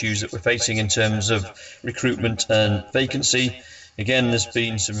strategic issues that we're facing in terms of recruitment and vacancy. Again, there's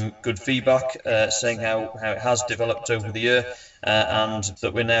been some good feedback saying how it has developed over the year. And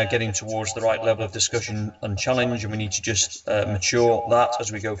that we're now getting towards the right level of discussion and challenge, and we need to just mature that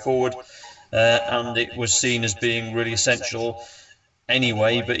as we go forward. And it was seen as being really essential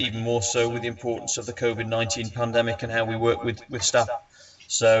anyway, but even more so with the importance of the COVID-19 pandemic and how we work with staff.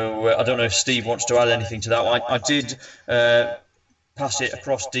 So I don't know if Steve wants to add anything to that. I did pass it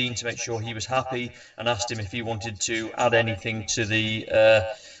across Dean to make sure he was happy, and asked him if he wanted to add anything to the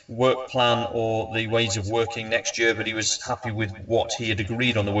work plan or the ways of working next year, but he was happy with what he had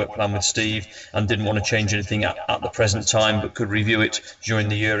agreed on the work plan with Steve and didn't want to change anything at the present time, but could review it during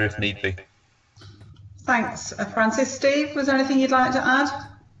the year if need be. Thanks, Francis. Steve, was there anything you'd like to add?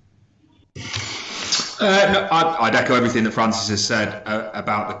 No, I'd echo everything that Francis has said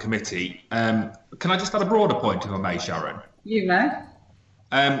about the committee. Can I just add a broader point, if I may, Sharon? You may.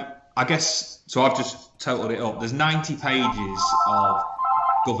 I guess, so I've just totaled it up. There's 90 pages of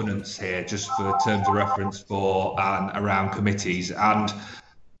governance here, just for terms of reference for and around committees, and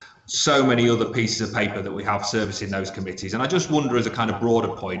so many other pieces of paper that we have servicing those committees. And I just wonder, as a kind of broader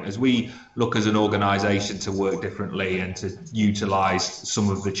point, as we look as an organisation to work differently and to utilise some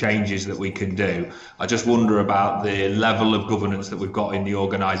of the changes that we can do, I just wonder about the level of governance that we've got in the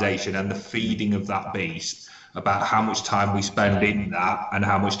organisation and the feeding of that beast, about how much time we spend in that and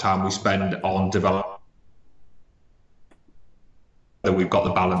how much time we spend on development we've got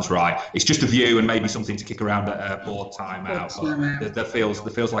the balance right. It's just a view and maybe something to kick around at a board time out. But there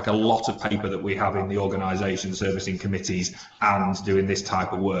feels like a lot of paper that we have in the organisation, servicing committees and doing this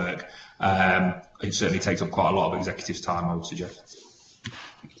type of work. It certainly takes up quite a lot of executives' time, I would suggest.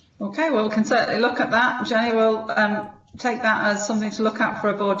 Okay, well, we can certainly look at that. Jenny will take that as something to look at for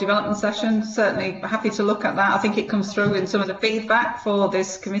a board development session. Certainly happy to look at that. I think it comes through in some of the feedback for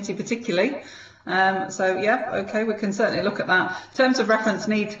this committee particularly. So yeah, okay, we can certainly look at that. Terms of reference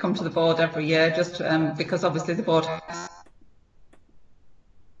need to come to the board every year, just because obviously the board has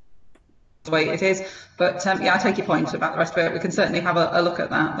the way it is. But yeah, I take your point about the rest of it. We can certainly have a look at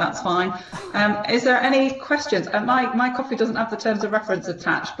that. That's fine. Is there any questions? My copy doesn't have the terms of reference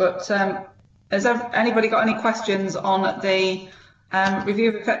attached, but has anybody got any questions on the review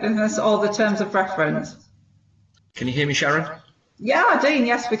of effectiveness or the terms of reference? Can you hear me, Sharon? Yeah, Dean,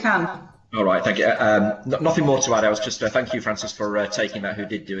 yes, we can. All right, thank you. Nothing more to add. I was just thank you, Francis, for taking that, who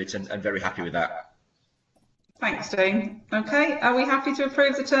did do it, and very happy with that. Thanks, Dean. Okay, are we happy to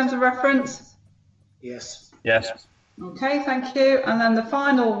approve the terms of reference? Yes. Yes. Okay, thank you. And then the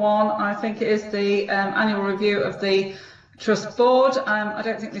final one, I think, is the annual review of the Trust Board. I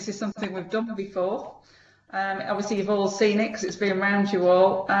don't think this is something we've done before. Obviously, you've all seen it because it's been around you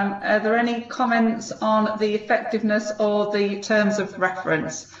all. Are there any comments on the effectiveness or the terms of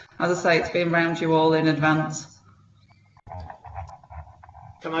reference? As I say, it's been around you all in advance.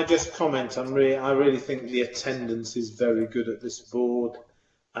 Can I just comment? I really think the attendance is very good at this board,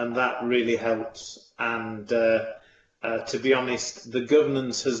 and that really helps. And to be honest, the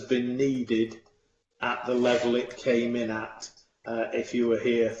governance has been needed at the level it came in at. If you were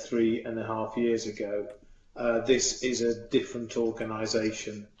here 3.5 years ago, this is a different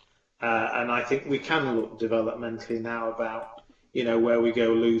organisation, and I think we can look developmentally now about, you know, where we go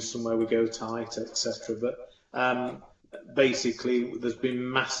loose and where we go tight, etc. But basically, there's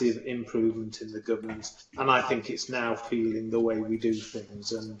been massive improvement in the governance, and I think it's now feeling the way we do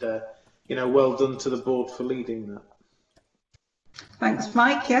things. And you know, well done to the board for leading that. Thanks,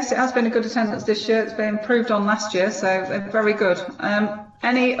 Mike. Yes, it has been a good attendance this year. It's been improved on last year, so they're very good.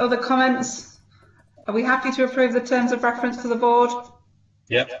 Any other comments? Are we happy to approve the terms of reference to the board?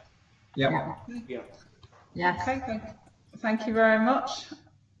 Yep. Yep. Yeah. Yes. Okay, thank you very much.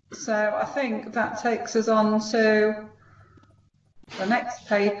 So I think that takes us on to the next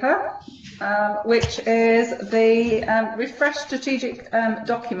paper, which is the refreshed strategic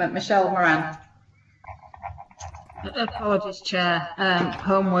document. Michelle Moran. Apologies, Chair.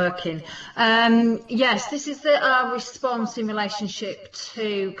 Home working. Yes, this is our response in relationship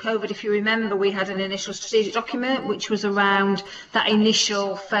to COVID. If you remember, we had an initial strategic document which was around that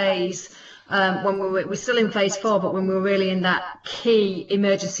initial phase when we're still in phase 4, but when we were really in that key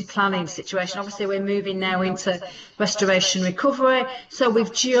emergency planning situation. Obviously, we're moving now into restoration recovery. So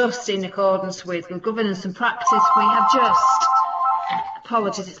we've just, in accordance with governance and practice, we have just,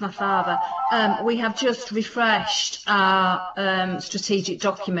 apologies, it's my father, we have just refreshed our strategic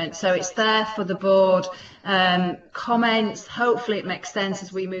document. So it's there for the board comments. Hopefully it makes sense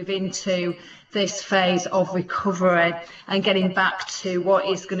as we move into this phase of recovery and getting back to what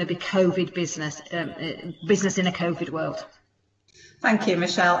is going to be COVID business, business in a COVID world. Thank you,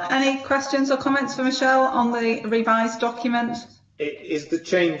 Michelle. Any questions or comments for Michelle on the revised document? Is the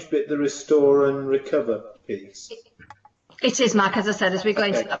change bit the restore and recover piece? It is, Mark, as I said, as we go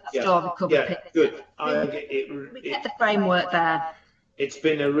into that restore recover piece. Good. We get the framework there. It's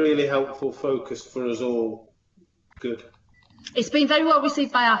been a really helpful focus for us all. Good. It's been very well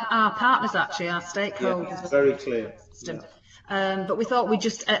received by our partners, actually, our stakeholders. Yeah, very clear. Yeah. But we thought we'd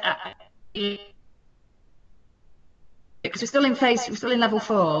just, because we're still in phase, we're still in level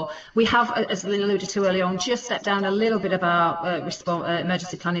 4. We have, as Lynn alluded to earlier on, just stepped down a little bit of our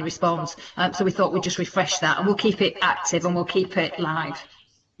emergency planning response. So we thought we'd just refresh that, and we'll keep it active and we'll keep it live.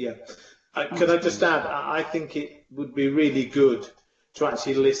 Yeah. Could I just add, I think it would be really good to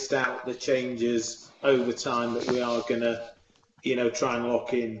actually list out the changes over time that we are going to, you know, try and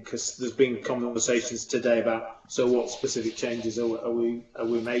lock in, because there's been conversations today about, so what specific changes are we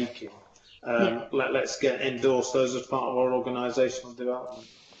making? Let's endorse those as part of our organisational development.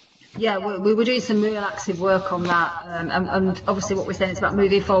 Yeah, we were doing some real active work on that, and obviously what we're saying is about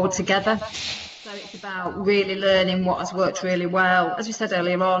moving forward together. So it's about really learning what has worked really well, as we said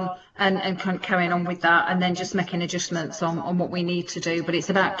earlier on, and kind of carrying on with that, and then just making adjustments on what we need to do. But it's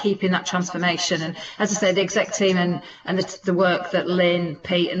about keeping that transformation. And as I say, the exec team and the work that Lynn,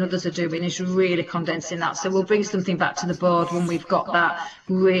 Pete and others are doing is really condensing that. So we'll bring something back to the board when we've got that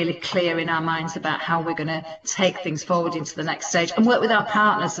really clear in our minds about how we're going to take things forward into the next stage, and work with our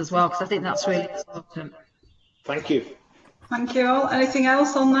partners as well, because I think that's really important. Thank you. Thank you all. Anything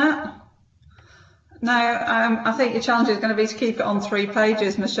else on that? No, I think your challenge is going to be to keep it on 3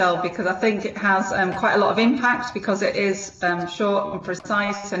 pages, Michelle, because I think it has quite a lot of impact because it is short and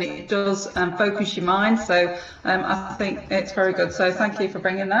precise and it does focus your mind. So I think it's very good. So thank you for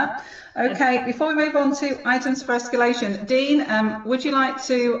bringing that. Okay, before we move on to items for escalation, Dean, would you like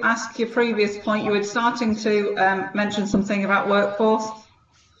to ask your previous point? You were starting to mention something about workforce.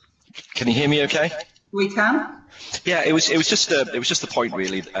 Can you hear me okay? We can. Yeah, it was just the point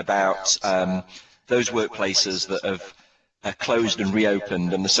really about those workplaces that have closed and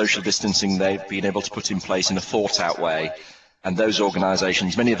reopened and the social distancing they've been able to put in place in a thought-out way, and those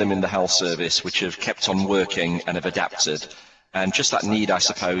organisations, many of them in the health service, which have kept on working and have adapted, and just that need, I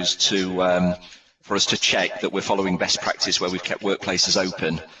suppose, to for us to check that we're following best practice where we've kept workplaces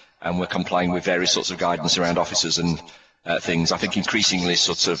open and we're complying with various sorts of guidance around offices and things. I think increasingly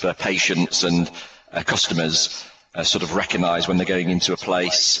sort of patients and customers sort of recognise when they're going into a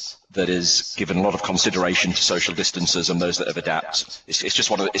place that is given a lot of consideration to social distances and those that have adapted. It's just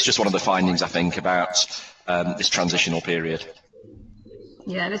one of the findings, I think, about this transitional period.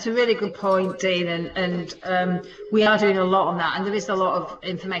 Yeah, that's a really good point, Dean, and we are doing a lot on that, and there is a lot of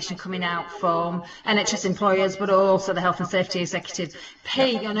information coming out from NHS employers, but also the Health and Safety Executive.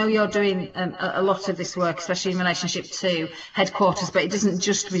 Pete, I know you're doing a lot of this work, especially in relationship to headquarters, but it doesn't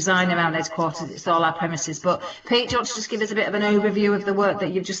just reside around headquarters, it's all our premises. But Pete, do you want to just give us a bit of an overview of the work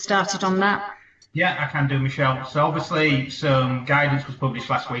that you've just started on that? Yeah, I can do, Michelle. So obviously some guidance was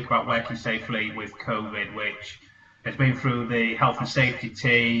published last week about working safely with COVID, which has been through the health and safety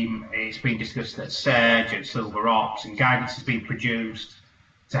team. It's been discussed at Surge, at Silver Ops, and guidance has been produced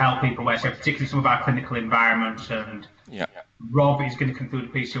to help people work safe, particularly some of our clinical environments. And Rob is going to conclude a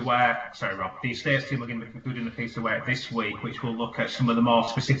piece of work. Sorry, Rob. The estates team are going to be concluding a piece of work this week, which will look at some of the more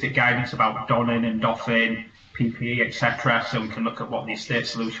specific guidance about donning and doffing, PPE, etc. So we can look at what the estate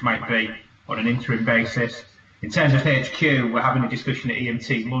solution might be on an interim basis. In terms of HQ, we're having a discussion at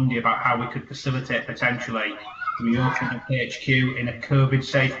EMT Monday about how we could facilitate potentially reopening of HQ in a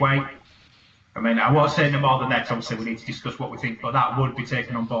COVID-safe way. I mean, I won't say no more than that. Obviously, we need to discuss what we think, but that would be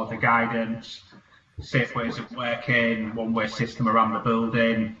taking on board the guidance, safe ways of working, one-way system around the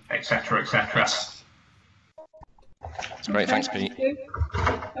building, etc., etc. Great, thanks, Pete.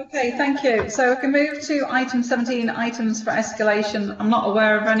 Okay, thank you. So we can move to item 17, items for escalation. I'm not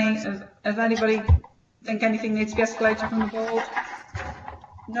aware of any. Does anybody think anything needs to be escalated from the board?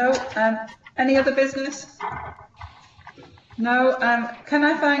 No. Any other business? No. Can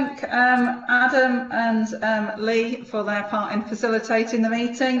I thank Adam and Lee for their part in facilitating the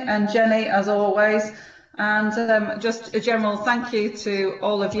meeting, and Jenny as always, and just a general thank you to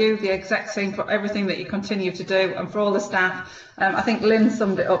all of you, the exec team, for everything that you continue to do, and for all the staff. I think Lynn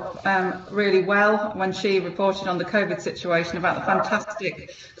summed it up really well when she reported on the COVID situation about the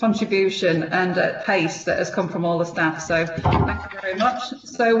fantastic contribution and pace that has come from all the staff. So thank you very much.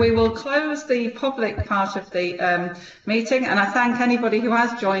 So we will close the public part of the meeting, and I thank anybody who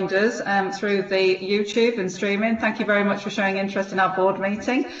has joined us through the YouTube and streaming. Thank you very much for showing interest in our board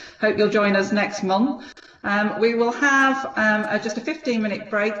meeting. Hope you'll join us next month. We will have just a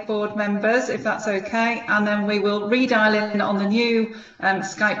 15-minute break, board members, if that's okay, and then we will redial in on the new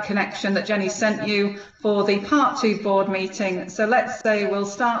Skype connection that Jenny sent you for the part 2 board meeting. So let's say we'll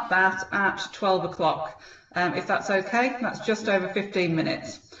start that at 12 o'clock, if that's okay. That's just over 15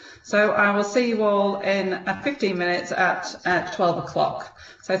 minutes. So I will see you all in 15 minutes at 12 o'clock.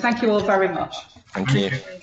 So thank you all very much. Thank you.